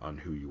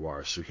on who you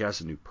are. So he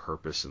has a new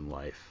purpose in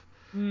life.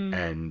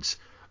 And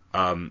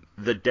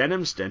the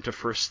Denham's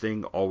Dentifrice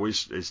thing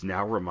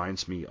now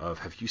reminds me of.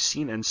 Have you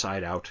seen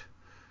Inside Out?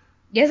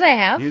 Yes, I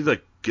have.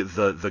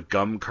 The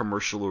gum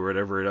commercial or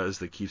whatever it is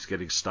that keeps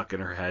getting stuck in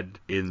her head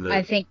in the.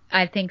 I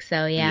think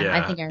so. Yeah.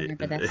 I think I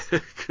remember this.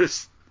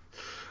 Because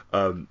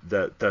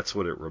that's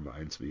what it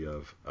reminds me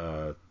of.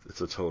 It's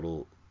a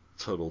total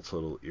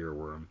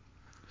earworm.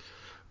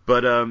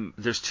 But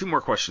there's two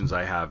more questions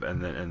I have,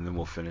 and then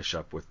we'll finish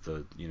up with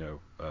the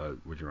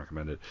would you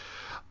recommend it?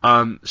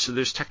 So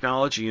there's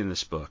technology in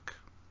this book,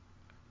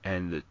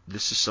 and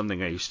this is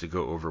something I used to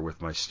go over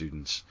with my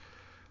students.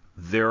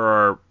 There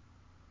are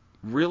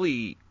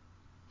really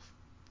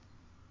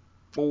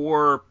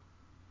 5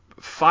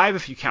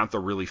 if you count the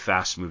really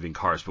fast-moving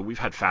cars, but we've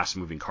had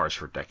fast-moving cars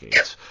for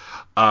decades.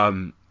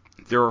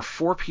 There are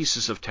 4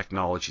 pieces of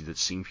technology that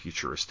seem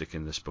futuristic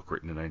in this book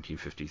written in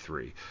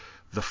 1953.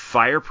 The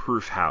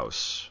fireproof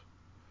house,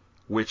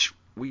 which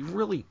we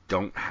really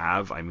don't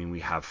have. I mean, we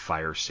have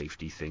fire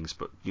safety things,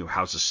 but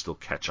houses still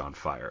catch on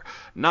fire.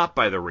 Not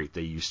by the rate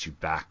they used to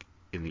back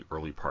in the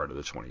early part of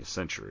the 20th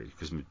century,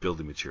 because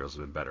building materials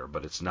have been better,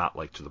 but it's not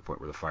like to the point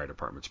where the fire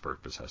department's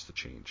purpose has to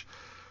change.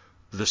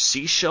 The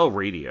seashell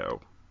radio,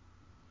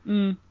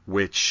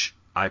 which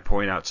I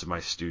point out to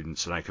my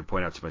students, and I could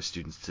point out to my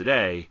students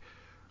today,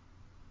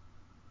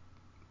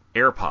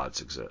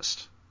 AirPods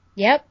exist.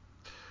 Yep.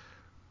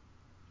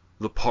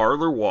 The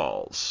parlor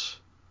walls,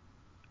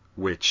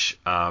 which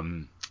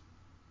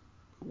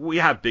we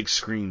have big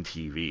screen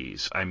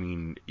TVs. I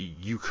mean,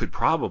 you could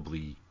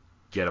probably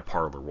get a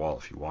parlor wall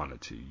if you wanted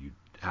to. You'd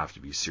have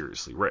to be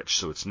seriously rich.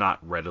 So it's not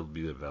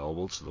readily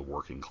available to the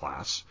working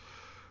class,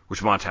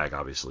 which Montag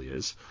obviously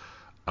is.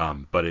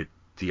 But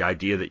the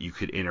idea that you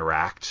could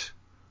interact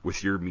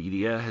with your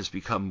media has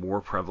become more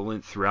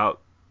prevalent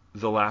throughout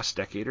the last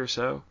decade or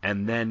so.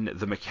 And then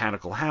the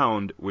mechanical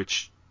hound,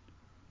 which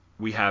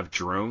we have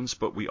drones,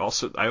 but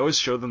I always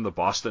show them the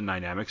Boston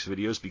Dynamics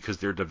videos because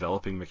they're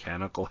developing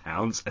mechanical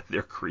hounds and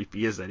they're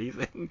creepy as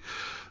anything.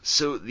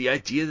 So the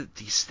idea that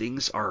these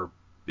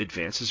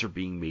advances are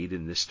being made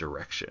in this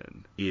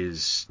direction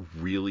is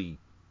really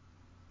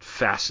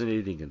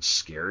fascinating and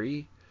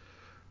scary.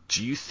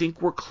 Do you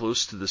think we're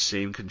close to the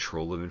same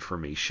control of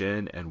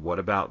information? And what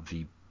about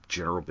the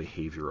general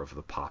behavior of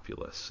the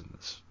populace in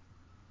this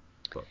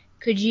book?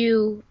 Could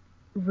you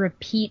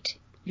repeat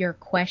your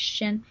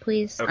question,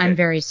 please? Okay. I'm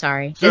very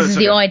sorry. This is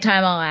the only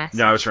time I'll ask.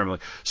 No, I was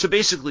rambling. So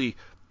basically,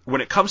 when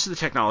it comes to the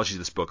technology of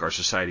this book, our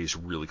society is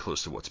really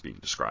close to what's being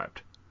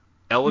described.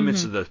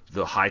 Elements of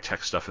the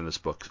high-tech stuff in this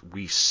book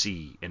we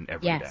see in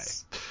every day.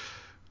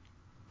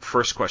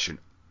 First question.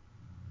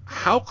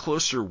 How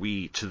close are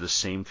we to the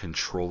same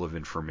control of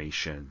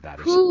information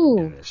that is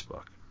in this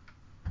book?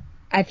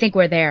 I think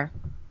we're there.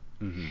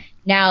 Mm-hmm.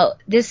 Now,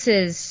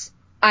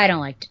 I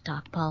don't like to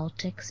talk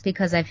politics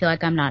because I feel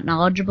like I'm not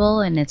knowledgeable,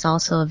 and it's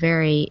also a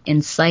very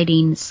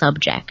inciting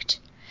subject.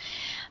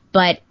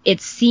 But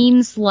it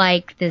seems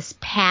like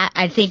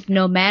I think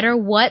no matter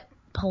what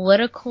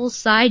political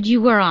side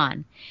you were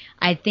on,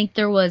 I think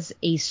there was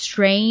a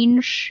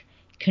strange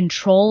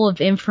control of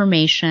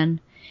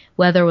information,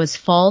 whether it was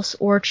false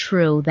or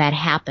true, that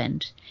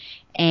happened.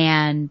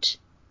 And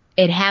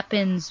it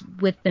happens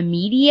with the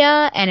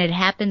media, and it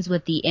happens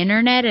with the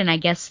internet, and I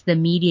guess the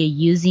media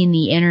using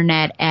the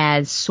internet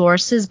as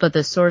sources, but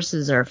the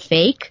sources are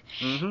fake.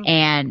 Mm-hmm.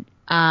 And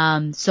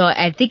so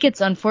I think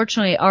it's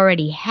unfortunately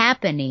already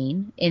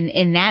happening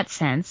in that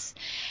sense.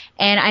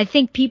 And I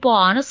think people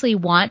honestly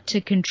want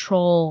to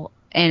control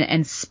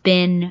and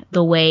spin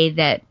the way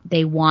that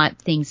they want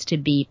things to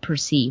be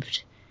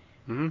perceived.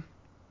 Mm-hmm.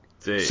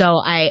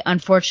 So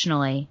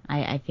unfortunately,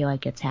 I feel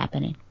like it's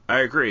happening.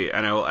 I agree,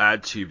 and I will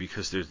add to,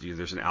 because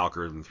there's an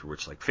algorithm through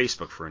which, like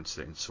Facebook, for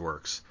instance,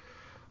 works,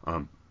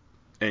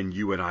 and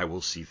you and I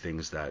will see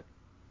things that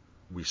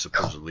we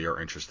supposedly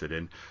are interested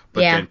in,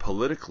 but then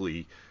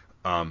politically,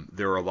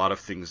 there are a lot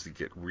of things that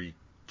get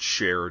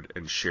shared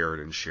and shared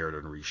and shared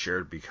and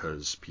reshared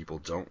because people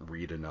don't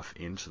read enough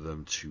into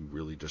them to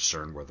really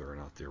discern whether or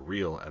not they're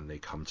real, and they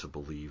come to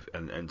believe,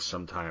 and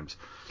sometimes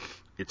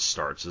it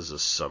starts as a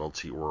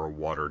subtlety or a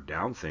watered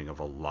down thing of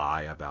a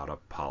lie about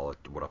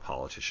what a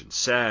politician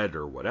said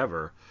or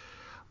whatever.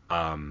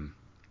 Or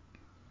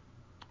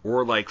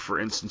like, for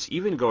instance,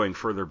 even going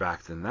further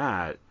back than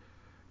that,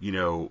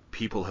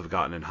 people have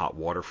gotten in hot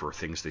water for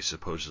things they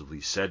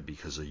supposedly said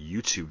because a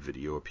YouTube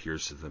video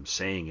appears of them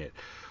saying it.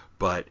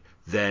 But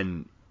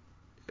the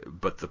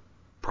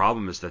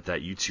problem is that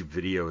YouTube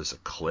video is a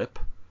clip.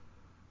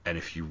 And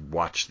if you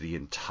watch the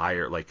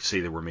entire, like,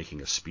 say they were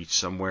making a speech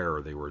somewhere,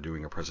 or they were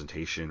doing a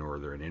presentation, or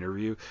they're an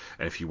interview,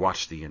 and if you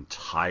watch the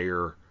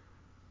entire,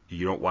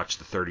 you don't watch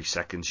the 30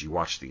 seconds, you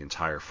watch the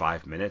entire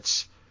 5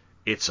 minutes,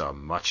 it's a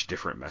much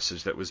different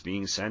message that was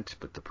being sent,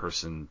 but the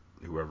person,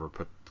 whoever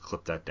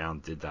clipped that down,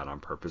 did that on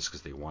purpose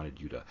because they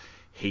wanted you to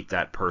hate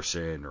that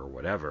person or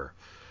whatever.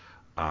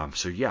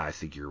 So yeah, I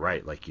think you're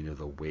right. Like,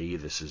 the way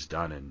this is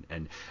done,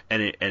 and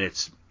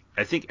it's,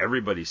 I think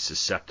everybody's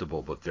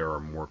susceptible, but there are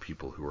more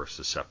people who are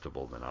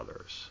susceptible than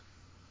others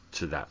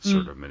to that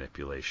sort of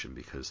manipulation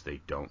because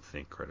they don't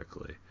think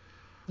critically.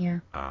 Yeah.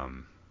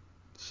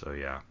 So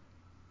yeah.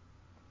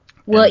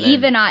 Well,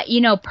 even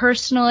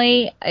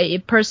personally, a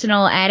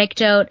personal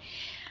anecdote,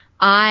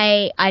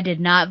 I did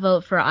not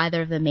vote for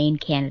either of the main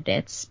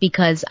candidates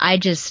because I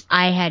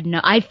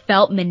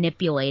felt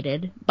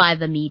manipulated by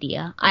the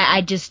media.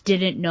 I just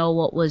didn't know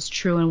what was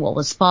true and what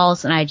was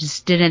false, and I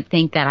just didn't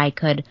think that I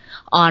could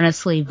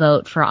honestly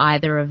vote for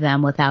either of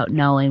them without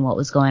knowing what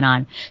was going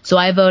on. So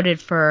I voted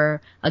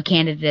for a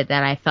candidate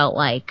that I felt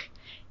like,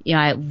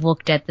 I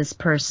looked at this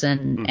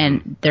person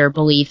and their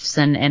beliefs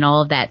and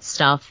all of that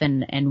stuff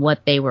and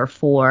what they were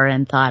for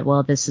and thought,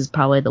 well, this is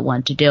probably the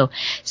one to do.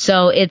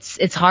 So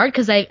it's hard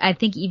because I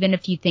think even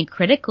if you think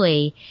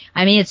critically,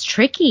 I mean, it's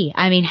tricky.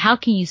 I mean, how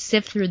can you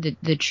sift through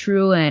the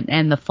true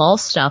and the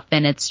false stuff?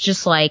 And it's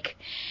just like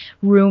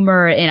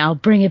rumor, and I'll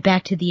bring it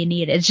back to the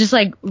Aeneid. It's just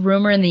like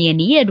rumor in the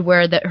Aeneid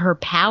where her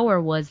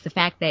power was the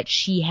fact that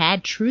she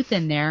had truth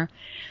in there.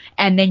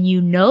 And then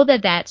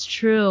that that's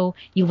true,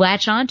 you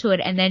latch onto it,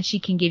 and then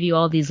she can give you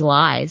all these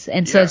lies.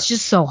 And so it's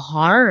just so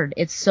hard.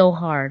 It's so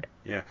hard.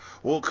 Yeah.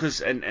 Well, because,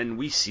 and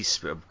we see,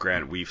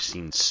 Grant, we've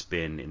seen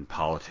spin in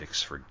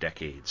politics for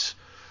decades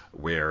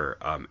where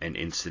an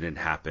incident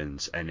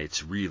happens, and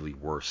it's really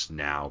worse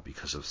now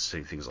because of,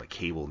 say, things like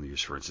cable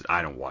news, for instance.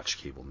 I don't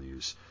watch cable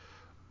news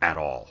at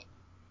all.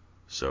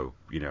 So,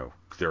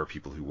 there are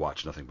people who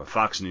watch nothing but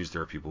Fox News.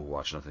 There are people who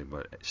watch nothing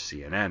but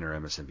CNN or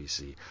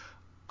MSNBC.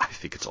 I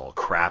think it's all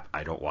crap.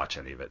 I don't watch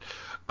any of it.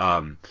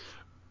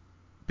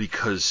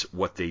 Because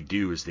what they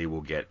do is they will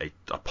get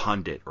a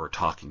pundit or a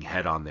talking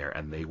head on there,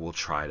 and they will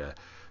try to,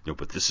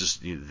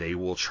 they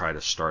will try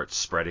to start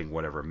spreading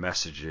whatever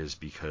message is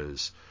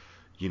because,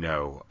 I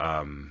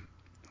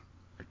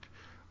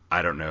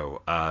don't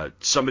know,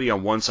 somebody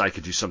on one side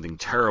could do something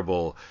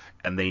terrible,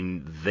 and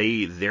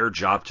their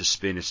job to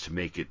spin is to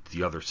make it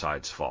the other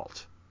side's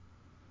fault.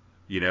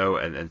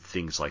 And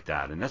things like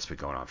that. And that's been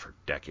going on for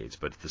decades.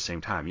 But at the same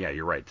time, yeah,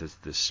 you're right,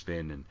 this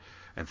spin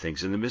and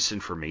things. And the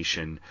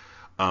misinformation,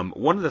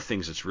 one of the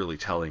things that's really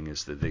telling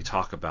is that they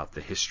talk about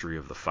the history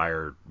of the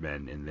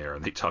firemen in there.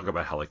 And they talk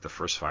about how, like, the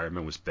first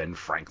fireman was Ben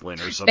Franklin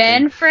or something.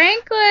 Ben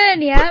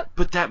Franklin, yep.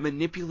 But that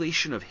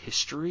manipulation of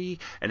history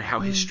and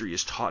how history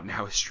is taught and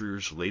how history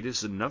is related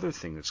is another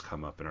thing that's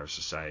come up in our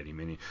society. I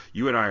mean,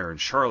 you and I are in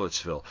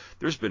Charlottesville.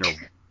 There's been a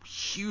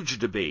huge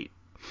debate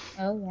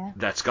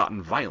that's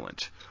gotten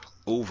violent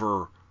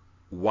over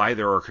why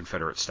there are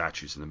Confederate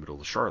statues in the middle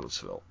of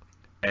Charlottesville.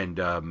 And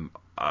so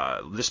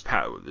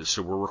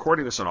we're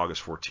recording this on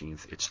August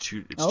 14th. It's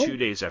 2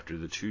 days after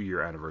the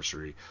 2-year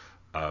anniversary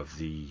of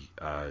the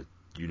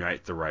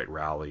Unite the Right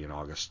rally in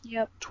August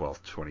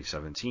 12th,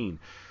 2017.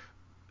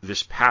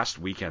 this past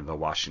weekend, the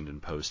Washington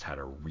Post had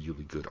a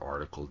really good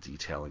article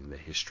detailing the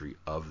history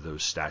of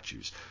those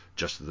statues,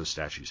 just of those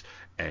statues,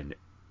 and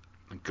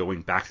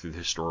going back through the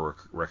historic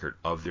record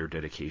of their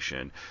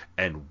dedication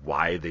and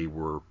why they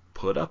were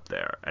put up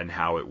there and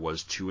how it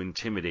was to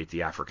intimidate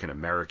the African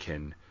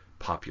American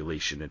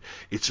population. And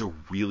it's a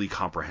really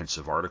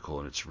comprehensive article,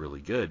 and it's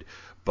really good,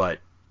 but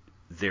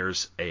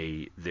there's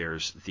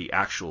the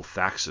actual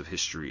facts of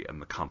history and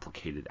the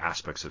complicated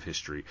aspects of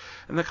history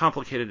and the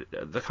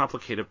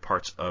complicated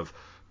parts of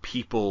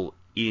people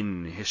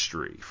in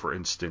history. For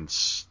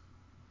instance,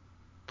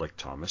 like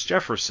Thomas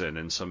Jefferson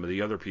and some of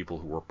the other people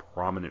who were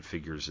prominent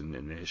figures in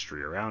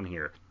history around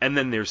here. And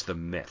then there's the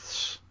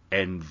myths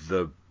and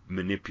the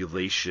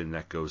manipulation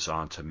that goes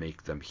on to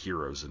make them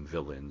heroes and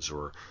villains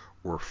or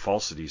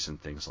falsities and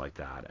things like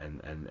that,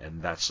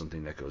 and that's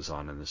something that goes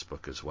on in this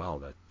book as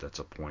well. That's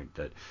a point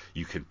that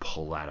you can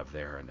pull out of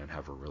there and then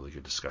have a really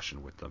good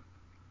discussion with them.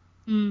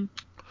 Mm.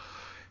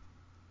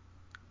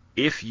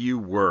 If you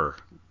were,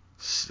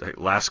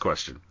 last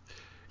question,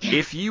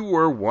 if you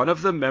were one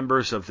of the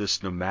members of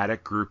this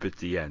nomadic group at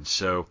the end,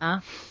 so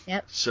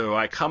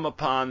I come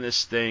upon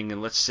this thing,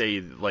 and let's say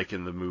like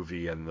in the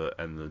movie and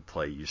the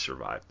play, you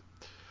survived.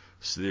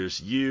 So there's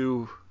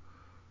you,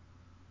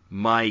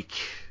 Mike,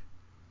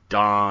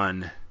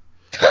 Don,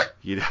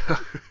 you know,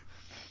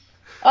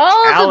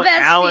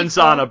 Alan's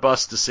people. on a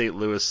bus to St.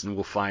 Louis, and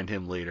we'll find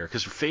him later.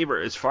 Because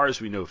Faber, as far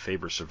as we know,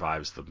 Faber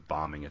survives the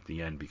bombing at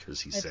the end because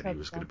he said he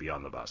was going to be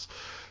on the bus.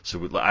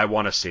 So I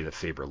want to say that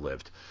Faber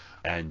lived,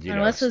 and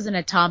unless it was an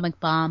atomic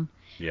bomb.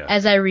 Yeah.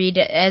 As I read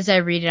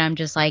it, I'm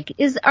just like,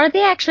 are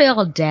they actually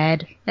all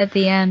dead at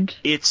the end?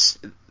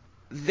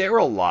 They're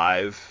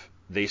alive.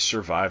 They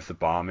survived the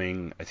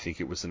bombing. I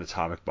think it was an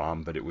atomic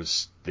bomb, but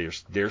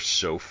they're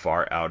so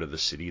far out of the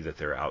city that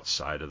they're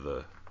outside of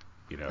the,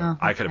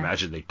 I could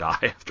imagine they die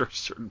after a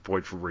certain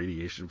point from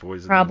radiation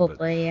poisoning.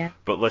 Probably, yeah.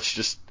 But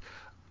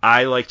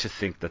I like to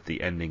think that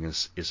the ending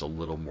is a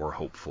little more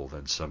hopeful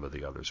than some of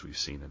the others we've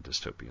seen in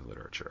dystopian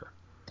literature.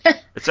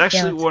 It's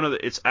actually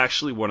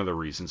one of the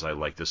reasons I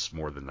like this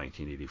more than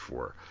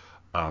 1984.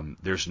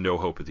 There's no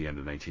hope at the end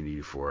of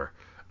 1984,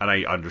 and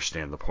I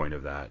understand the point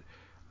of that.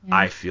 Yeah.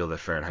 I feel that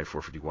Fahrenheit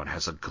 451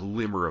 has a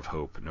glimmer of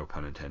hope, no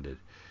pun intended,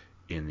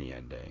 in the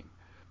ending.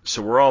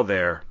 So we're all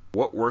there.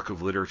 What work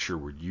of literature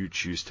would you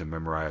choose to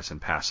memorize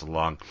and pass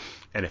along?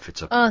 And if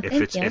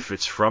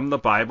it's from the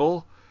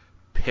Bible,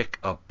 pick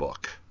a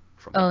book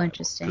from the Bible.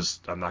 Interesting. Because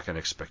I'm not going to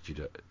expect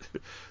you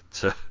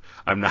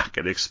I'm not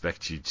going to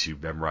expect you to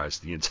memorize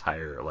the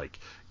entire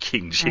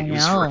King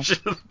James version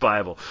of the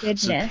Bible.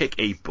 Goodness. So pick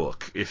a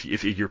book. If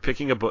you're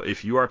picking a book,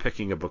 if you are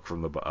picking a book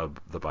from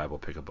the Bible,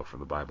 pick a book from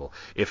the Bible.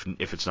 If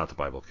it's not the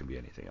Bible, it can be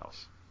anything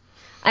else.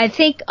 I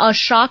think I'll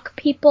shock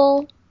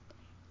people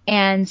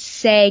and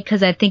say,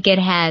 because I think it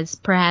has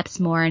perhaps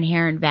more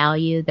inherent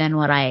value than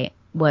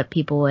what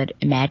people would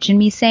imagine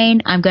me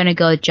saying. I'm going to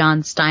go with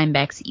John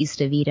Steinbeck's East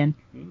of Eden.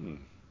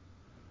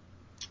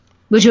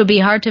 Which would be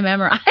hard to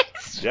memorize.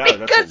 Yeah,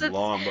 that's a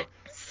long book.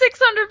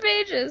 600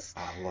 pages.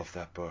 I love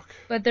that book.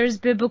 But there's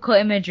biblical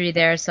imagery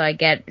there, so I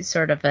get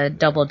sort of a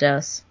double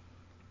dose.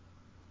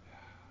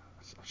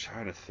 I'm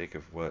trying to think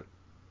of what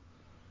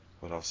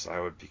else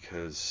I would,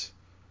 because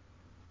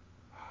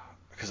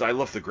I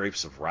love The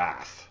Grapes of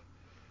Wrath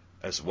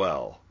as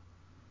well.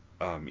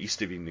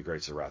 East of Eden and The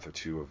Grapes of Wrath are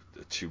two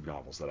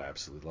novels that I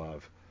absolutely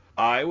love.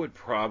 I would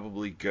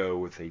probably go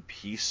with a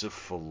piece of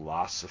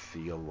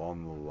philosophy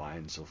along the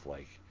lines of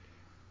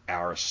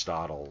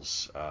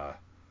Aristotle's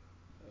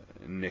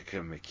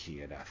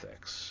Nicomachean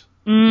Ethics,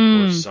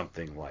 or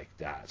something like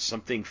that,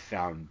 something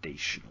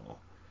foundational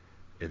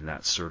in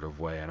that sort of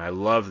way. And I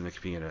love the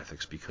Nicomachean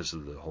Ethics because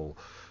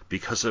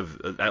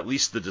of at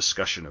least the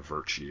discussion of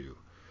virtue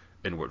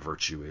and what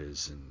virtue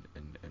is,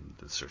 and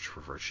the search for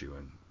virtue,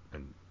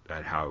 and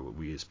how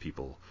we as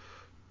people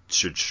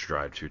should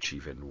strive to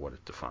achieve it and what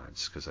it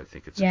defines. Because I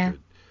think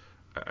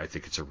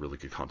it's a really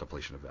good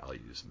contemplation of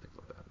values and things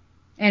like that.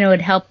 And it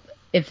would help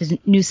if a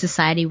new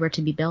society were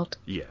to be built.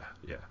 Yeah.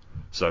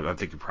 So I'm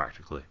thinking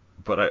practically.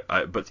 But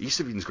but East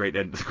of Eden's great,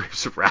 and The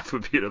Grapes of Wrath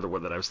would be another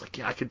one that I was like,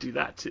 yeah, I could do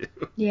that too.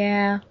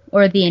 Yeah.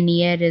 Or the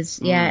Aeneid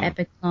is,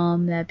 epic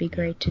poem. That'd be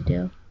great to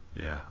do.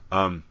 Yeah.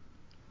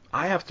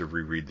 I have to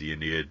reread the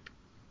Aeneid,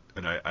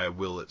 and I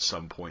will at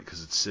some point,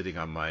 because it's sitting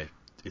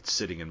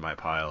in my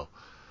pile.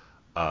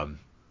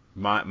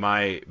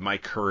 My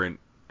current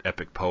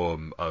epic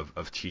poem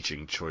of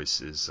teaching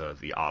choice is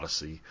the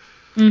Odyssey,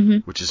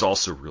 which is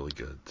also really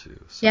good too.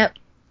 So, yep.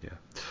 Yeah.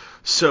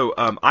 So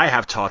I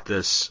have taught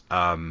this.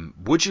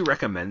 Would you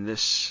recommend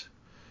this?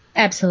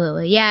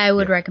 Absolutely. Yeah, I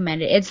would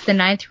recommend it. It's the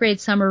 9th grade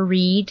summer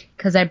read,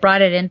 because I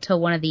brought it into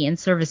one of the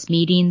in-service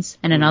meetings,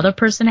 and another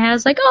person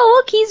was like, oh,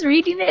 look, he's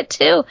reading it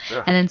too.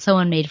 Yeah. And then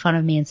someone made fun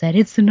of me and said,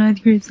 it's the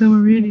 9th grade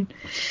summer reading.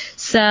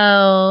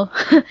 So,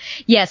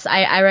 yes,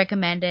 I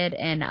recommend it,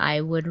 and I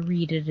would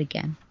read it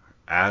again.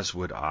 As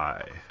would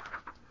I.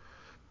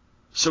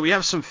 So we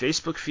have some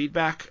Facebook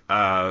feedback,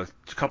 a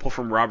couple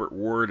from Robert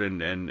Ward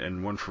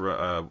and one from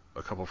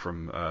a couple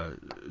from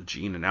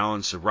Gene and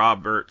Alan. So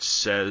Robert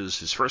says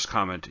his first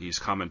comment, he's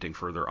commenting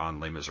further on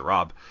Les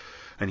Miserables,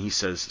 and he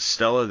says,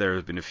 Stella, there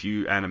have been a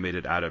few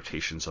animated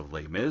adaptations of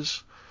Les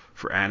Mis.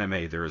 For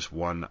anime, there is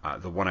one,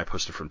 the one I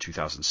posted from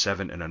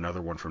 2007 and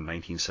another one from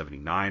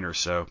 1979 or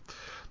so.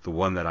 The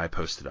one that I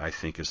posted, I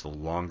think, is the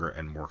longer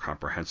and more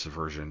comprehensive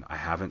version. I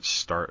haven't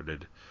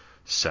started,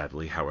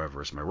 sadly,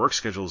 however, as my work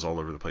schedule is all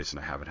over the place and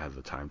I haven't had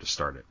the time to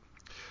start it.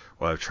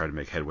 Well, I've tried to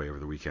make headway over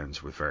the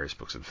weekends with various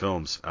books and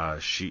films.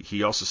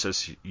 He also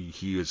says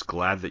he is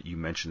glad that you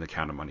mentioned the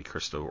Count of Monte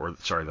Cristo,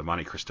 the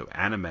Monte Cristo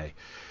anime.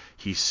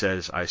 He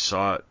says, I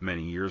saw it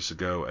many years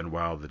ago, and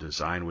while the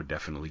design would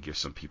definitely give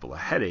some people a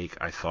headache,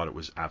 I thought it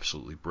was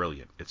absolutely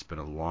brilliant. It's been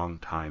a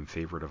long-time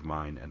favorite of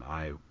mine, and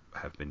I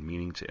have been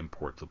meaning to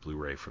import the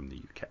Blu-ray from the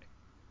UK.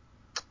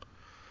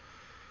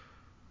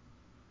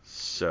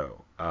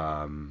 So,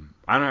 I don't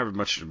have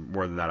much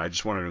more than that. I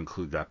just wanted to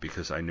include that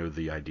because I know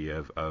the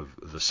idea of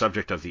the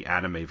subject of the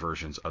anime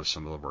versions of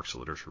some of the works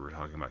of literature we're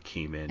talking about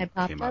came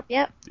up.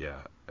 Yep. Yeah,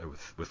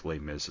 with Les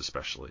Mis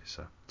especially.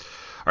 So,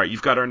 all right,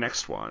 you've got our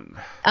next one.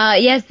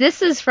 Yes,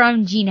 this is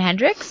from Gene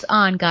Hendricks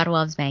on God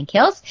Loves Man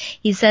Kills.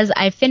 He says,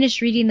 I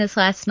finished reading this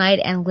last night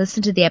and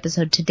listened to the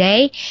episode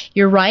today.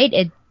 You're right,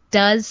 it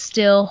does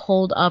still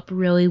hold up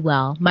really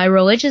well. My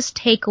religious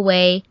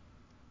takeaway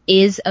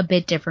is a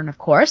bit different, of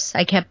course.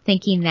 I kept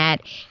thinking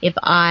that if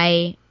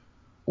I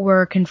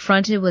were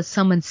confronted with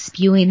someone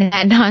spewing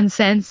that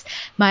nonsense,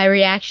 my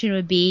reaction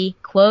would be,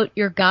 quote,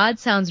 your God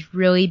sounds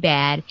really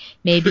bad.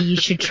 Maybe you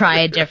should try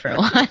a different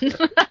one.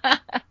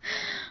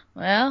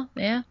 Well,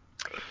 yeah.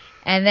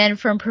 And then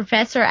from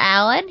Professor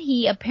Allen,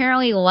 he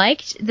apparently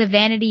liked the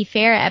Vanity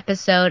Fair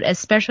episode,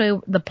 especially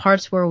the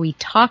parts where we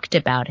talked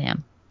about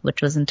him,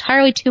 which was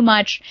entirely too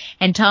much,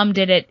 and Tom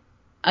did it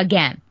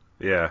again.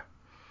 Yeah.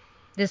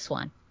 This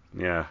one.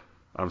 Yeah.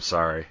 I'm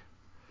sorry.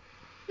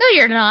 No,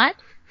 you're not.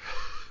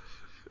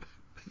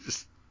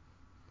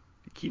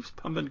 He keeps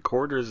pumping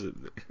quarters.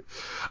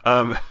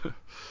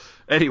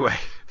 Anyway,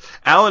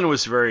 Alan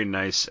was very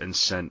nice and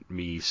sent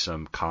me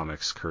some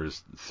comics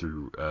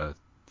through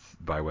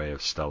by way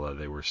of Stella.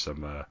 They were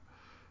some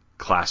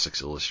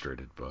classics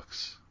illustrated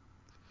books.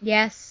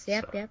 Yes.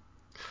 Yep.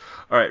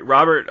 All right.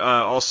 Robert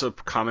also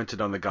commented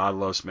on the God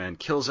Loves Man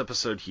Kills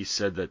episode. He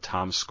said that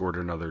Tom scored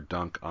another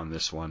dunk on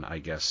this one. I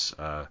guess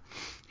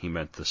he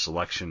meant the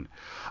selection.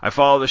 I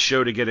follow the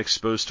show to get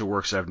exposed to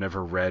works I've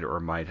never read or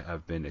might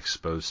have been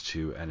exposed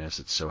to, and as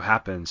it so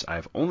happens,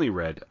 I've only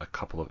read a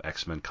couple of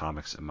X-Men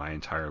comics in my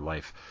entire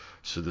life,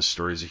 so this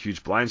story is a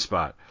huge blind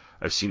spot.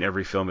 I've seen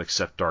every film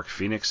except Dark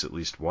Phoenix at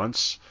least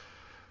once,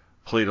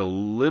 played a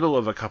little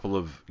of a couple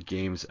of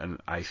games,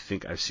 and I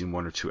think I've seen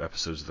one or two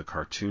episodes of the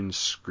cartoon.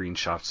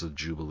 Screenshots of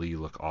Jubilee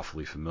look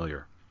awfully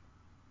familiar.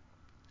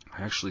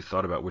 I actually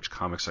thought about which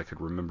comics I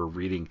could remember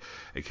reading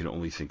and can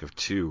only think of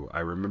two. I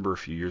remember a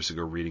few years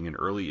ago reading an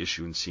early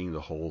issue and seeing the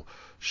whole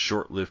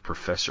short-lived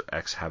Professor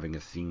X having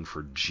a theme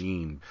for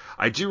Jean.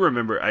 I do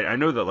remember, I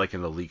know that like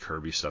in the Lee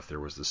Kirby stuff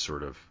there was this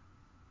sort of,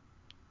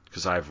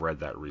 because I've read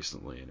that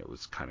recently and it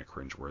was kind of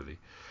cringeworthy.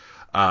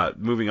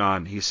 Moving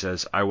on, he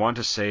says, I want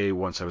to say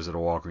once I was at a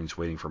Walgreens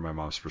waiting for my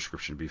mom's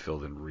prescription to be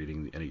filled and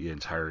reading the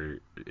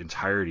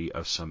entirety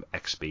of some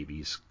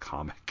X-Babies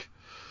comic.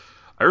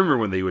 I remember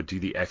when they would do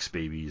the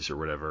X-Babies or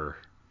whatever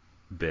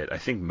bit. I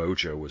think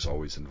Mojo was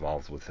always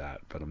involved with that,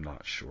 but I'm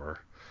not sure.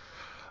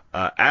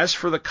 As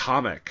for the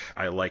comic,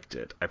 I liked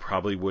it. I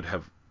probably would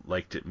have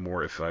liked it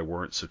more if I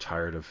weren't so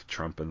tired of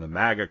Trump and the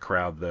MAGA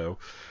crowd, though.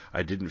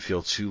 I didn't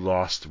feel too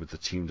lost with the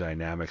team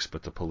dynamics,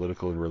 but the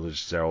political and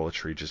religious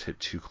zealotry just hit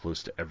too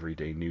close to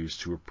everyday news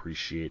to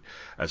appreciate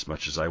as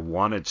much as I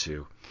wanted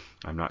to.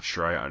 I'm not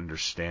sure I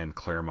understand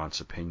Claremont's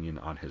opinion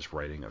on his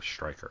writing of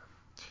Stryker.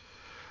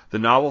 The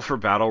novel for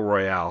Battle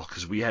Royale,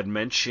 because we had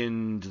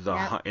mentioned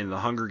in the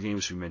Hunger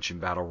Games, we mentioned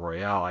Battle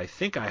Royale. I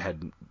think I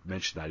had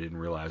mentioned I didn't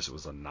realize it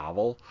was a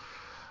novel,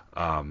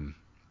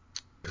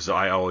 because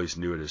I always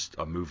knew it as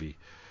a movie.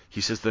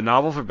 He says the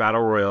novel for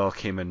Battle Royale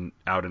came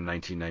out in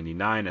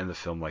 1999 and the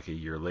film like a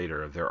year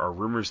later. There are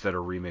rumors that a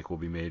remake will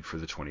be made for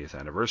the 20th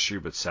anniversary,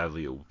 but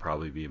sadly it will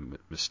probably be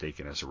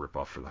mistaken as a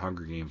ripoff for the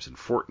Hunger Games and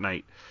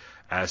Fortnite,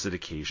 as it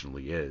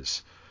occasionally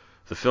is.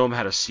 The film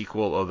had a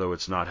sequel, although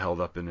it's not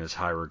held up in as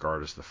high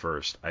regard as the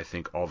first. I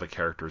think all the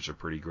characters are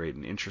pretty great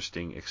and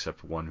interesting,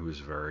 except one who is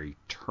very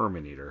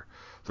Terminator.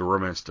 The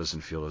romance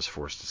doesn't feel as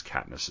forced as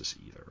Katniss's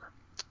either.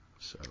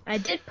 So I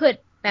did put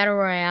Battle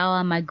Royale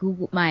on my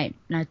Goodreads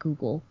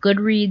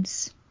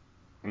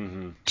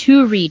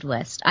to read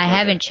list. I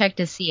haven't checked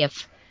to see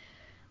if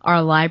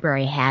our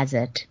library has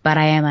it, but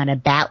I am on a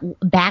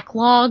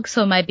backlog,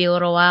 so it might be a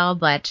little while.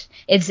 But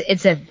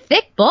it's a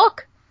thick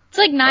book. It's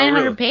like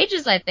 900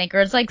 pages, I think,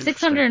 or it's like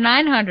 600 or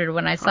 900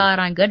 when I saw it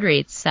on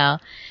Goodreads. So,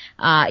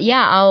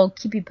 yeah, I'll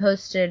keep you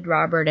posted,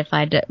 Robert, if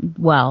I do.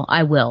 Well,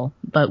 I will,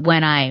 but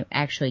when I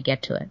actually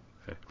get to it.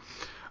 Okay.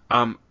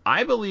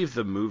 I believe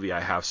the movie I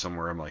have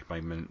somewhere in like my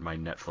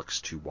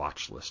Netflix to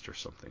watch list or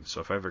something.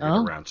 So if I ever get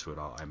around to it,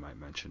 I might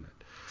mention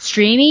it.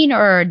 Streaming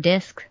or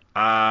disc?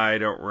 I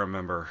don't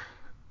remember.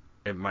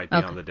 It might be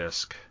Okay. on the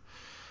disc.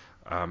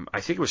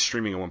 I think it was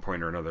streaming at one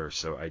point or another,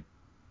 so I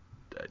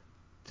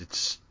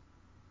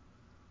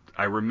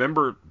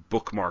remember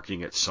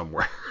bookmarking it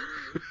somewhere.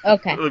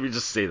 Okay. Let me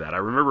just say that. I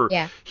remember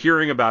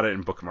hearing about it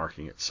and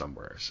bookmarking it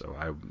somewhere, so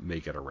I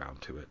may get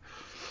around to it.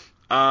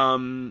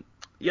 So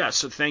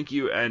thank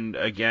you. And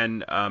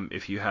again,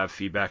 if you have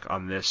feedback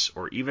on this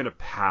or even a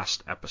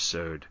past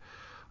episode,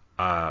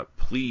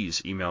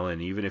 please email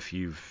in, even if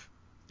you're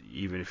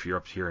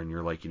up here and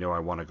you're like, I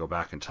want to go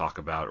back and talk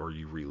about, or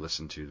you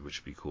re-listen to, which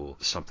would be cool,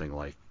 something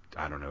like,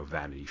 I don't know,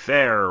 Vanity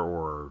Fair,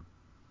 or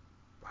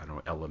I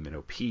don't know,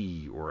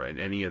 LMNOP, or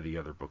any of the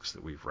other books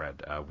that we've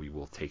read. We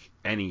will take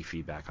any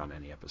feedback on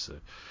any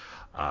episode.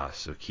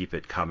 So keep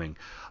it coming.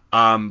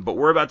 But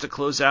we're about to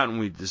close out,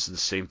 and this is the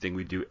same thing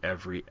we do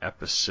every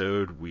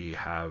episode. We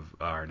have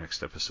our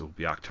next episode will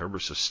be October.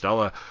 So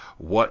Stella,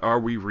 what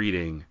are we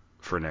reading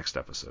for next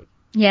episode?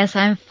 Yes,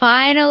 I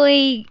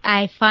finally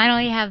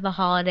have the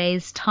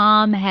holidays.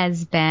 Tom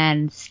has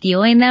been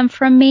stealing them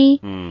from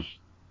me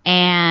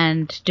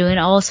and doing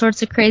all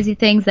sorts of crazy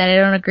things that I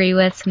don't agree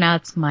with. So now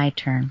it's my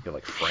turn. You're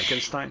like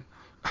Frankenstein?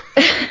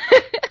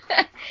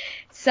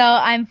 So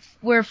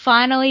we're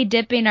finally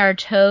dipping our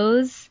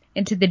toes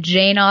into the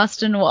Jane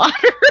Austen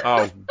water.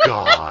 Oh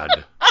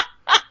God.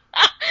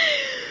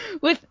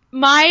 With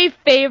my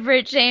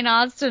favorite Jane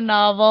Austen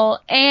novel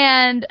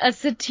and a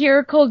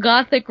satirical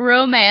gothic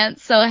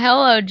romance. So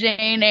hello,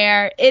 Jane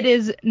Eyre. It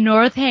is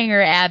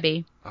Northanger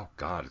Abbey. Oh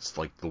God, it's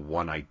like the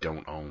one I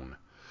don't own.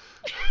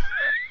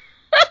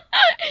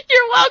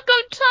 You're welcome,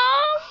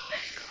 Tom.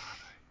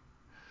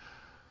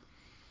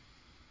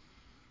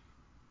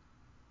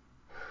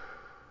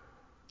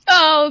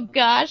 Oh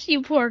gosh,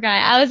 you poor guy.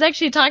 I was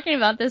actually talking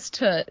about this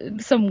to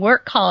some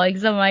work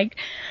colleagues. I'm like,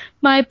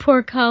 my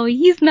poor colleague,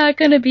 he's not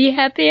going to be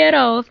happy at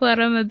all with what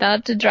I'm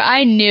about to draw.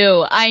 I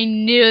knew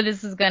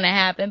this was going to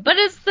happen, but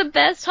it's the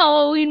best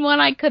Halloween one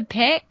I could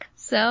pick.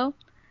 So,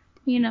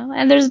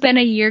 and there's been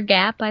a year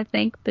gap, I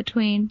think,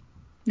 between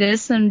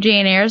this and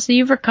Jane Eyre, so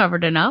you've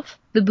recovered enough.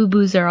 The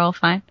boo-boos are all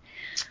fine.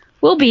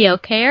 We'll be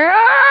okay.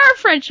 Our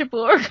friendship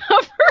will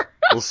recover.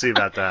 We'll see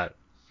about that.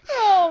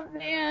 Oh,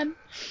 man.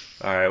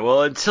 All right,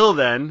 well, until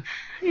then,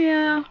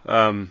 yeah.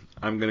 I'm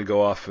going to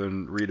go off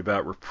and read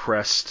about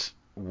repressed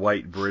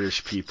white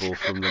British people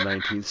from the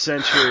 19th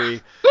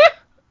century,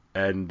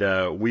 and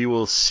we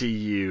will see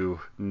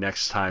you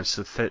next time.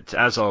 So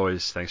as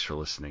always, thanks for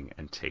listening,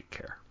 and take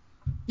care.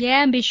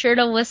 Yeah, and be sure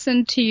to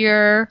listen to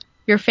your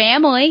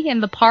family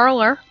in the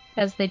parlor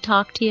as they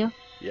talk to you.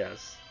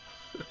 Yes.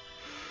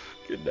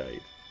 Good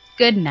night.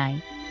 Good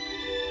night.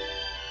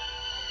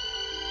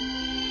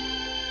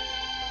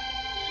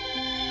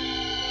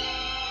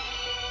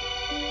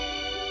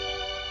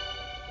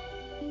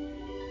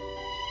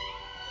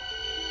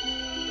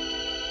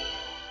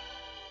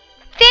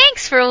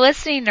 Thanks for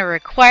listening to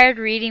Required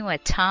Reading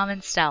with Tom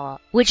and Stella,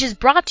 which is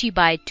brought to you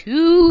by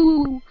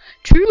Two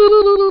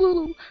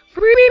True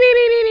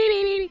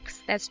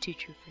Freaks. That's Two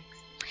True Freaks.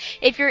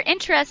 If you're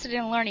interested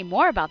in learning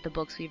more about the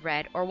books we've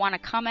read or want to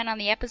comment on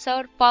the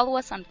episode, follow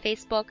us on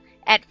Facebook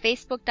at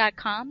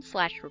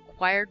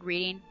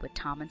facebook.com/requiredreading with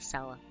Tom and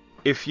Stella.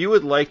 If you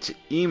would like to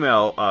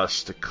email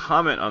us to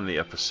comment on the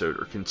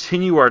episode or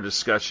continue our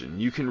discussion,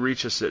 you can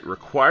reach us at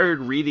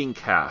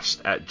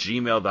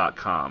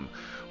requiredreadingcast@gmail.com.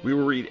 We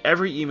will read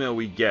every email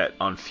we get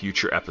on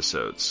future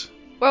episodes.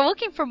 We're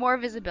looking for more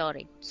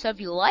visibility, so if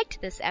you liked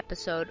this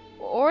episode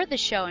or the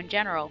show in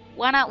general,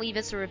 why not leave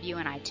us a review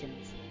on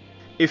iTunes?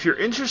 If you're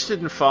interested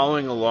in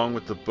following along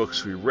with the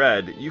books we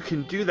read, you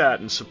can do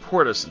that and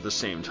support us at the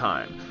same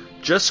time.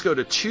 Just go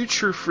to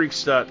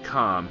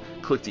twotruefreaks.com,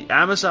 click the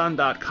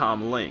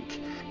Amazon.com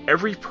link.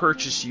 Every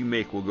purchase you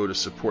make will go to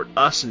support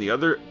us and the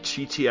other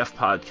TTF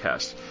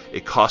podcasts.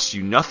 It costs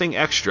you nothing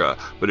extra,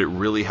 but it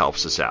really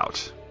helps us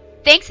out.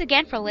 Thanks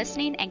again for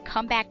listening, and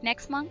come back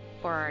next month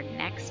for our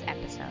next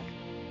episode.